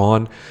that we're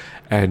on.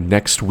 And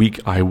next week,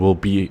 I will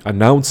be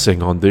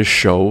announcing on this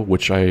show,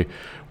 which I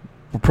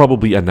will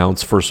probably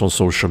announce first on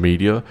social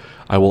media.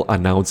 I will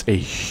announce a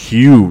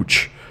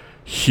huge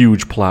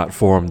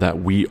platform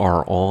that we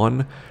are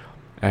on,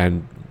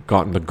 and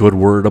gotten a good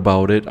word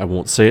about it. I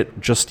won't say it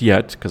just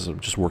yet because I'm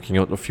just working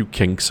out a few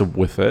kinks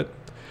with it.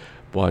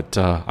 But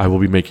I will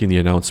be making the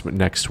announcement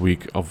next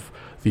week of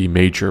the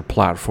major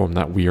platform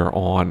that we are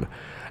on,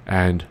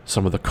 and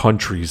some of the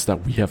countries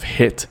that we have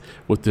hit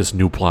with this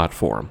new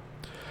platform.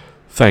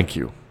 Thank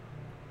you.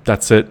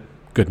 That's it.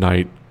 Good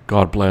night.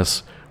 God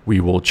bless.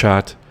 We will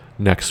chat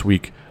next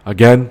week.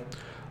 Again,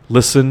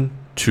 listen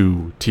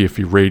to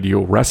TFE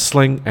Radio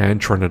Wrestling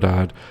and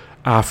Trinidad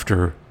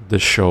after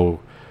this show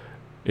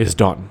is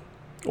done.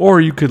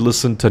 Or you could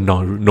listen to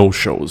no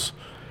shows,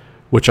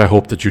 which I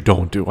hope that you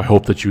don't do. I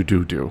hope that you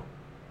do.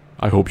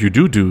 I hope you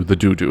do the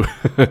do.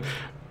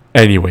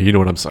 Anyway, you know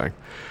what I'm saying.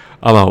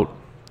 I'm out.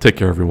 Take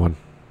care, everyone.